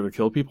takes longer to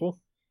kill people.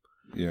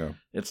 Yeah,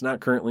 it's not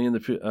currently in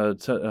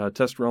the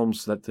test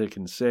realms that they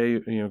can say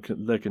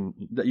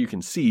that you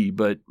can see,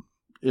 but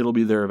it'll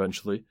be there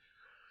eventually.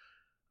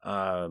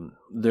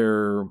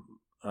 They're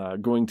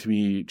going to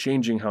be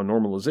changing how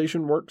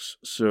normalization works,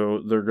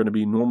 so they're going to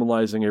be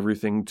normalizing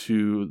everything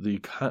to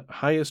the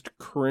highest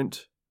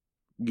current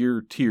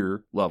gear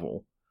tier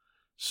level.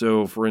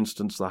 So, for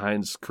instance, the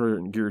highest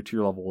current gear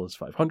tier level is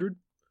 500.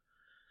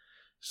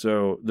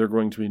 So they're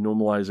going to be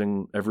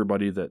normalizing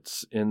everybody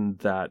that's in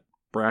that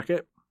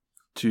bracket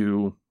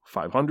to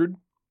 500.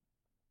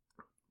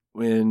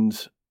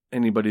 And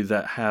anybody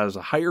that has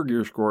a higher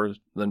gear score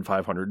than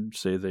 500,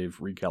 say they've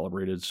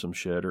recalibrated some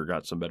shit or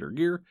got some better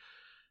gear,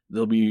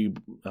 they'll be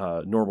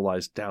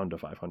normalized down to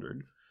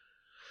 500.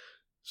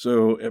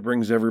 So it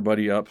brings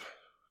everybody up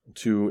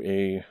to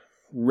a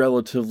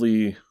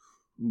relatively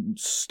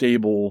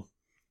stable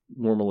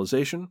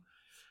normalization.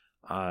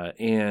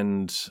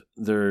 And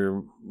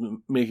they're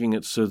making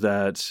it so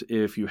that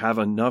if you have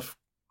enough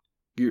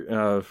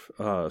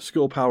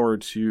skill power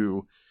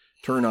to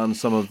turn on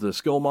some of the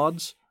skill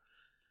mods,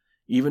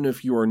 even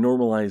if you are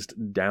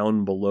normalized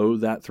down below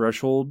that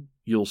threshold,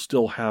 you'll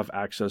still have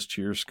access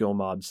to your skill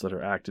mods that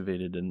are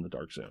activated in the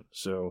Dark Zone.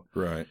 So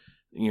right,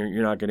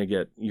 you're not going to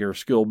get, your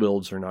skill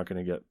builds are not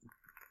going to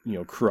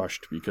get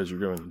crushed because you're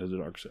going into the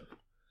Dark Zone.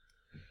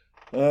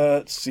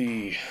 Let's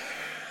see.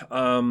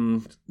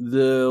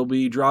 They'll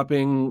be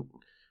dropping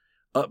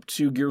up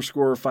to gear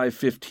score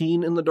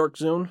 515 in the Dark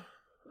Zone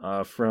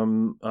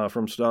from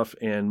stuff,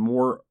 and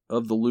more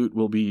of the loot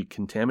will be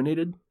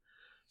contaminated,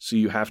 so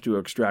you have to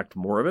extract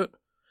more of it.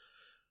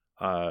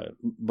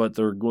 But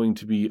they're going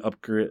to be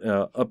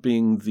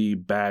upping the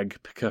bag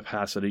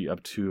capacity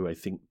up to, I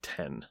think,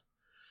 10.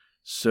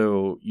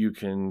 So you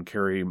can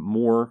carry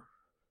more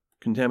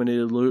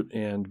contaminated loot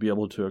and be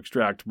able to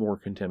extract more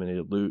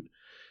contaminated loot.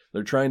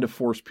 They're trying to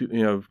force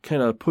people,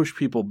 kind of push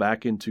people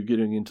back into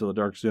getting into the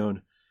Dark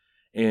Zone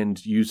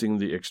and using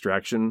the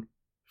extraction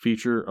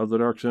feature of the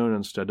Dark Zone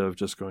instead of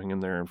just going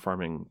in there and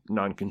farming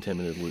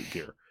non-contaminated loot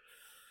gear.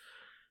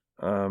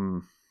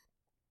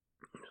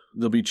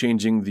 They'll be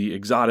changing the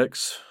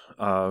exotics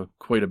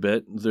quite a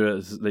bit.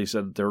 They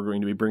said they're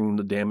going to be bringing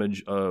the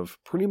damage of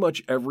pretty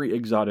much every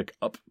exotic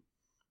up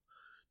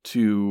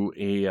to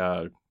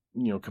a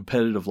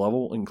competitive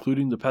level,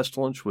 including the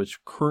Pestilence,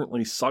 which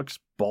currently sucks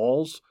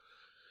balls.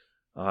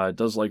 It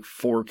does like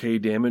 4K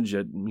damage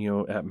at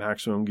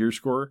maximum gear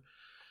score,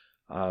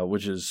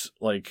 which is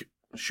like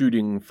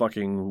shooting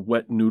fucking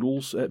wet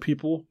noodles at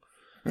people.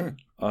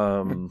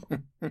 And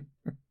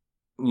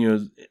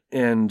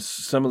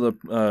some of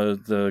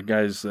the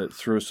guys that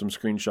throw some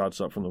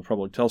screenshots up from the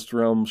public Telstra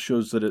realm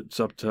shows that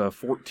it's up to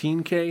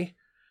 14K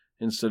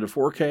instead of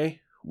 4K,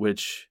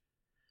 which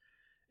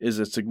is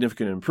a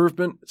significant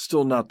improvement. It's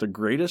still not the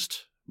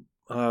greatest,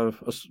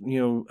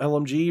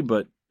 LMG,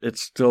 but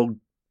it's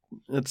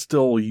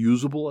still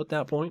usable at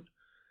that point.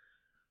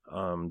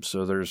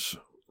 So there's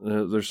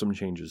some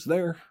changes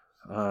there.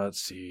 Let's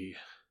see.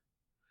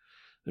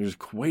 There's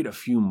quite a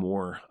few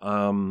more.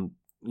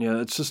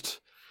 It's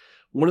just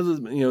one of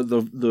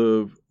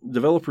the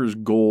developers'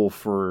 goal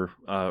for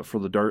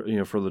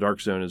the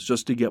Dark Zone is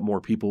just to get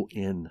more people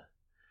in,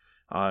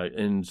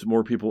 and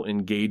more people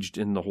engaged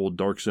in the whole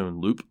Dark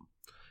Zone loop.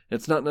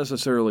 It's not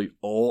necessarily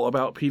all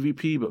about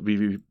PvP, but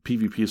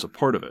PvP is a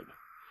part of it.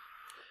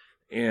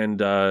 And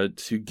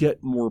to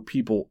get more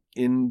people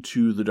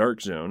into the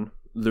Dark Zone,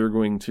 they're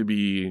going to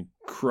be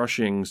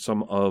crushing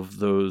some of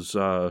those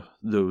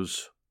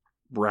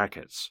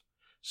brackets.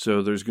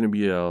 So there's going to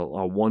be a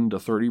 1 to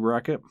 30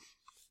 bracket.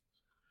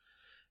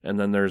 And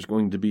then there's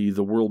going to be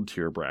the world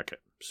tier bracket.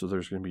 So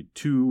there's going to be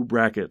 2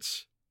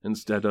 brackets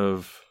instead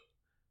of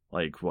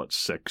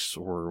 6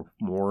 or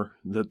more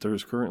that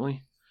there's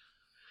currently.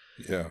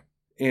 Yeah.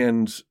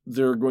 And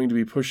they're going to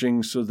be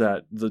pushing so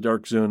that the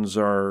Dark Zones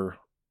are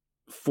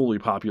fully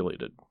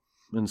populated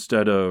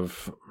instead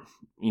of,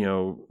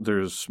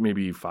 there's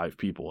maybe 5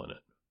 people in it.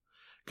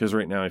 Because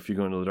right now, if you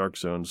go into the Dark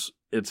Zones,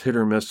 it's hit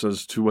or miss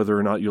as to whether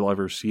or not you'll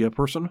ever see a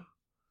person.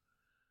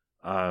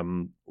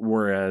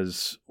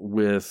 Whereas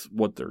with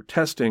what they're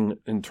testing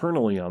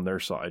internally on their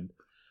side,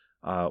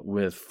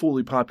 with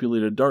fully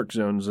populated Dark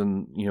Zones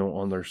and,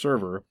 on their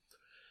server,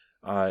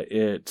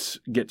 it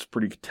gets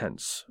pretty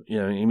tense.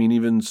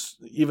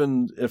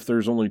 Even if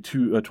there's only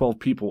 12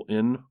 people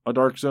in a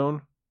Dark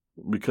Zone,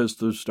 because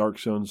those Dark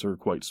Zones are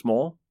quite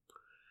small,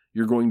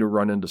 you're going to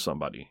run into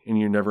somebody, and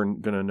you're never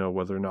going to know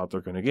whether or not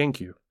they're going to gank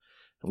you,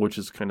 which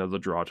is kind of the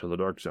draw to the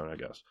Dark Zone, I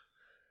guess.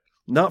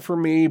 Not for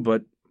me,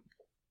 but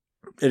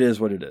it is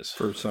what it is.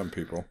 For some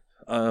people.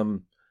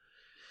 The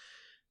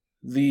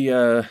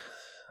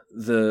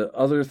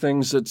other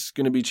things that's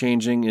going to be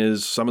changing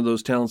is some of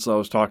those talents I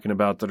was talking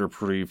about that are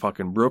pretty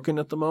fucking broken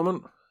at the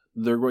moment.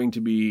 They're going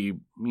to be,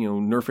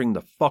 nerfing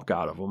the fuck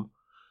out of them.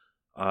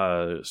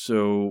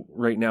 So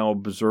right now,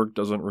 Berserk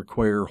doesn't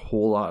require a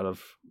whole lot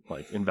of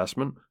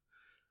investment.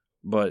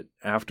 But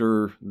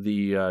after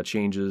the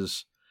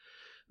changes,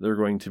 they're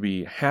going to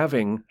be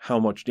having how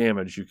much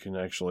damage you can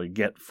actually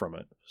get from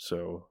it.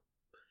 So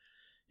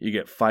you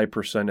get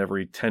 5%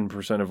 every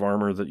 10% of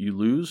armor that you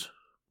lose.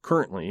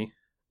 Currently,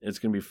 it's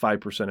going to be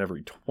 5%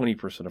 every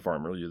 20% of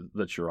armor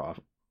that you're off,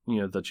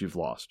 that you've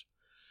lost.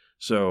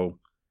 So,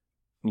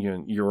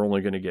 you're only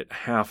going to get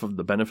half of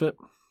the benefit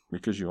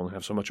because you only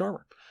have so much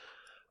armor.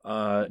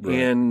 Right.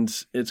 And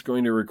it's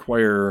going to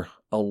require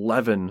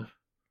 11,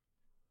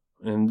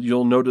 and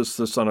you'll notice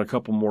this on a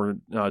couple more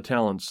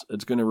talents.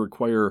 It's going to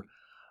require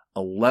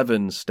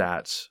 11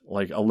 stats,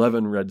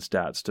 11 red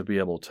stats to be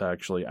able to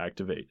actually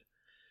activate.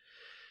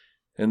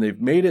 And they've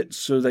made it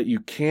so that you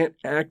can't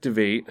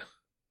activate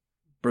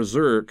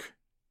Berserk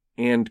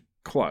and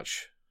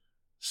Clutch.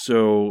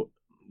 So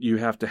you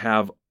have to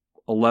have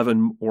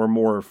 11 or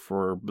more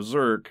for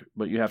Berserk,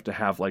 but you have to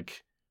have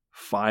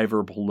 5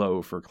 or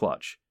below for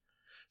Clutch.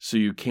 So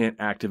you can't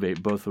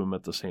activate both of them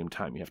at the same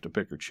time. You have to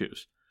pick or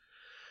choose.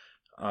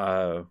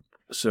 So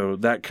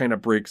that kind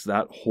of breaks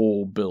that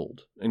whole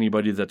build.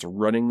 Anybody that's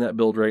running that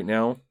build right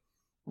now,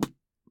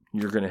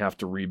 you're going to have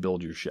to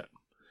rebuild your shit.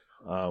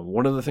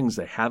 One of the things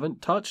they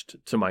haven't touched,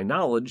 to my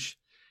knowledge,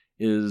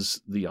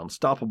 is the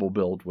Unstoppable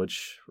build,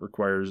 which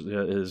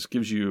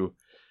gives you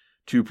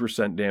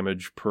 2%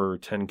 damage per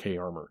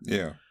 10k armor.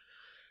 Yeah.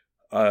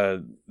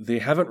 They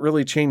haven't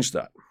really changed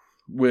that,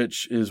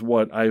 which is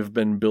what I've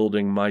been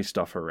building my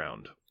stuff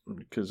around,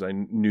 because I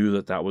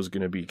knew that was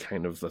going to be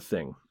kind of the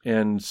thing.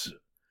 And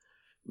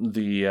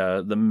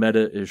the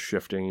meta is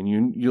shifting,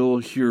 and you'll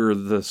hear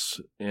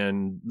this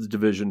in the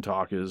Division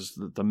talk, is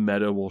that the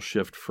meta will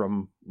shift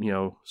from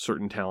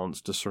certain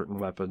talents to certain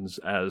weapons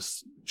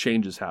as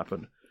changes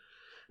happen.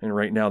 And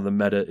right now the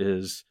meta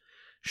is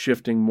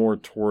shifting more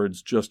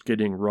towards just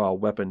getting raw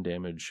weapon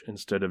damage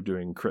instead of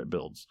doing crit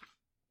builds.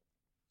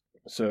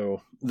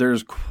 So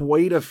there's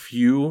quite a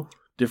few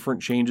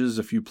different changes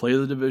if you play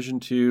the Division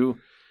 2.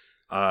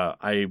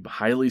 I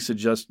highly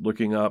suggest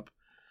looking up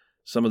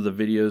some of the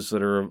videos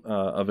that are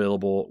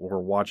available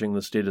or watching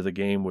the State of the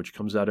Game, which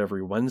comes out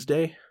every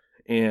Wednesday,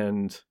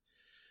 and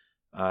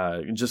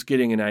just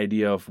getting an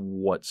idea of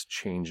what's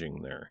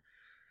changing there.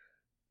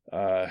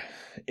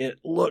 It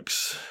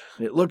looks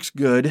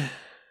good,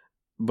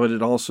 but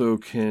it also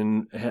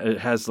it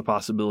has the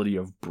possibility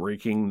of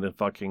breaking the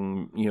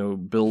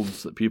fucking,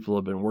 builds that people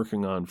have been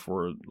working on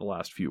for the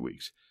last few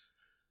weeks.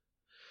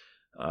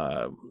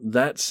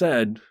 That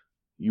said,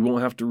 you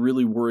won't have to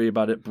really worry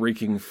about it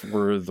breaking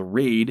for the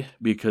raid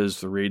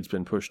because the raid's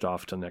been pushed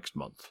off to next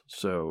month.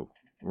 So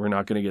we're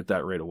not going to get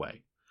that right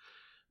away.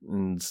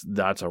 And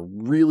that's a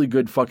really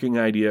good fucking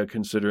idea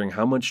considering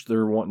how much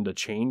they're wanting to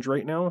change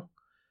right now.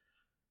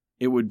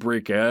 It would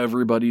break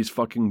everybody's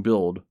fucking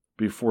build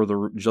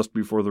just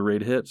before the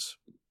raid hits.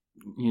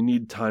 You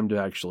need time to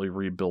actually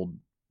rebuild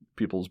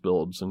people's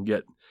builds and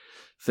get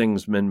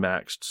things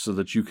min-maxed so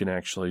that you can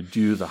actually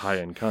do the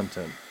high-end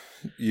content.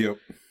 Yep.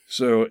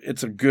 So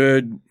it's a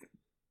good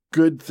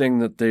thing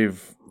that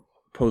they've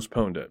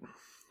postponed it.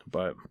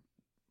 But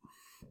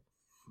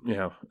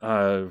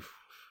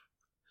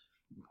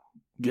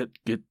get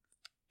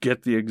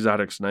the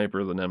exotic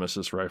sniper, the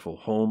Nemesis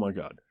rifle. Oh my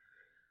god.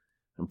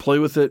 And play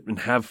with it and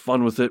have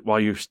fun with it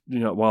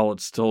while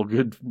it's still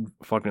good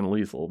fucking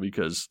lethal,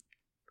 because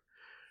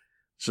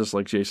it's just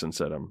like Jason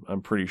said,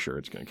 I'm pretty sure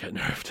it's going to get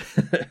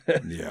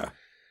nerfed. Yeah.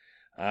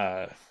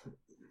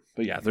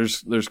 But yeah,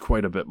 there's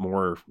quite a bit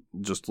more.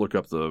 Just look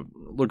up the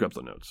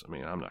notes. I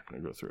mean, I'm not going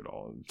to go through it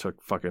all. It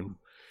took fucking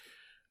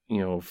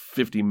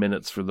 50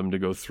 minutes for them to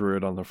go through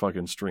it on the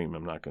fucking stream.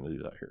 I'm not going to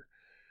do that here.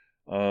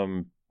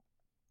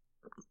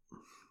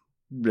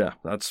 Yeah,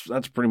 that's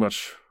pretty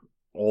much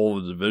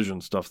all the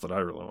Division stuff that I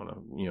really want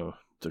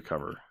to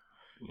cover.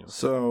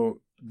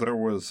 So there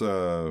was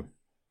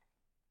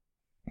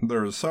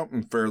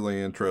something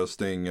fairly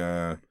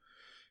interesting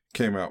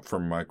came out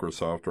from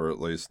Microsoft, or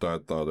at least I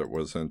thought it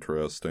was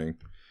interesting.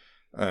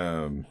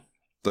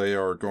 They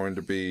are going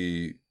to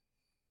be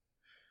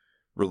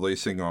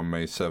releasing on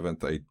May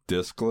 7th a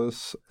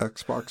discless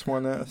Xbox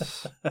One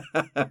S.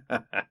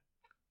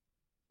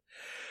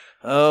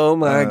 Oh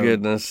my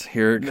goodness,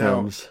 here it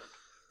comes.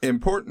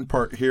 Important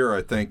part here,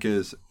 I think,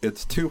 is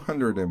it's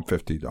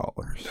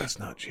 $250. That's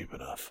not cheap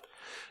enough.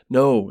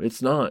 No,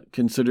 it's not,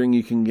 considering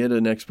you can get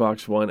an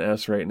Xbox One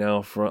S right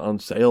now on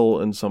sale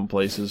in some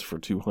places for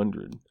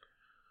 $200.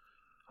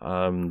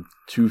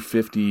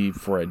 $250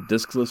 for a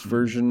discless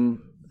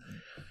version.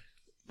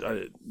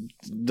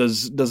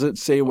 Does it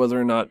say whether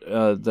or not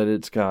that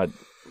it's got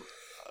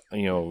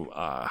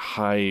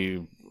high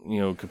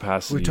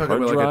capacity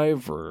hard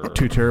drive or a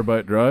 2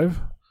 terabyte drive?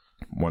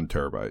 1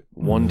 terabyte.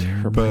 1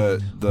 terabyte.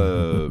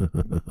 But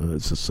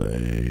it's the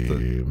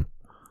same.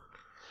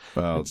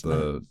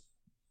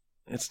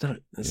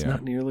 It's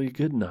not nearly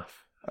good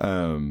enough.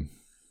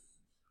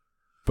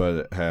 But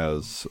it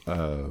has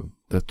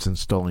that's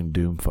installing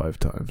Doom 5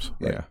 times.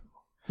 Yeah.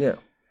 Yeah.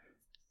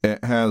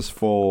 It has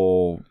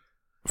full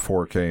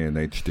 4K and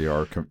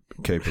HDR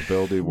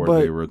capability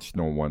where the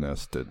original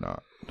 1S did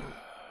not.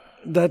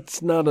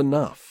 That's not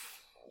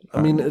enough.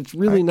 I mean, it's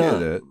really not.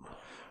 Get it,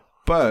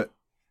 but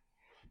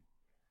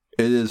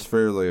it is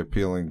fairly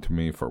appealing to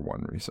me for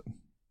one reason.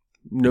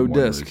 No one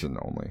disc. Reason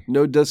only.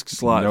 No disc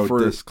slot.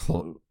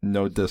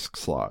 No disc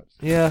slot.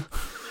 Yeah.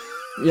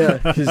 Yeah,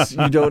 because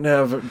you don't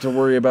have to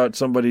worry about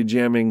somebody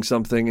jamming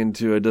something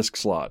into a disc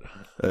slot.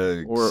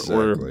 Exactly.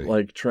 Or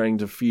like trying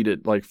to feed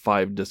it like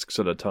 5 discs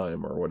at a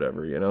time or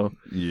whatever,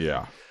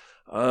 Yeah.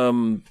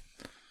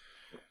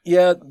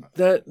 Yeah,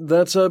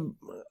 that's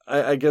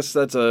I guess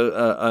that's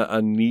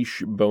a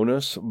niche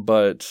bonus,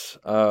 but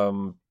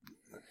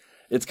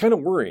it's kind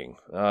of worrying,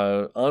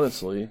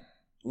 honestly.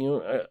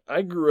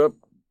 I grew up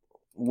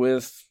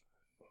with,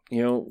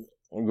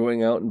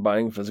 going out and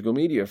buying physical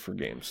media for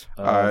games.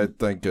 I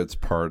think it's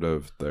part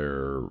of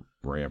their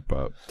ramp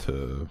up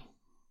to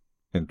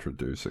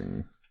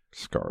introducing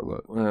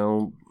Scarlet.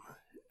 Well,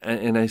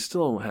 and I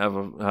still have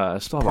a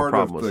part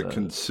problem of with the that.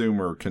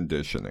 consumer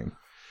conditioning.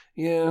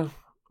 Yeah,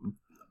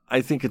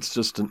 I think it's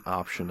just an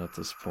option at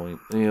this point.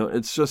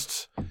 It's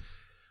just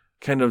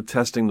kind of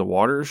testing the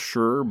waters,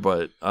 sure,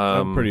 but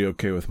I'm pretty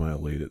okay with my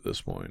Elite at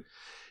this point.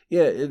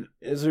 Yeah,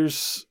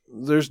 there's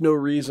no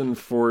reason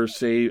for,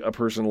 say, a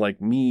person like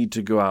me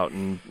to go out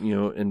and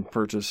and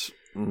purchase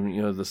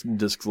this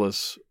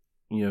discless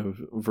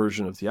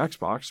version of the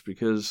Xbox,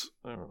 because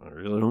I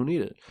really don't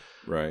need it.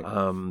 Right.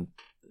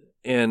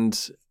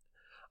 And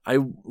I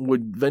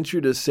would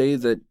venture to say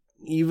that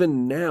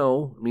even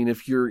now, I mean,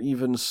 if you're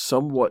even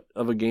somewhat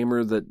of a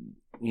gamer that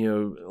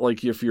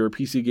like if you're a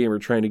PC gamer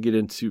trying to get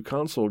into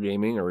console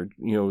gaming or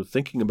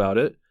thinking about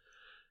it,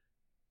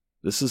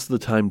 this is the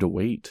time to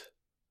wait.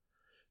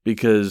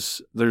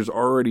 Because there's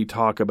already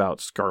talk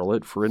about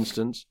Scarlet, for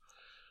instance,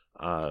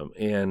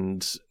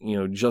 and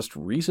just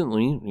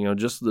recently,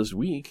 just this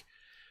week,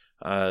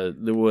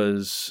 there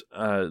was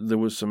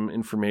some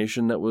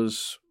information that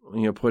was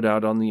put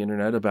out on the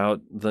internet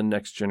about the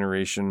next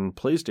generation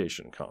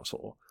PlayStation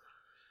console,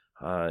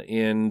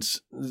 and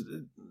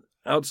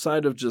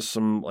outside of just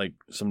some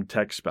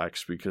tech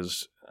specs,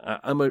 because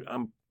I'm a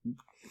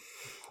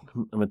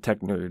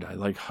tech nerd. I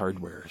like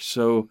hardware,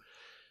 so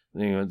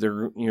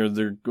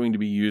they're going to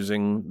be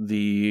using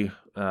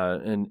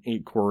an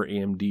 8-core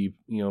AMD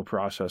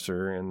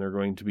processor, and they're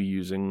going to be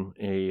using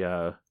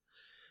a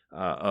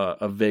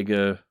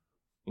Vega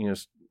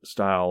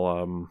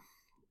style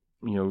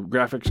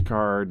graphics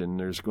card, and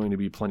there's going to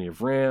be plenty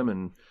of RAM,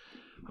 and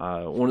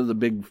one of the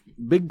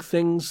big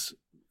things,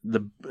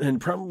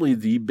 and probably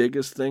the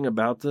biggest thing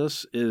about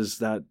this, is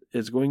that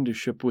it's going to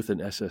ship with an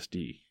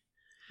SSD.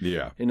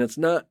 Yeah. And it's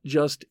not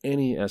just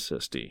any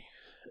SSD.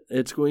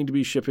 It's going to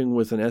be shipping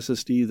with an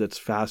SSD that's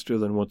faster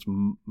than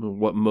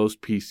what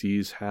most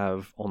PCs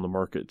have on the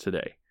market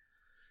today.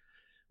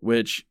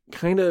 Which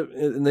kind of,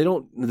 and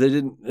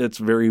it's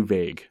very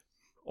vague.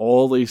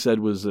 All they said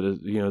was that,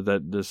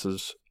 that this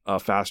is a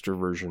faster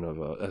version of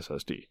a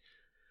SSD.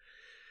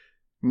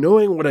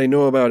 Knowing what I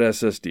know about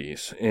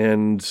SSDs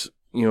and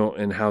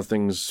how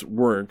things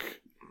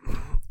work,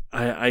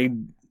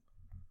 would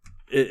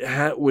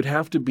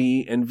have to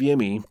be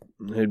NVMe.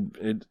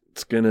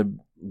 It's going to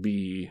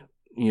be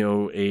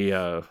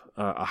a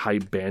high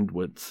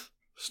bandwidth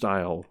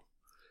style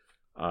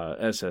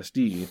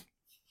SSD.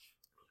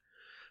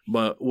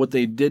 But what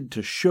they did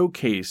to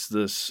showcase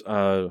this,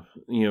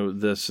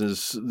 this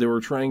is they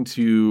were trying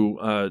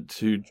to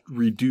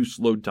reduce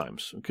load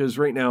times, because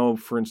right now,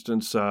 for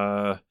instance,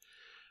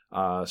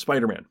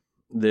 Spider-Man,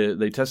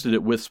 they tested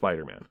it with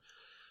Spider-Man.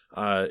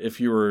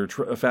 If you were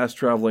fast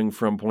traveling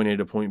from point A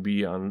to point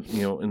B on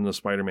in the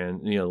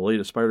Spider-Man, the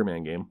latest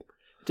Spider-Man game,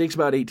 it takes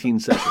about 18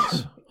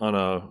 seconds on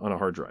a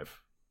hard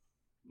drive.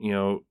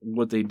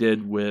 What they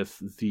did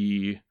with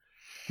the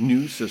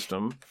new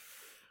system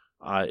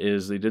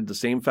is they did the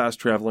same fast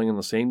traveling in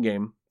the same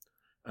game,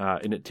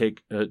 and it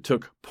took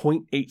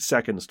 0.8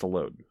 seconds to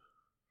load.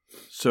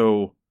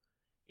 So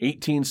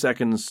 18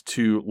 seconds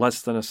to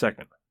less than a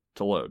second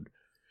to load.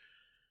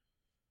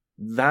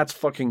 That's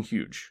fucking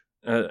huge.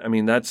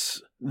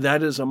 That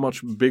is a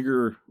much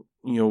bigger,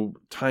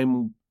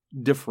 time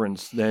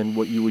difference than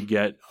what you would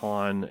get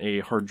on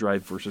a hard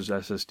drive versus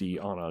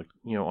SSD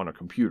on a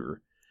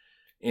computer.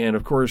 And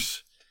of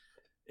course,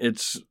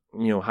 it's,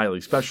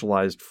 highly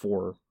specialized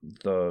for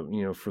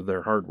for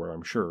their hardware,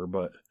 I'm sure,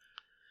 but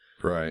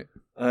right.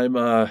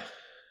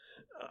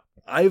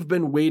 I've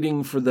been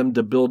waiting for them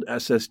to build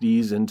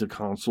SSDs into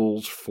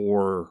consoles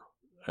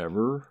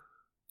forever.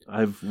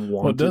 I've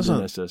wanted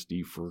an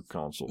SSD for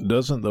consoles.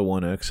 Doesn't the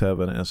One X have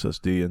an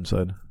SSD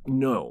inside?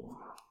 No,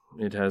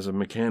 it has a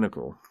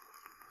mechanical.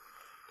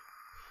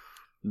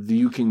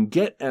 You can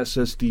get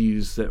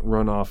SSDs that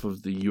run off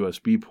of the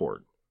USB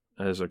port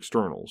as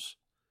externals.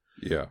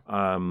 Yeah.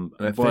 I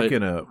think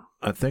in a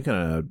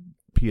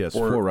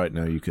PS4 right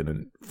now you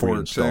can for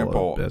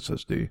example,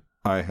 SSD.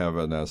 I have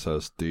an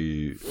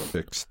SSD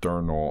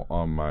external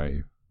on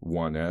my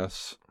One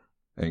S,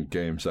 and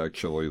games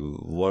actually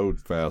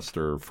load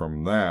faster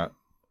from that,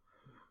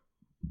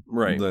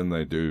 right, than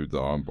they do the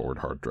onboard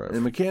hard drive.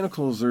 And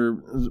mechanicals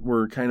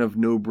were kind of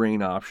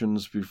no-brain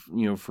options,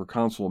 for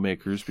console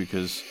makers,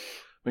 because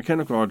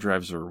mechanical hard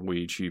drives are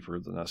way cheaper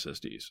than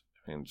SSDs,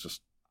 and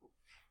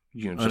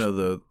I know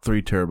the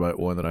 3 terabyte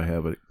one that I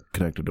have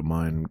connected to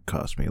mine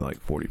cost me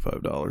like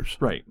 $45.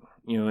 Right.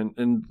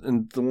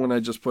 And the one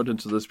I just put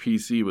into this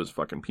PC was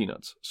fucking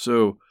peanuts.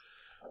 So,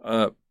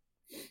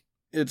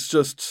 it's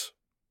just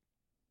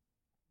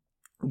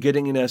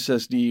getting an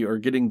SSD, or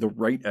getting the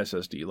right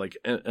SSD. Like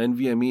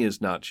NVMe is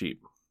not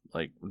cheap.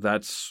 Like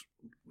that's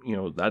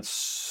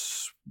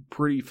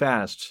pretty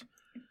fast.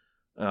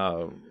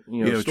 But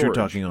storage. you're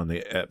talking on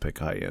the Epic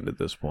high end at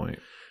this point.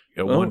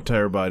 1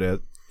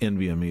 terabyte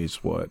NVMe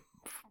is what,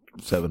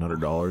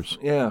 $700?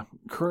 Yeah,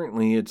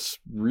 currently it's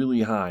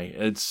really high.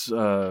 It's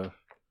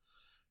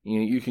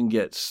you can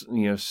get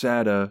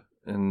SATA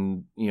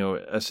and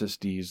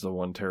SSDs, the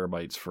 1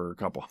 terabytes, for a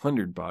couple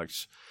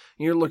 $100.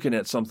 You're looking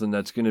at something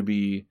that's going to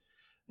be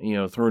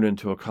thrown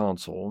into a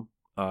console,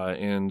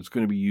 and it's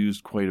going to be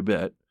used quite a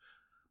bit.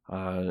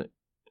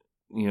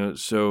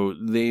 So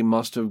they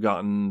must have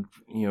gotten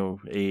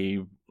a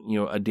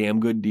damn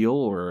good deal,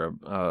 or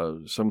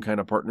some kind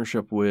of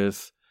partnership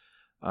with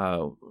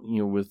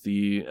with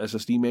the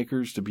SSD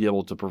makers to be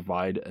able to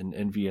provide an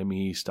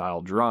NVMe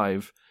style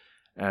drive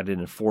at an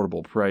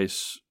affordable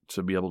price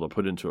to be able to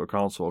put into a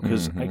console.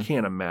 Because I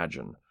can't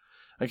imagine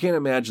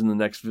the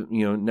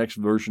next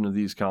version of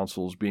these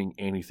consoles being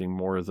anything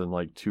more than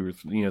like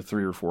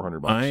 $300 or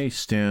 $400. I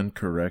stand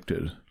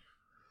corrected.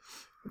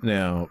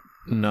 Now,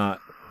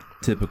 not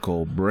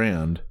typical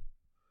brand,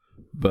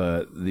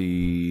 but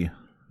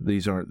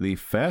these aren't the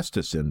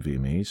fastest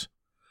NVMe's,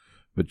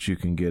 but you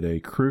can get a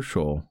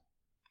Crucial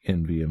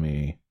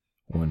NVMe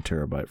 1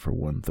 terabyte for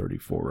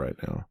 $134 right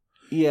now.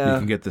 Yeah, you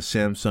can get the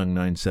Samsung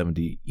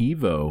 970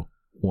 Evo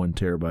 1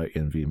 terabyte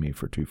NVMe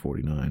for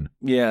 $249.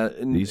 Yeah,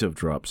 and these have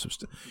dropped.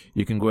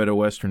 You can go to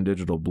Western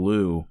Digital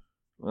Blue.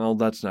 Well,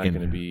 that's not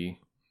going to be.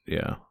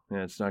 Yeah,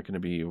 it's not going to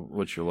be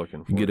what you're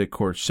looking for. You can get a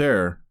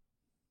Corsair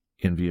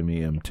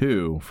NVMe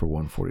M2 for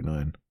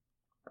 $149.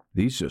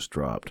 These just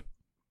dropped.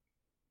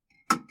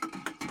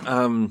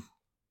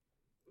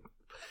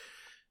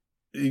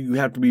 You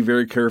have to be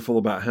very careful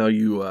about how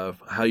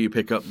you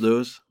pick up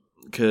those,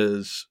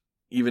 because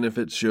even if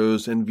it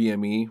shows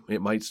NVMe,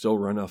 it might still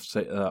run off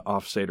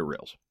SATA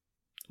rails.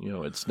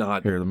 It's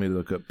not. Here, let me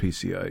look up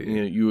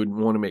PCIe. You would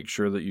want to make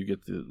sure that you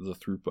get the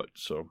throughput.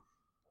 So,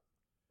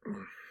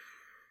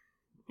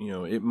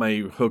 it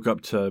might hook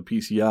up to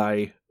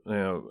PCI,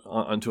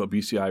 onto a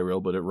PCI rail,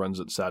 but it runs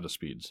at SATA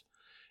speeds.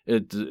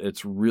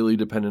 It's really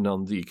dependent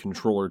on the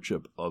controller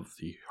chip of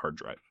the hard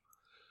drive.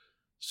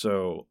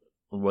 So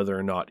whether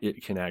or not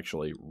it can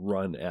actually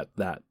run at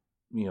that,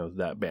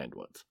 that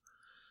bandwidth.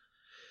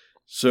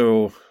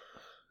 So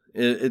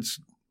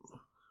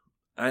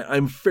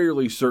I'm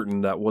fairly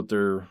certain that what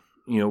they're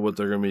going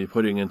to be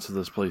putting into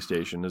this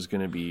PlayStation is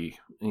going to be,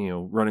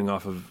 running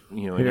off of, an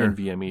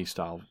NVMe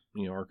style,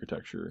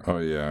 architecture. Oh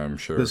yeah, I'm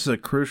sure. This is a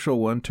crucial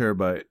 1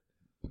 terabyte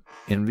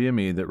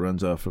NVMe that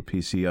runs off of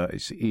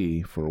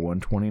PCIe for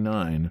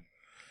 129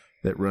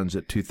 that runs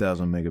at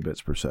 2,000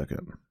 megabits per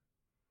second.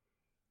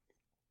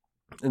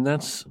 And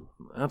that's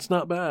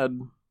not bad.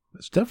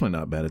 It's definitely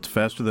not bad. It's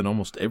faster than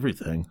almost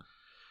everything.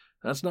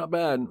 That's not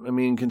bad. I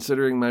mean,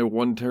 considering my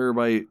 1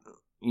 terabyte,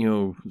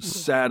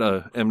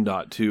 SATA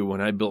M.2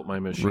 when I built my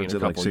machine runs a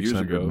at like couple years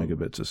 600 ago.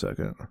 megabits a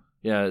second.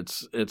 Yeah,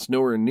 it's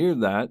nowhere near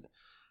that,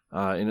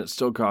 and it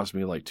still cost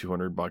me like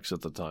 $200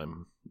 at the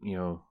time.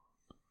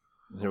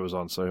 It was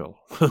on sale.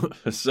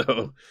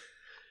 So,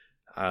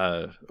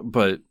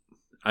 but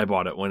I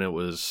bought it when it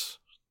was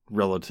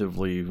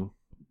relatively,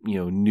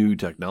 new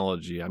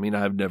technology. I mean,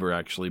 I've never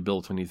actually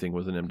built anything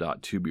with an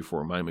M.2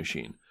 before my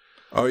machine.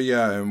 Oh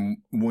yeah, and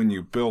when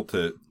you built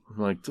it,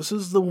 I'm like, this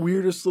is the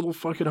weirdest little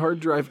fucking hard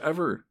drive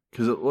ever,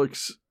 because it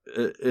looks,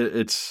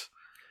 it's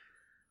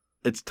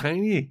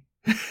tiny.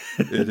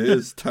 It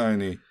is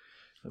tiny.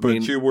 But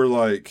mean, you were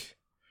like,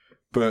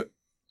 but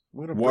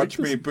I'm gonna watch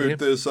break me boot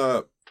this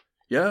up.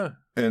 Yeah.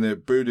 And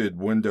it booted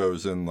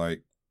Windows in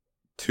like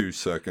 2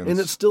 seconds. And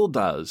it still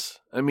does.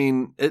 I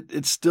mean,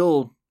 it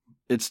still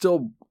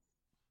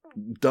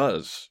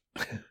does.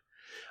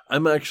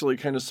 I'm actually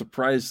kind of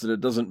surprised that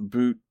it doesn't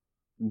boot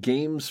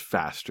games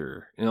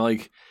faster.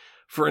 Like,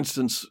 for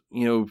instance,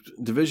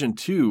 Division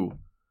 2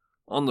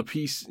 on the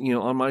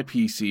PC, on my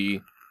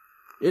PC,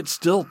 it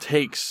still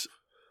takes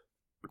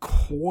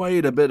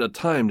quite a bit of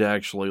time to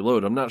actually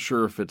load. I'm not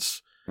sure if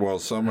it's how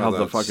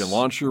the fucking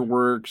launcher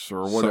works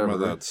or whatever. Some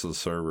of that's the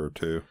server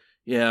too.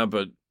 Yeah,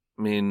 but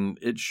I mean,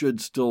 it should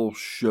still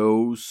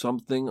show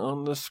something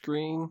on the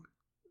screen,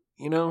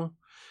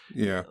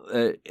 Yeah.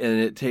 And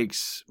it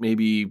takes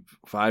maybe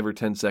 5 or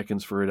 10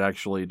 seconds for it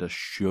actually to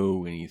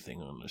show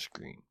anything on the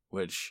screen,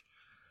 which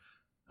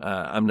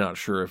I'm not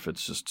sure if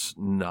it's just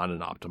not an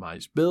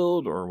optimized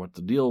build or what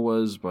the deal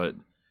was, but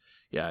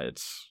yeah,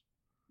 it's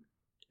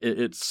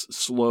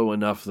slow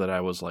enough that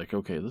I was like,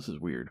 okay, this is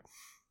weird.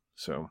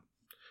 So.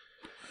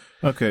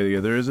 Okay, yeah,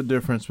 there is a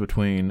difference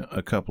between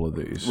a couple of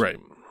these. Right.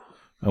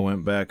 I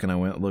went back and I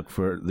went look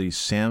for the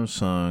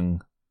Samsung,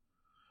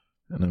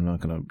 and I'm not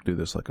going to do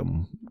this like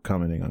I'm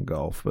commenting on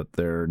golf, but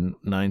their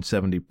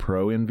 970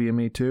 Pro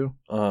NVMe 2.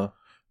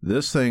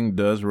 This thing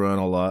does run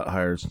a lot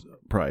higher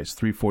price,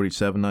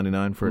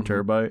 $347.99 for a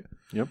terabyte.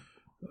 Yep.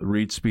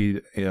 Read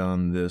speed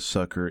on this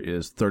sucker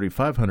is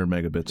 3,500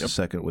 megabits a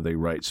second with a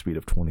write speed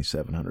of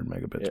 2,700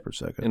 megabits per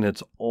second. And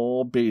it's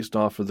all based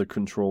off of the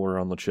controller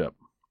on the chip.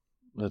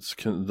 That's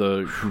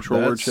the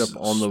controller chip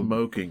on the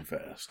smoking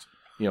fast.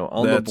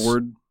 On the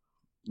board.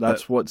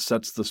 That's what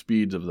sets the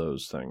speeds of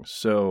those things.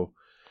 So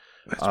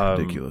that's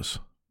ridiculous.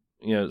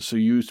 So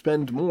you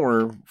spend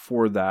more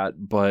for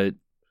that, but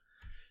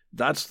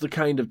that's the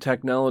kind of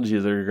technology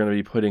they're going to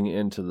be putting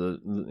into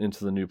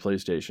the new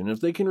PlayStation.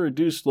 If they can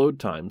reduce load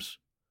times,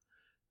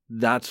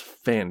 that's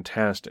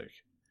fantastic.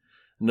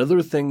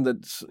 Another thing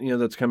that's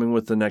coming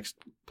with the next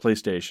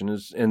PlayStation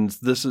is, and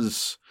this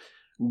is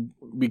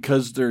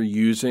because they're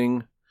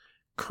using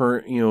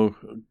current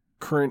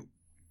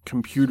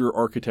computer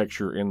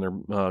architecture in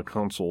their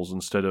consoles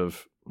instead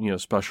of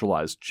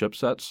specialized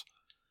chipsets,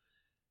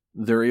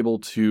 they're able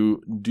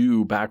to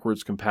do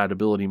backwards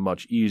compatibility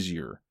much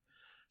easier.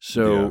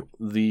 So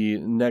the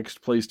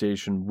next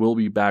PlayStation will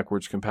be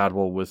backwards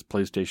compatible with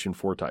PlayStation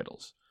 4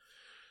 titles.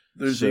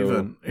 Here's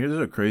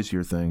a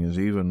crazier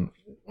thing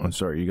I'm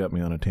sorry, you got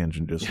me on a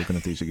tangent just looking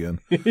at these again.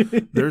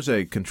 There's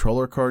a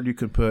controller card you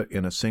can put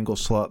in a single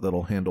slot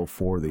that'll handle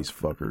 4 of these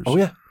fuckers. Oh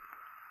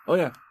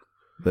yeah.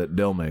 That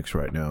Dell makes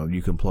right now.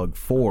 You can plug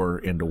 4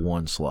 into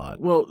one slot.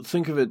 Well,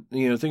 think of it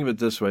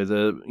this way.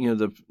 The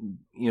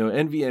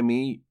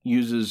NVMe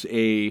uses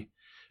a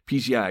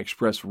PCI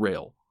Express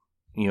rail.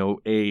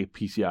 A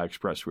PCI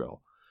Express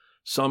rail.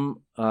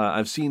 Some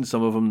I've seen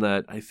some of them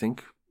that I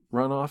think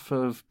run off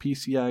of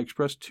PCI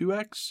Express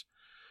 2X.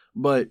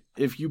 But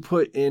if you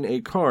put in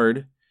a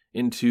card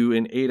into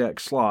an 8X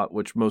slot,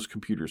 which most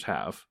computers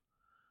have,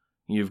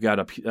 you've got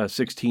a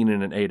 16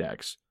 and an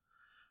 8X.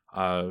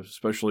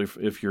 Especially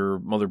if your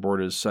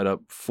motherboard is set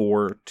up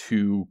for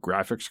 2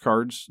 graphics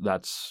cards,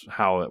 that's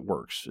how it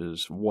works,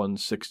 is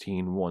one's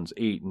 16, one's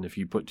 8, and if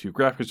you put 2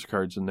 graphics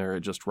cards in there, it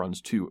just runs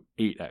 2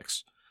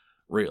 8X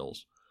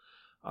rails.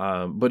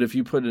 But if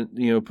you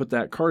put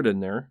that card in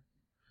there,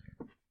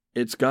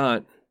 it's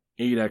got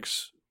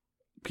 8x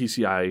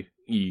PCIe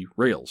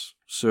rails,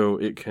 so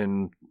it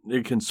can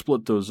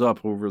split those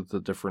up over the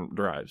different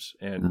drives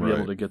and be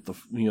able to get the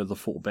the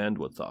full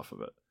bandwidth off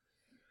of it.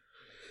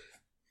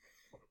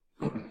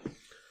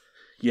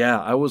 Yeah,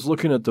 I was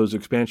looking at those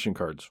expansion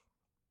cards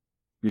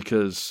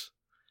because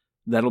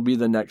that'll be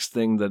the next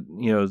thing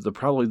that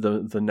probably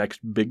the next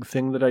big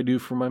thing that I do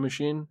for my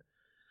machine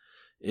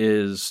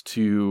is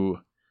to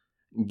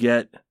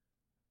get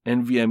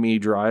NVMe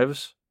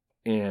drives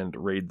and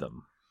RAID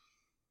them.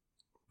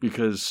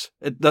 Because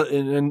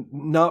and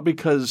not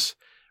because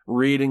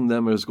raiding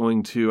them is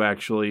going to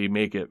actually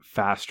make it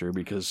faster.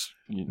 Because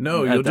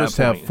you'll just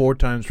have 4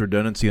 times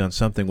redundancy on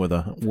something with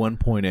a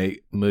 1.8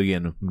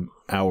 million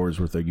hours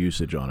worth of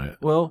usage on it.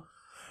 Well,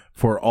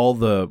 for all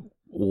the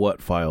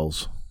what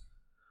files?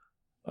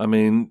 I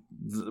mean,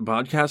 the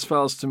podcast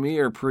files to me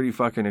are pretty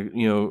fucking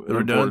The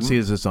redundancy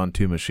is just on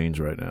 2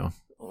 machines right now.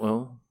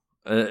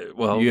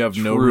 Well, you have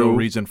no real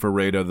reason for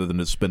RAID other than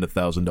to spend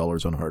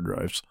 $1,000 on hard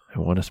drives. I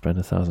want to spend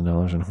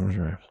 $1,000 on hard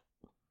drives.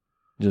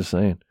 Just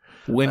saying.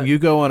 When you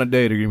go on a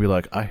date, you're gonna be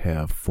like, I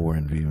have 4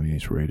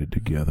 NVMEs rated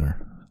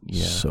together.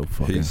 Yeah, so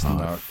fucking He's hot.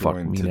 not Fuck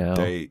going me to now.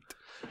 date.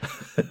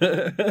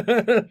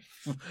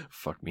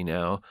 Fuck me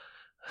now.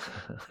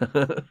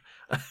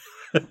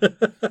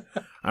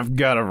 I've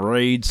got a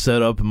RAID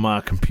set up in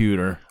my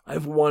computer.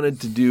 I've wanted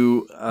to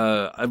do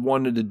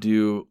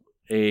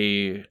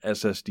a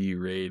SSD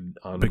RAID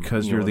on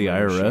Because you're the my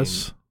IRS?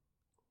 machine.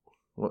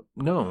 What?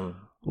 No.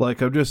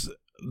 Like, I'm just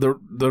the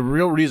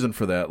real reason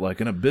for that,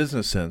 like in a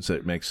business sense,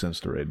 it makes sense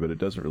to RAID, but it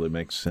doesn't really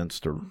make sense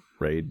to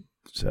RAID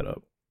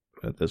setup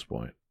at this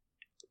point.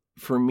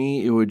 For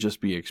me, it would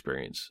just be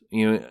experience.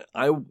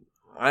 I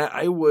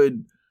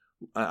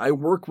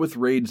work with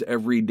RAIDs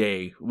every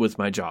day with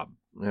my job.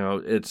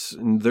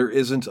 There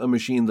isn't a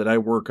machine that I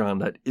work on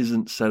that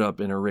isn't set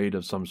up in a RAID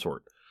of some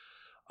sort,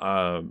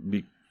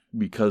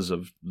 because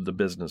of the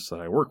business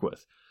that I work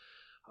with.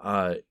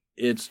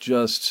 It's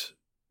just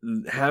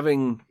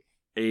having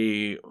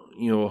a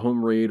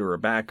home RAID or a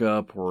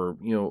backup or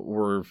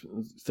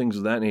things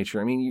of that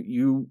nature. I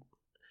mean,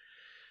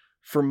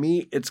 for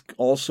me, it's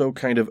also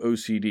kind of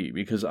OCD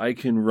because I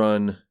can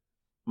run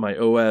my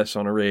OS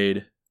on a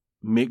RAID,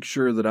 make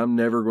sure that I'm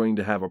never going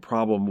to have a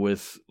problem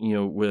with one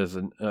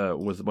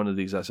of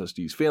these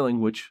SSDs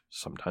failing, which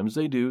sometimes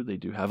they do. They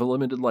do have a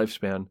limited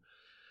lifespan,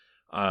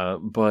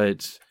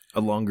 but a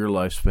longer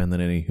lifespan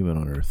than any human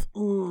on Earth.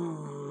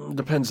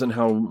 Depends on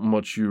how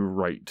much you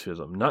write to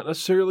them. Not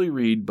necessarily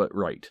read, but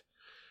write.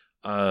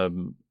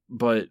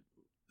 But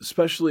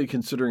especially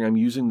considering I'm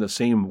using the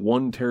same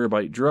 1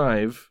 terabyte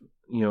drive,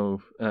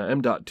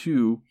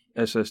 M.2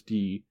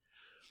 SSD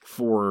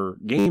for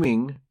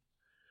gaming,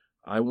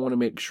 I want to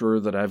make sure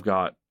that I've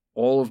got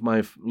all of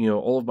my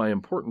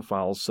important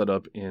files set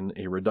up in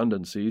a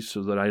redundancy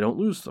so that I don't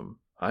lose them.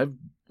 I've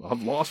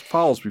lost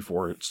files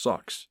before. It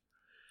sucks.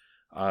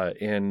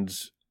 And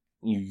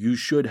you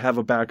should have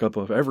a backup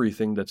of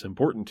everything that's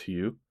important to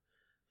you.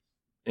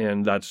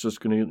 And that's just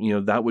going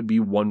to, that would be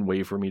one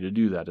way for me to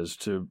do that, is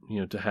to,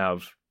 to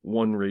have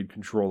one RAID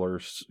controller,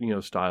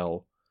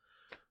 style,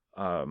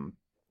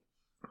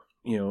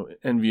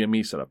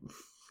 NVMe setup,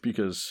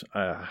 because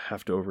I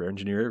have to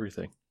over-engineer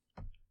everything.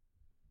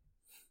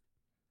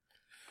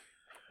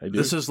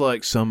 This is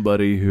like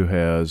somebody who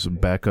has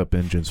backup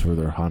engines for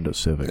their Honda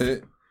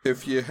Civic.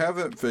 If you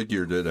haven't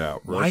figured it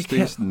out,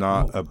 Rusty's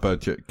not a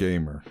budget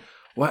gamer.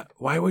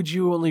 Why would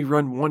you only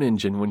run one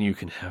engine when you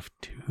can have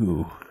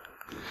 2?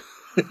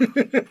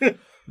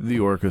 The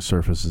Orca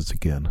surfaces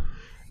again.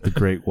 The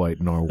great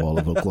white narwhal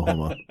of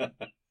Oklahoma.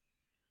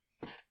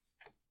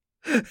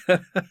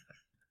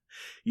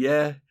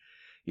 Yeah.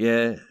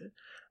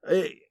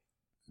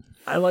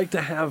 I like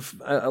to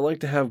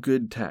have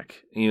good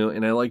tech,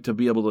 and I like to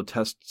be able to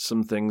test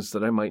some things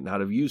that I might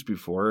not have used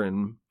before.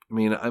 And I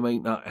mean, I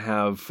might not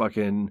have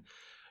fucking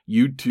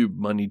YouTube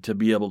money to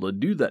be able to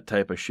do that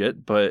type of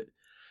shit, but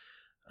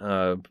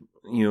I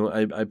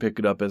pick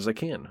it up as I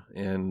can,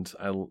 and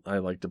I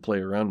like to play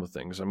around with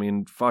things. I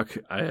mean, fuck,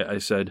 I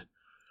said,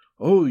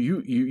 oh,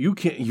 you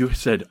can't. You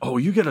said, oh,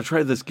 you got to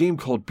try this game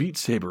called Beat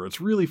Saber.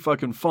 It's really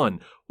fucking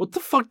fun. What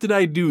the fuck did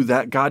I do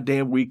that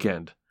goddamn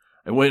weekend?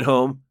 I went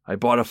home. I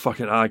bought a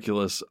fucking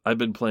Oculus. I've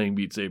been playing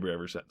Beat Saber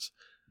ever since.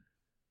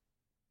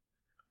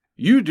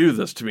 You do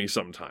this to me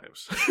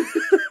sometimes.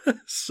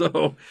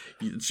 So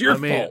it's your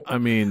fault. I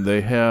mean,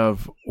 they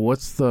have,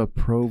 what's the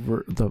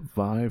the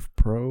Vive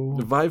Pro?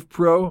 The Vive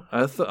Pro,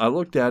 I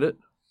looked at it.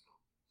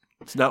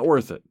 It's not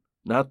worth it.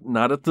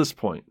 Not at this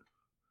point.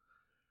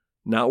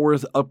 Not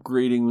worth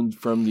upgrading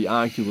from the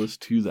Oculus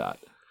to that.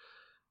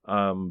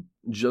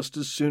 Just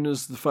as soon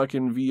as the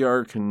fucking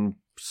VR can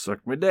suck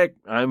my dick,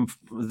 then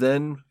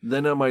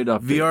I might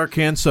upgrade. VR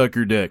can suck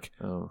your dick.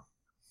 Oh.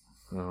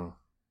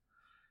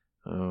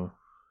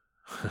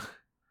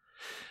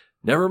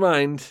 Never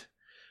mind.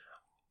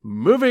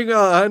 Moving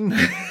on.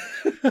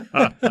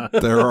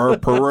 There are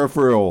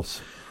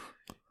peripherals.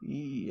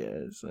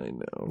 Yes, I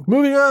know.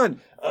 Moving on.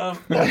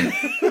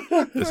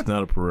 It's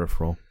not a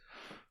peripheral.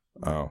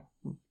 Oh.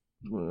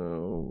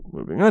 Well,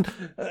 moving on.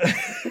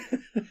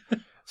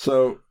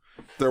 So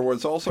there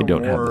was also I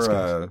don't have more. this,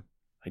 guys.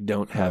 I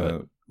don't have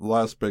it.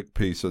 Last big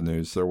piece of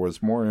news. There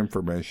was more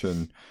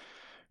information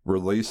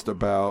released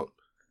about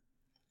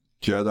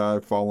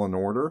Jedi Fallen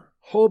Order.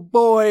 Oh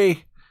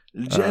boy,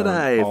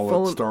 Jedi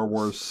all at Star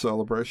Wars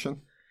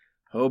Celebration.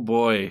 Oh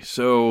boy,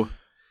 so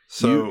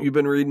you've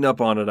been reading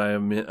up on it, I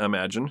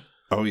imagine.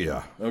 Oh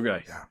yeah.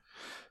 Okay. Yeah.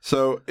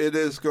 So it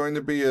is going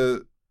to be a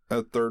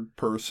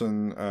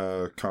third-person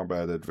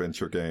combat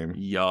adventure game.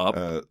 Yup.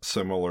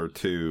 Similar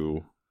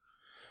to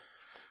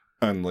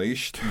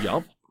Unleashed.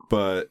 Yup.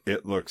 But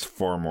it looks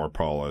far more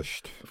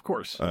polished. Of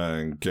course.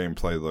 And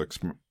gameplay looks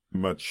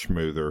much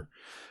smoother.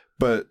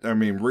 But, I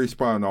mean,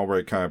 Respawn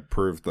already kind of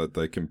proved that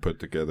they can put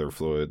together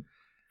fluid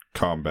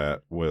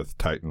combat with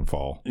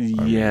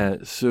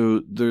Titanfall.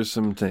 So there's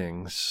some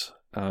things.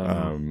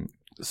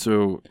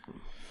 So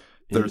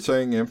they're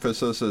saying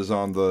emphasis is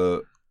on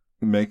the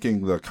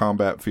making the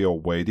combat feel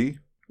weighty.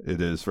 It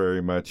is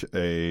very much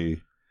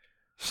a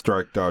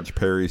strike, dodge,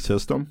 parry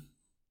system.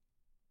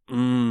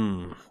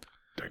 Some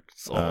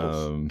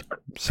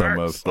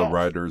of the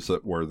writers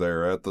that were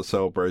there at the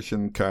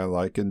celebration kind of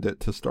likened it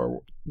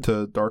to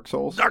Dark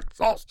Souls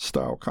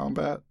style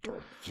combat.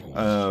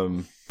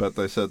 But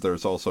they said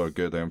there's also a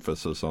good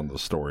emphasis on the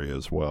story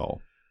as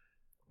well.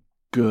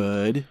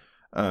 Good.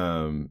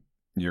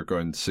 You're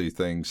going to see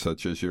things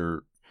such as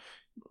you're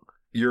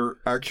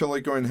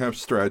actually going to have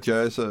to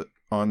strategize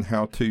on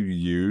how to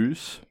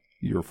use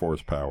your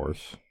force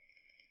powers.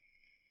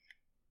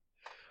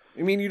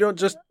 You mean you don't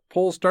just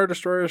pull Star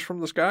Destroyers from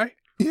the sky?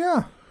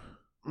 Yeah.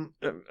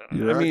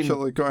 You're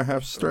actually going to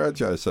have to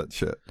strategize that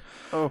shit.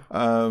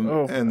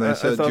 And they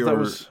said I thought that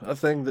was a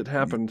thing that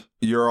happened.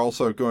 You're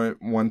also going.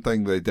 One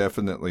thing they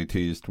definitely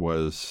teased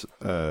was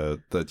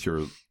that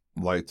your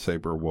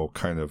lightsaber will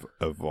kind of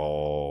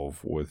evolve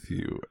with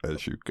you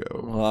as you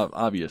go. Well,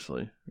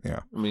 obviously.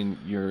 Yeah. I mean,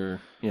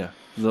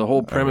 the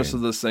whole premise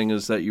of this thing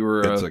is that you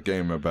were. It's a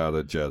game about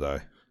a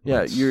Jedi.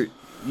 Yeah,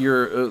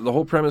 the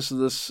whole premise of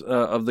this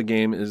of the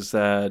game is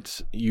that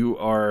you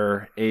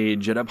are a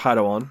Jedi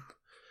Padawan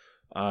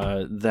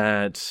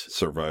that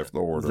survived the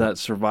Order. That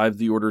survived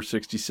the Order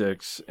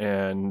 66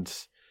 and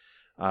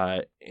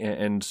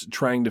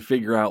trying to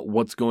figure out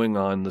what's going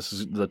on. This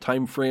is the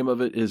time frame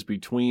of it is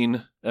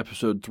between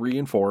episode 3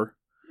 and 4.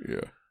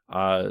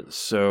 Yeah.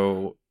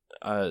 So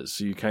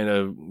you kind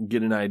of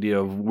get an idea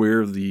of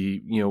where in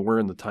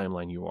the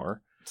timeline you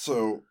are.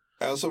 So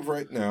as of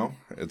right now,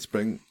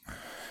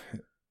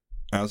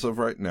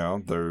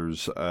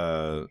 there's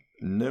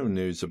no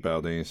news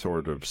about any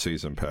sort of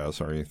season pass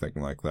or anything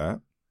like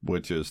that,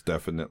 which is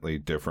definitely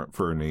different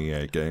for an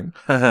EA game.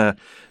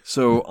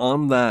 So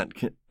on that,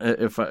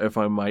 if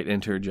I might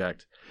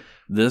interject,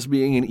 this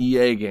being an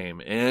EA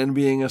game and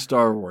being a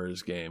Star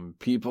Wars game,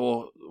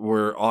 people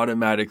were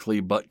automatically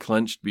butt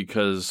clenched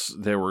because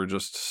they were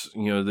just,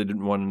 they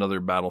didn't want another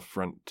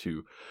Battlefront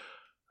 2.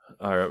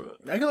 I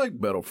like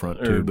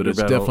Battlefront 2, but it's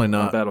definitely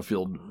not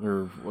Battlefield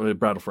or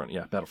Battlefront.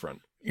 Yeah,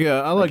 Battlefront.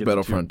 Yeah, I like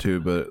Battlefront 2,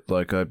 but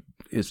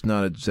it's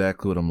not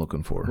exactly what I'm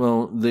looking for.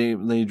 Well,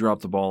 they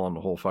dropped the ball on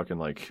the whole fucking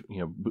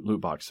loot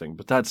box thing,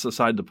 but that's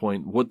aside the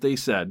point. What they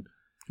said,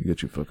 you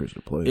get you fuckers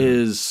to play,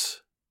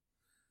 is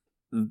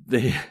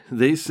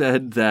they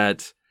said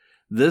that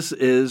this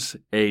is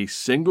a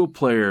single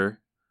player,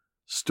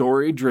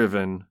 story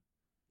driven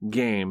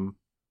game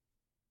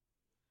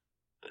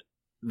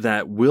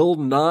that will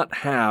not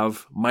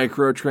have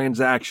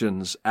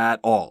microtransactions at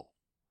all.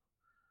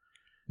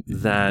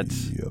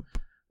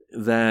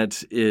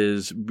 That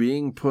is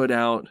being put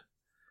out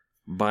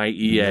by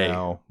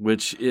EA,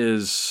 which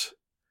is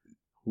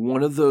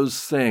one of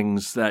those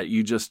things that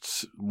you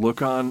just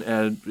look on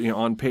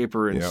on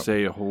paper and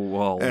say, oh,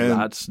 well,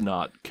 that's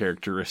not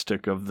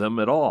characteristic of them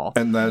at all.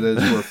 And that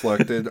is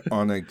reflected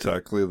on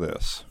exactly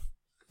this.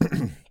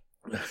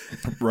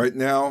 Right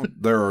now,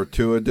 there are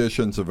 2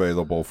 editions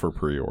available for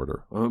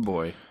pre-order. Oh,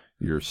 boy.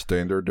 Your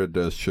standard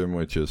edition,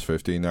 which is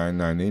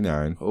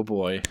 $59.99. Oh,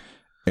 boy.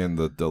 And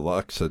the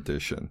deluxe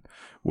edition,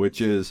 which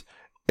is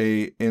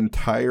an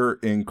entire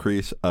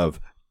increase of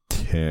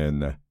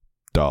 $10.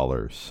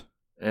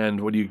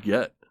 And what do you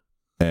get?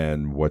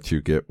 And what you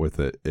get with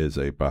it is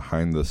a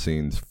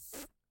behind-the-scenes...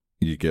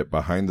 You get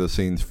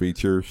behind-the-scenes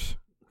features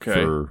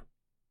for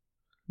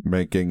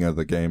making of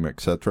the game,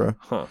 etc.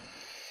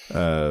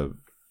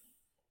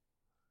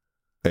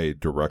 A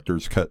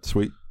director's cut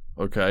suite,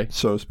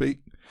 so to speak,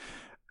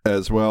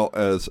 as well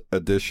as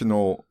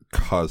additional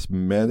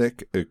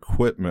cosmetic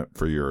equipment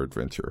for your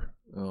adventure.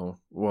 Oh,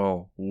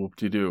 well,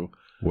 whoop-de-doo.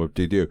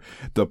 Whoop-de-doo.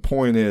 The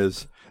point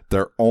is,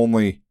 they're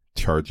only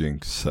charging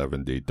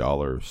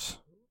 $70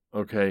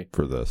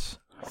 for this.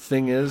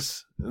 Thing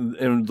is,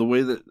 and the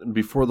way that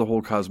before the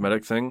whole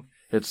cosmetic thing,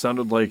 it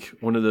sounded like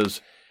one of those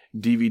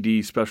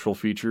DVD special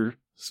feature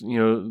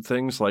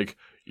things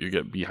you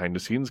get behind the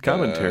scenes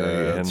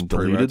commentary and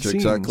deleted scenes.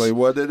 Exactly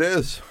what it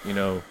is.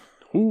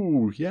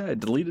 Ooh, yeah,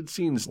 deleted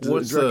scenes.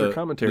 What's Director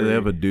commentary. Do they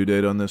have a due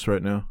date on this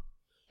right now?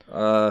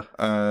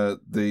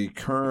 The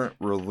current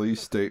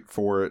release date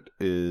for it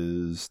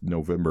is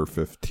November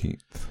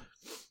 15th.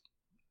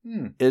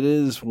 It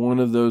is one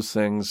of those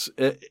things.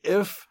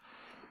 If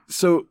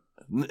so,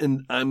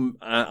 and I'm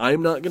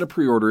not going to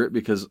pre-order it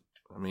because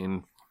I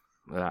mean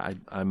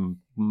I'm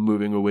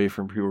moving away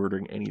from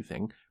pre-ordering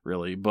anything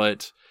really.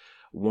 But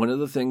one of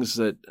the things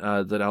that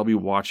I'll be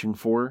watching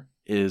for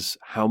is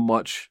how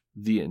much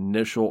the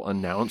initial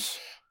announce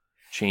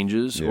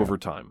changes over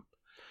time.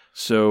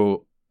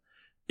 So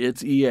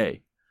it's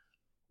EA.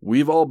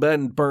 We've all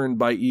been burned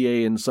by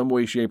EA in some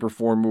way, shape, or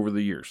form over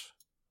the years.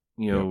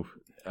 You know,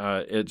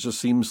 it just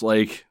seems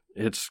like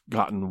it's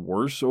gotten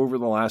worse over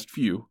the last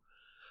few.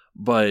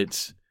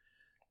 But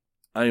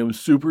I am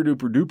super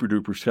duper duper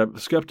duper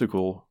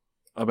skeptical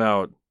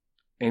about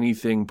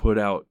anything put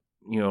out,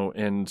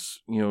 and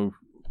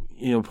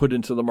put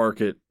into the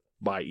market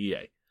by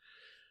EA.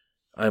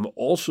 I'm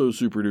also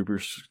super duper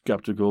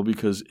skeptical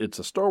because it's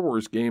a Star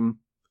Wars game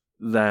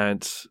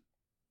that,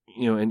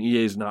 and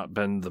EA's not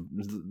been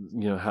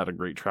had a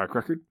great track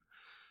record,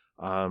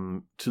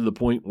 to the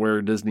point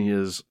where Disney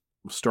has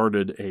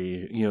started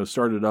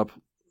up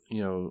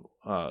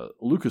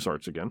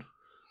LucasArts again,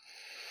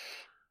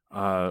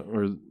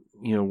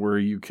 where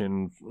you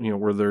can,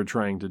 where they're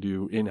trying to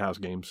do in-house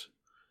games.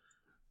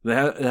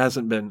 It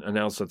hasn't been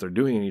announced that they're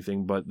doing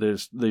anything, but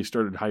they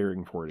started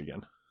hiring for it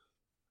again.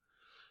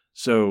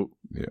 So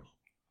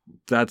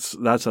that's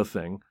a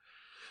thing.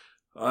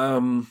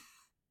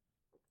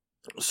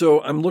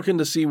 So I'm looking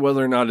to see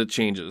whether or not it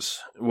changes,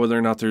 whether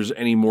or not there's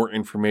any more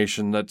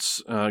information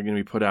that's going to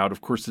be put out.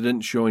 Of course, it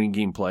didn't show any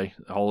gameplay.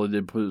 All it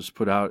did was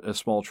put out a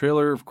small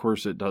trailer. Of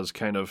course, it does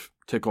kind of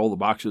tick all the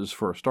boxes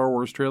for a Star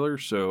Wars trailer.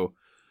 So,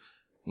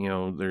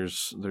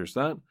 there's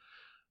that.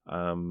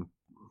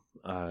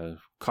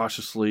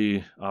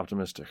 Cautiously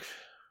optimistic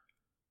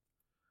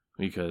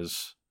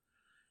because,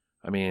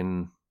 I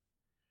mean,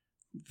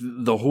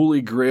 the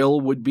Holy Grail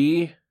would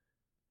be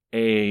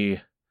a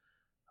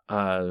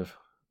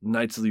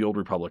Knights of the Old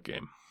Republic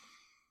game,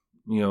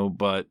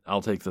 but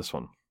I'll take this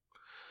one.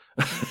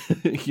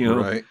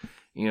 Right.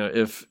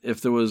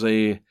 If there was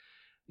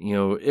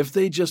if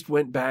they just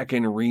went back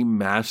and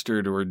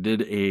remastered or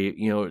did a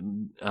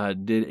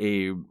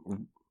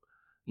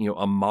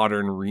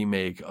modern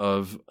remake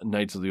of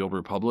Knights of the Old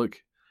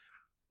Republic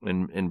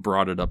and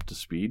brought it up to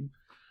speed,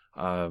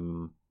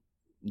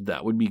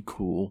 that would be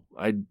cool.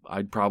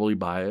 I'd probably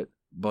buy it,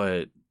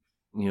 but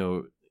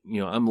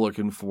I'm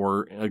looking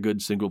for a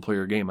good single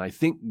player game. I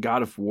think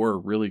God of War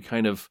really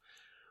kind of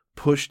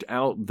pushed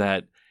out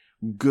that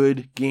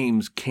good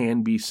games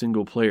can be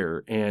single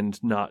player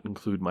and not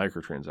include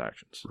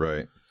microtransactions.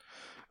 Right.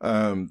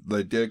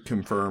 They did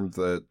confirm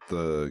that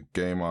the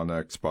game on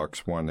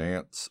Xbox One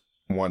X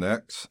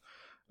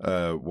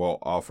will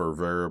offer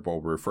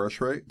variable refresh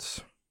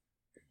rates.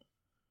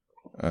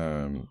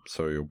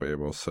 So you'll be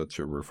able to set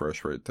your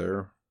refresh rate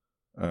there.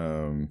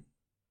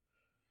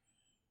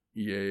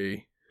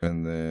 Yay.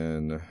 And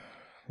then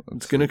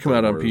it's going to come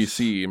out on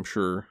PC, I'm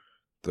sure.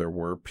 There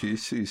were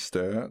PC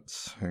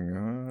stats. Hang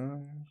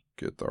on.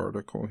 Get the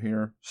article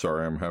here.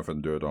 Sorry, I'm having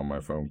to do it on my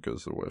phone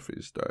because the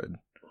Wi-Fi's died.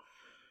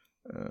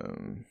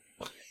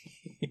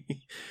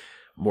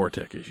 More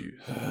tech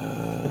issues.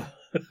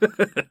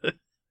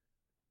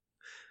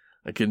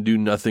 I can do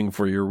nothing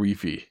for your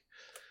Wi-Fi.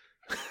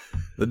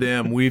 The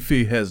damn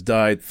Wi-Fi has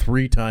died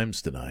 3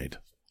 times tonight.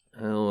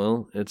 Oh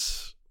well,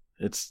 it's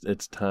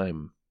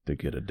time to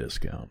get a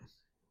discount.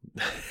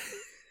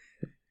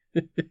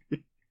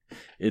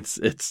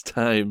 It's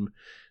time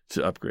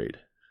to upgrade.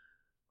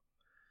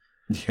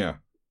 Yeah.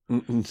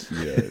 Yeah,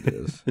 it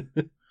is.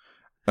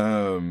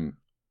 The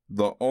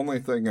only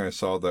thing I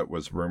saw that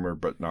was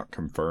rumored but not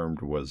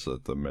confirmed was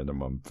that the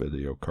minimum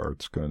video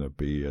card's going to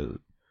be a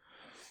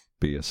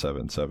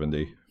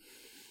 770.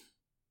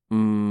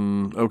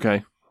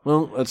 Okay.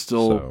 Well,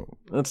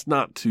 that's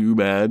not too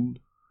bad.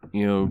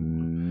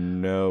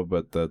 No,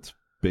 but that's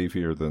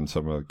beefier than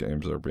some of the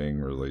games that are being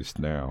released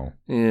now.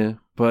 Yeah,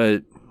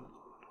 but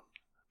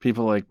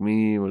people like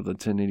me with a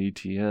 1080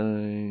 Ti.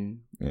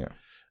 Yeah.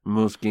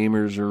 Most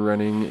gamers are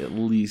running at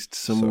least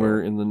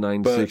somewhere in the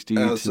 960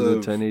 to the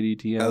 1080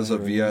 Ti. As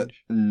of yet,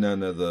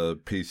 none of the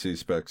PC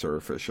specs are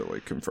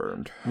officially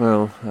confirmed.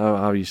 Well,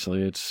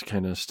 obviously, it's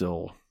kind of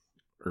still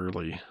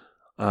early.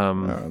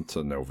 It's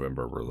a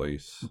November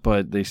release,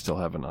 but they still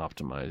haven't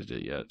optimized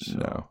it yet.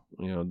 So,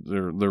 no,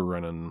 they're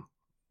running.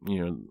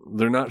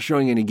 They're not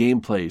showing any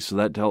gameplay, so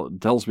that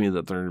tells me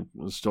that they're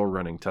still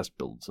running test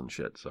builds and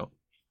shit. So,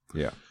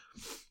 yeah.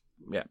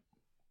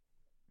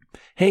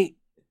 Hey.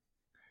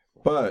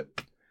 But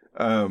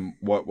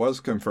what was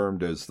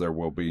confirmed is there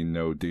will be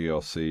no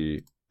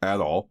DLC at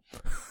all.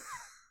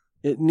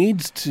 It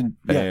needs to.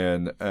 Yeah.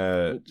 And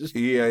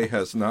EA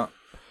has not.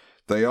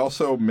 They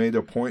also made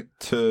a point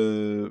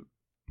to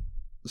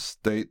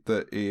state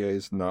that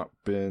EA's not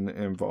been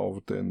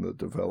involved in the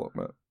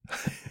development.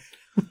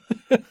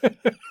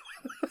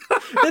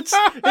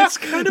 It's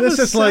kind of This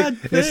a is sad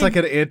thing. it's like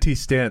an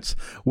anti-stance.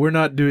 We're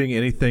not doing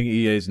anything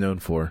EA's known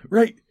for.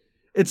 Right.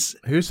 It's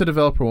Who's the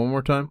developer one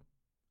more time?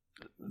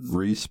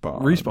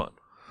 Respawn.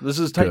 This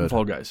is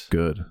Titanfall, guys.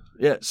 Good.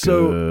 Yeah.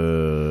 So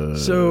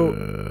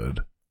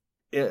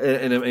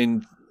and I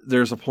mean,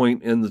 there's a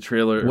point in the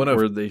trailer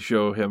where they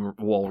show him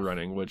wall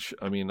running, which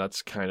I mean,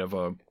 that's kind of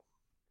a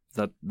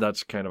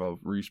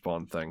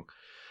Respawn thing.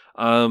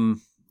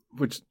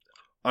 Which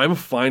I'm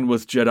fine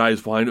with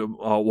Jedi's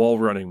wall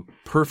running.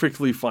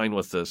 Perfectly fine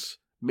with this.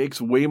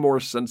 Makes way more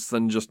sense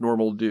than just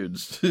normal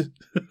dudes.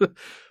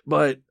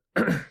 But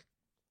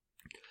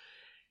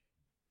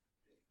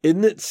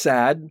isn't it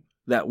sad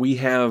that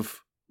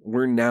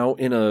we're now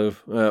in a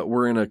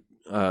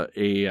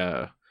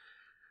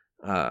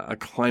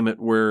climate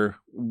where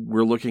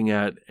we're looking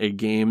at a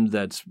game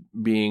that's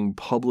being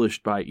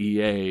published by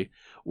EA,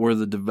 where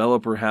the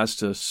developer has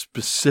to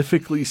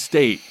specifically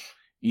state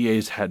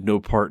EA's had no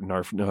part in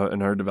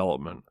our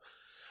development.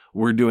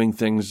 We're doing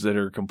things that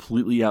are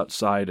completely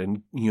outside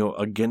and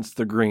against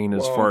the grain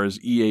as far as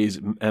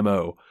EA's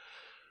MO.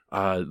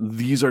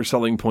 These are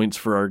selling points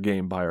for our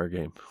game. Buy our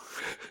game.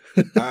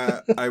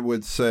 I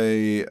would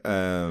say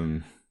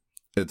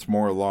it's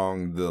more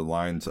along the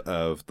lines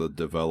of the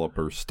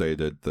developer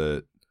stated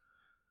that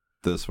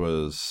this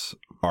was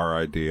our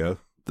idea.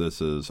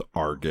 This is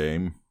our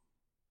game.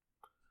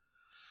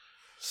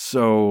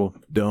 So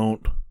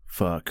don't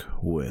fuck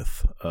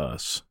with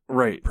us.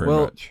 Right. Pretty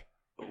much.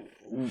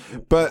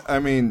 But, I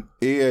mean,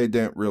 EA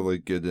didn't really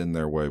get in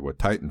their way with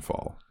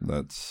Titanfall.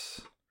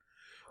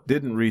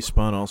 Didn't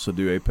Respawn also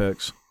do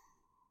Apex?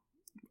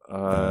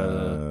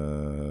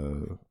 I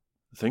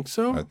think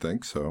so. I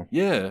think so.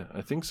 Yeah,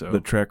 I think so. The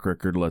track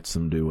record lets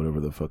them do whatever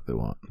the fuck they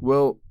want.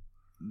 Well,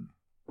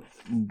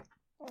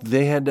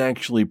 they had to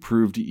actually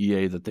prove to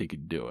EA that they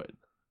could do it.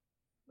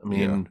 I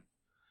mean,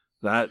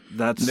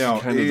 that's now,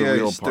 kind of EA the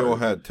real part. still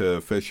had to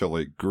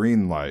officially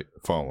greenlight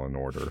Fallen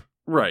Order.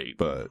 Right.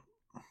 But,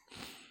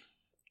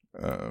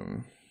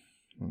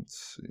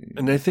 let's see.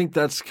 And I think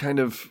that's kind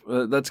of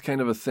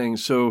a thing.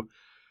 So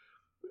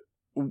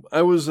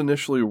I was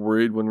initially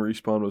worried when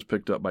Respawn was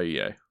picked up by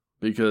EA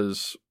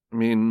because, I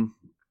mean...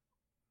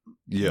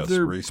 Yes,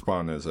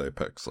 Respawn is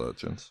Apex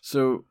Legends.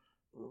 So,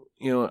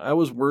 I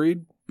was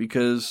worried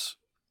because,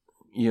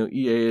 EA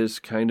is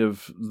kind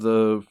of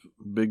the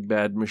big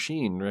bad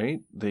machine,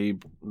 right? They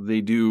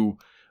do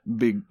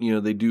big,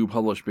 they do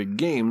publish big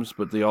games,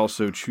 but they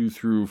also chew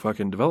through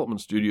fucking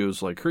development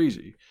studios like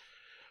crazy.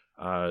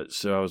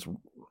 So I was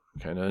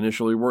kind of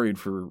initially worried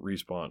for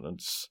Respawn.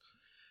 It's,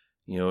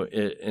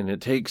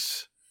 it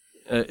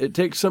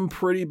takes some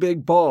pretty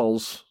big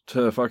balls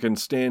to fucking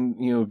stand,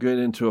 get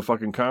into a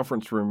fucking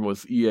conference room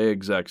with EA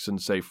execs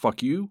and say,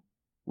 fuck you,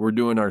 we're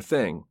doing our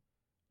thing.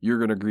 You're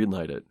going to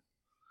greenlight it.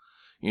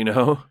 And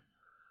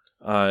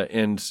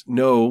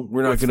no,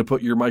 we're not going to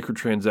put your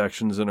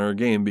microtransactions in our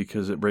game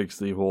because it breaks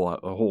the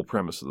whole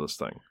premise of this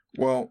thing.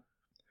 Well,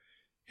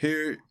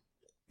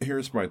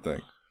 here's my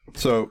thing.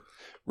 So,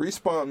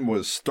 Respawn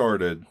was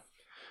started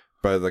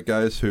by the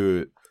guys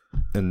who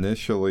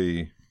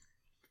initially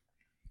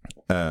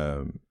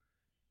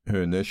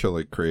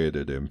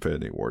created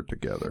Infinity Ward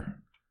together.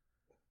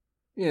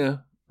 Yeah.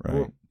 Right.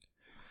 Well,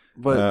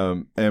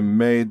 but and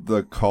made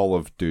the Call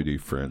of Duty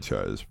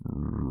franchise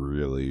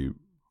really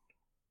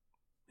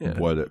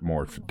what it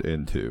morphed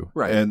into.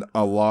 Right. And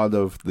a lot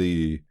of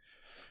the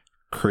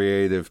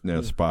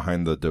creativeness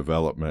behind the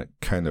development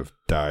kind of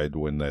died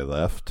when they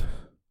left.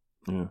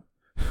 Yeah.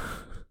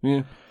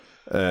 Yeah.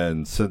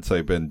 And since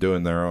they've been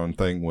doing their own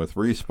thing with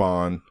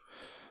Respawn,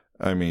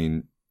 I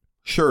mean,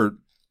 sure,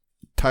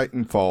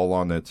 Titanfall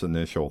on its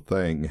initial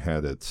thing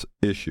had its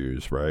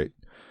issues, right?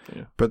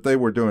 Yeah. But they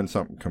were doing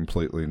something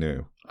completely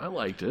new. I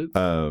liked it.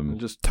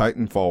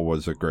 Titanfall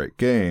was a great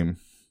game.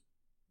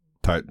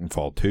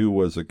 Titanfall 2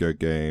 was a good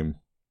game.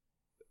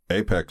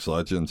 Apex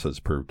Legends has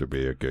proved to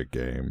be a good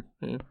game.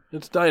 Yeah.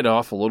 It's died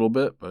off a little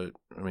bit, but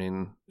I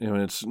mean,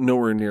 it's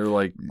nowhere near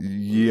like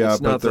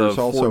it's not but there's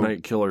the also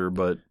Fortnite killer,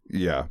 but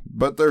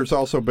but there's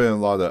also been a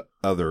lot of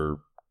other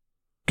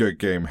good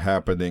game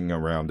happening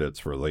around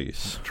its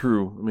release.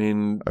 True.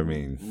 I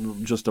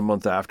mean, just a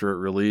month after it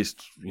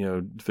released,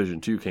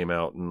 Division 2 came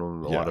out, and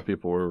a lot of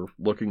people were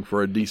looking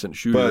for a decent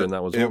shooter, and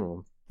that was one of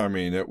them. I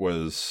mean, it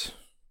was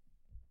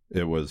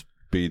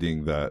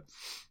beating that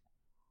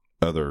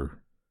other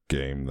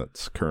game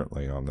that's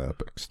currently on the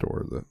Epic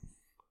Store that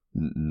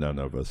none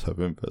of us have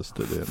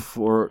invested in.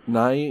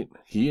 Fortnite?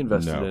 He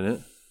invested in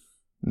it.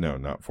 No,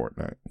 not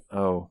Fortnite.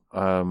 Oh,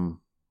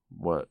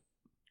 what?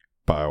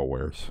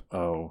 BioWare's.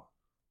 Oh.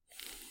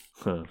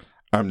 Huh.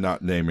 I'm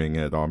not naming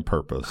it on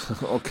purpose.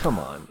 Oh, come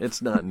on.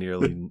 It's not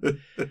nearly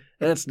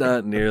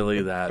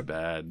that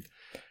bad.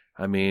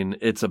 I mean,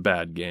 it's a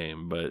bad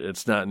game, but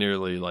it's not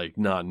nearly like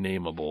not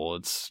nameable.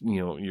 It's,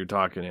 you're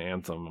talking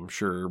Anthem, I'm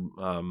sure.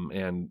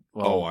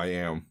 I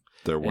am.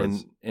 There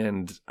was.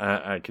 And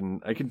I can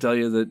tell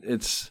you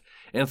that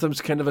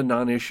Anthem's kind of a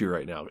non-issue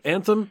right now.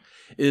 Anthem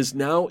is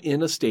now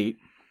in a state.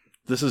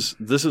 This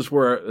is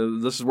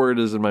where it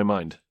is in my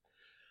mind.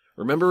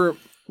 Remember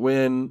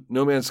when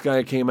No Man's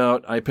Sky came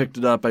out, I picked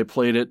it up, I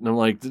played it, and I'm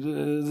like,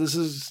 this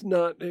is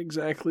not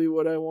exactly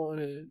what I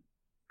wanted.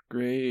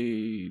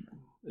 Great.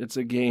 It's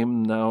a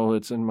game now.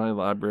 It's in my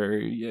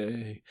library.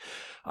 Yay.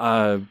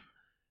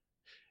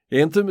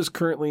 Anthem is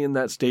currently in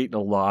that state in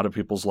a lot of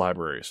people's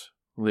libraries.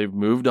 They've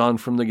moved on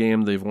from the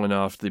game. They've went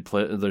off. They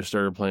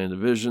started playing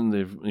Division.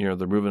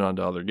 They're moving on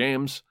to other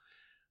games.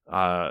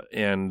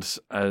 And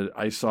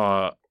I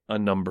saw a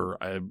number.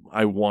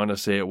 I want to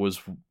say it was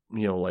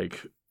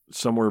like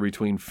somewhere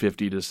between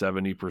 50 to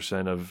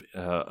 70%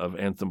 of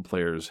Anthem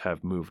players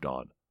have moved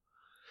on.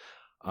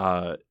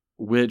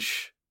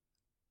 Which,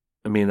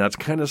 I mean, that's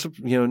kind of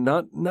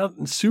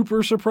not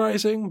super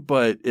surprising,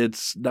 but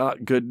it's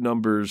not good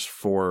numbers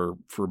for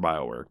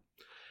BioWare.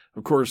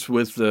 Of course,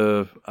 with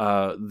the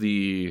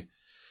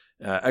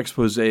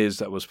exposés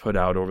that was put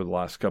out over the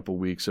last couple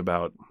of weeks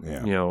about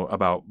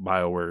about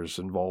BioWare's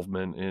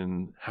involvement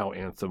in how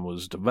Anthem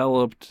was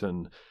developed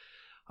and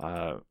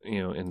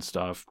and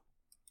stuff.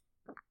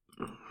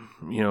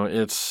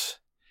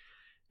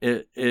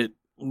 It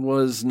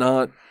was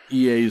not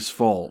EA's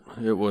fault.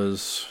 It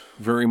was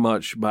very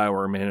much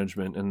BioWare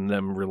management and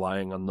them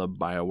relying on the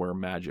BioWare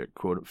magic,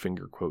 quote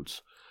finger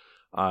quotes,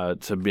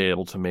 to be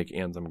able to make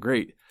Anthem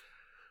great.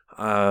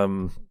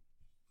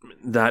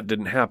 That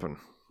didn't happen.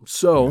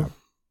 So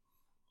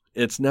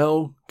it's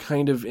now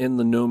kind of in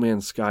the No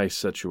Man's Sky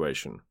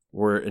situation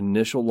where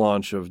initial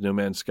launch of No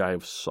Man's Sky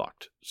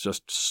sucked.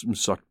 Just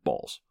sucked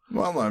balls.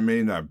 Well, I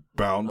mean, I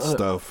bounced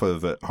stuff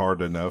of it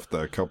hard enough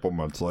that a couple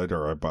months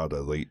later I bought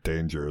Elite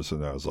Dangerous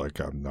and I was like,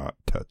 I'm not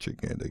touching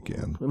it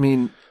again. I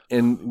mean,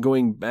 and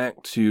going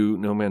back to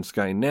No Man's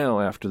Sky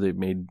now after they've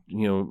made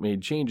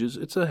changes,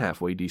 it's a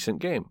halfway decent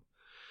game.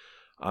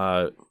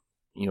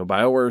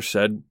 BioWare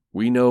said,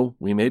 we know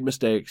we made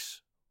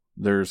mistakes.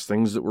 There's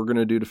things that we're going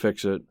to do to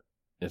fix it.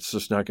 It's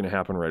just not going to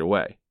happen right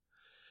away.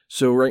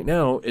 So right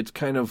now, it's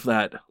kind of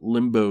that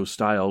limbo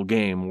style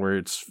game where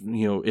it's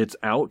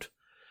out,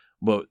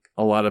 but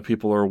a lot of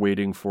people are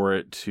waiting for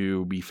it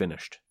to be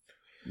finished.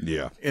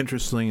 Yeah.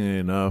 Interestingly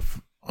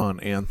enough, on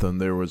Anthem,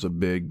 there was a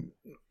big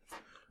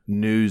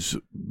news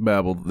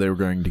babble that they were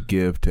going to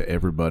give to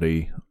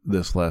everybody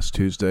this last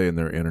Tuesday, and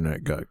their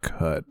internet got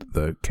cut.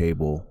 The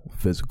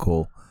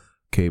physical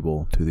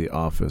cable to the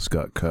office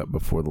got cut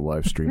before the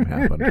live stream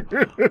happened.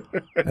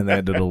 And they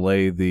had to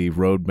delay the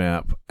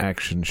roadmap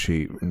action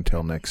sheet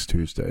until next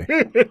Tuesday.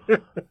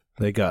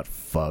 They got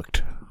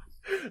fucked.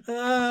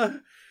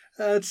 They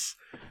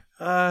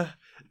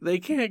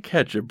can't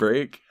catch a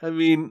break. I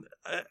mean,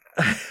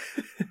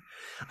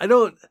 I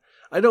don't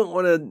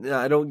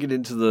get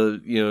into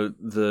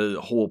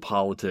the whole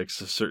politics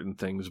of certain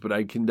things, but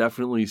I can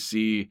definitely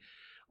see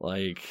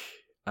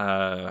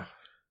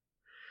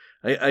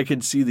I can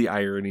see the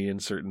irony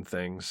in certain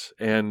things,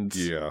 and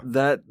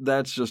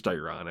that's just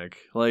ironic.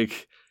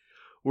 Like,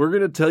 we're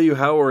gonna tell you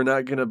how we're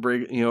not gonna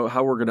break,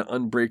 how we're gonna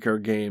unbreak our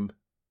game,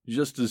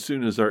 just as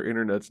soon as our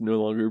internet's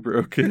no longer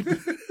broken.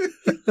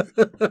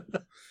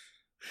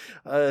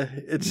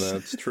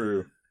 That's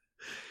true.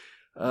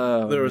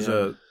 There was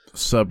a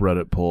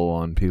subreddit poll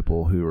on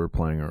people who were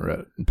playing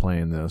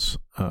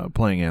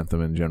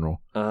Anthem in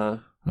general.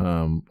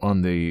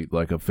 On the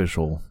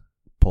official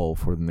poll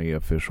for the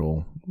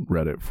official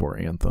Reddit for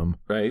Anthem.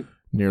 Right.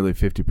 Nearly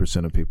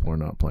 50% of people are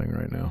not playing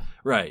right now.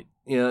 Right.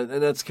 Yeah,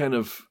 and that's kind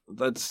of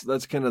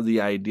the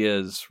idea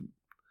is,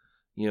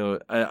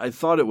 I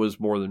thought it was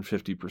more than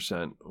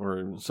 50%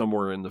 or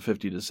somewhere in the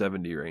 50 to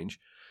 70 range.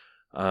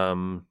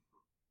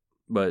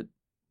 But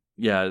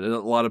yeah, a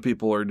lot of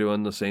people are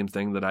doing the same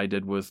thing that I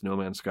did with No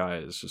Man's Sky.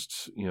 It's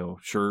just,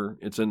 sure,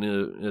 it's in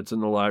the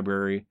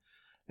library,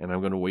 and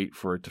I'm going to wait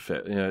for it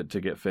to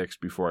get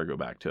fixed before I go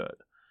back to it.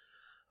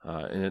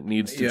 And it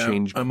needs to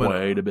change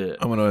quite a bit.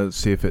 I'm going to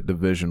see if it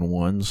Division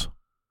 1s.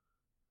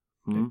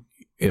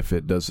 If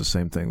it does the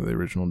same thing that the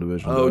original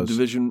Division does. Oh,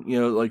 Division,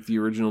 like the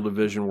original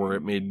Division where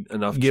it made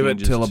enough Give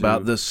changes. Give it till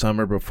about this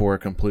summer before I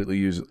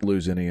completely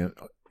lose any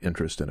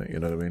interest in it, you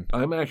know what I mean?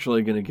 I'm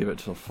actually going to give it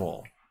till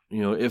fall.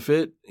 If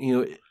it,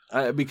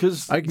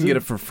 because... I can get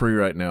it for free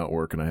right now at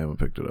work and I haven't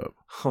picked it up.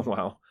 Oh,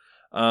 wow.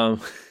 I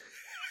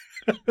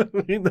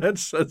mean,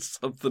 that's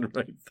something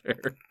right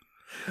there.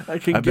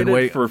 I've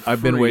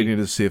been waiting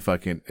to see if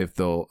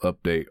they'll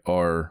update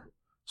our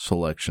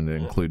selection to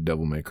include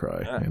Devil May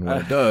Cry, and when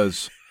it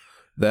does,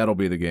 that'll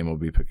be the game I'll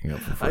be picking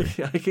up for free.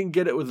 I can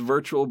get it with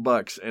virtual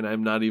bucks, and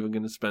I'm not even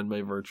going to spend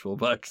my virtual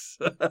bucks.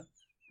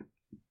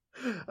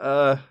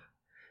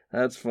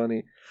 That's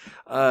funny.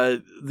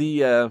 I'm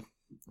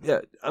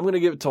going to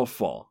give it till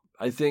fall.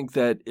 I think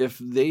that if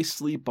they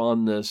sleep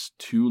on this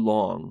too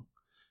long,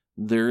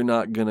 they're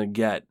not going to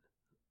get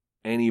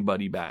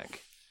anybody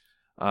back.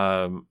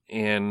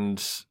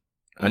 And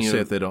I say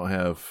if they don't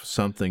have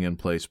something in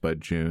place by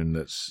June,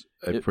 that's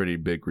a pretty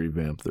big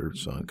revamp. They're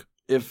sunk.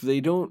 If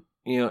they don't,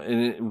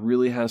 and it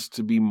really has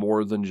to be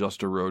more than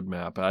just a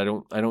roadmap. I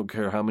don't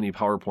care how many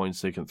PowerPoints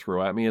they can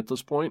throw at me at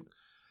this point.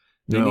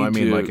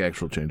 Like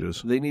actual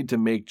changes. They need to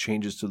make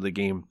changes to the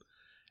game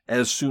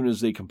as soon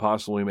as they can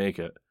possibly make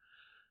it.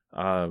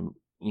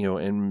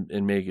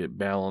 and make it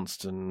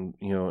balanced and,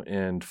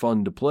 and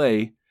fun to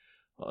play.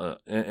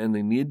 And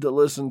they need to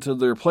listen to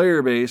their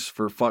player base,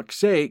 for fuck's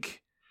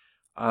sake.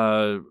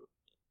 Otherwise,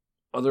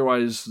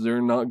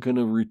 they're not going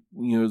to,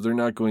 they're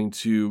not going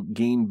to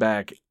gain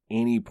back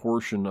any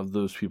portion of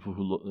those people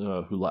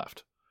who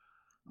left.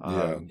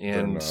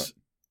 And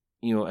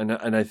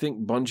I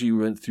think Bungie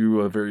went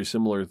through a very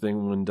similar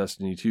thing when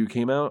Destiny 2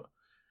 came out.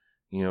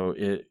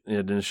 It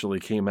initially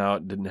came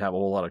out, didn't have a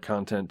whole lot of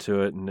content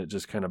to it, and it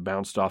just kind of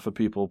bounced off of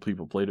people.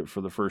 People played it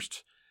for the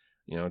first,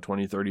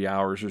 20, 30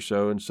 hours or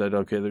so and said,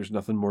 okay, there's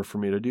nothing more for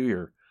me to do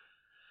here.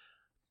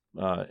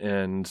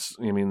 And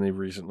they've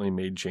recently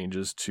made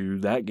changes to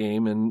that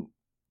game, and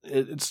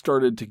it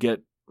started to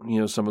get,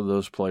 some of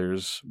those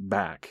players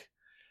back.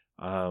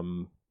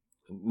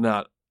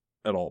 Not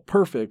at all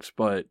perfect,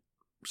 but,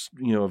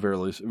 a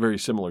very, very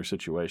similar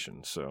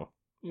situation. So,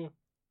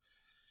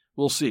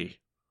 we'll see.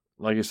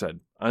 Like I said,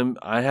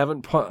 I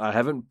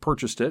haven't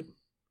purchased it,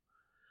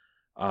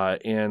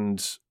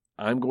 and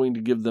I'm going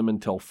to give them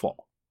until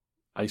fall.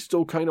 I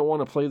still kind of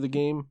want to play the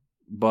game,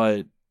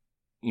 but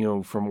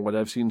from what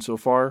I've seen so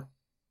far,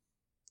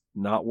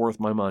 not worth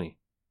my money,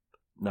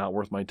 not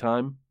worth my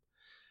time,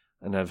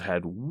 and I've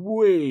had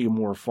way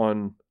more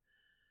fun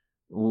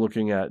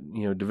looking at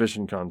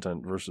Division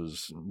content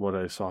versus what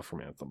I saw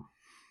from Anthem.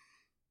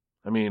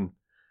 I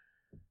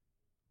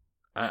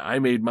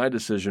made my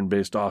decision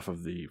based off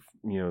of the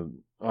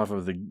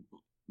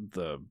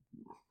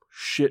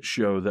shit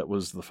show that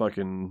was the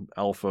fucking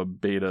alpha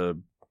beta,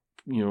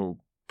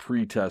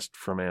 pre-test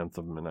from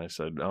Anthem, and I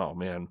said, oh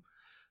man,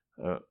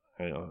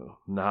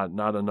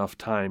 not enough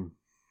time,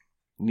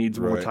 needs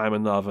more time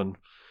in the oven.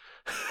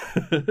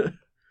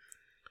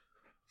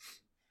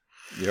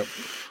 Yep.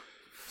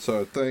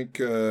 So I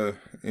think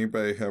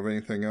anybody have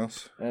anything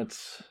else?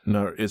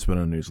 No, it's been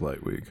a news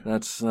light week.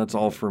 That's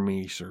all for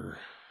me, sir.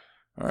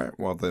 All right,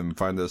 well then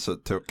find us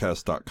at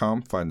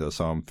tiltcast.com, find us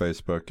on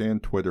Facebook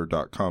and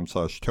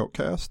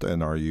twitter.com/tiltcast,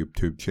 and our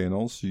YouTube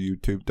channels,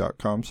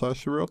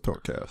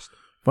 youtube.com/therealtiltcast.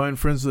 Find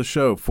friends of the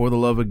show, For the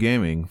Love of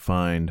Gaming,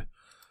 find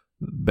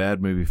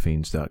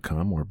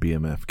badmoviefiends.com or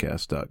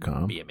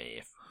bmfcast.com,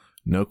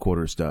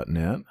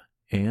 noquarters.net,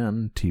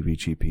 and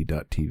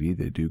tvgp.tv.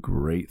 They do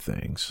great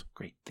things.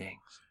 Great things.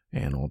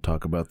 And we'll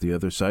talk about the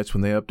other sites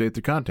when they update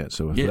the content.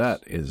 So with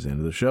that is the end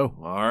of the show.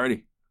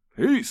 Alrighty.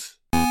 Peace.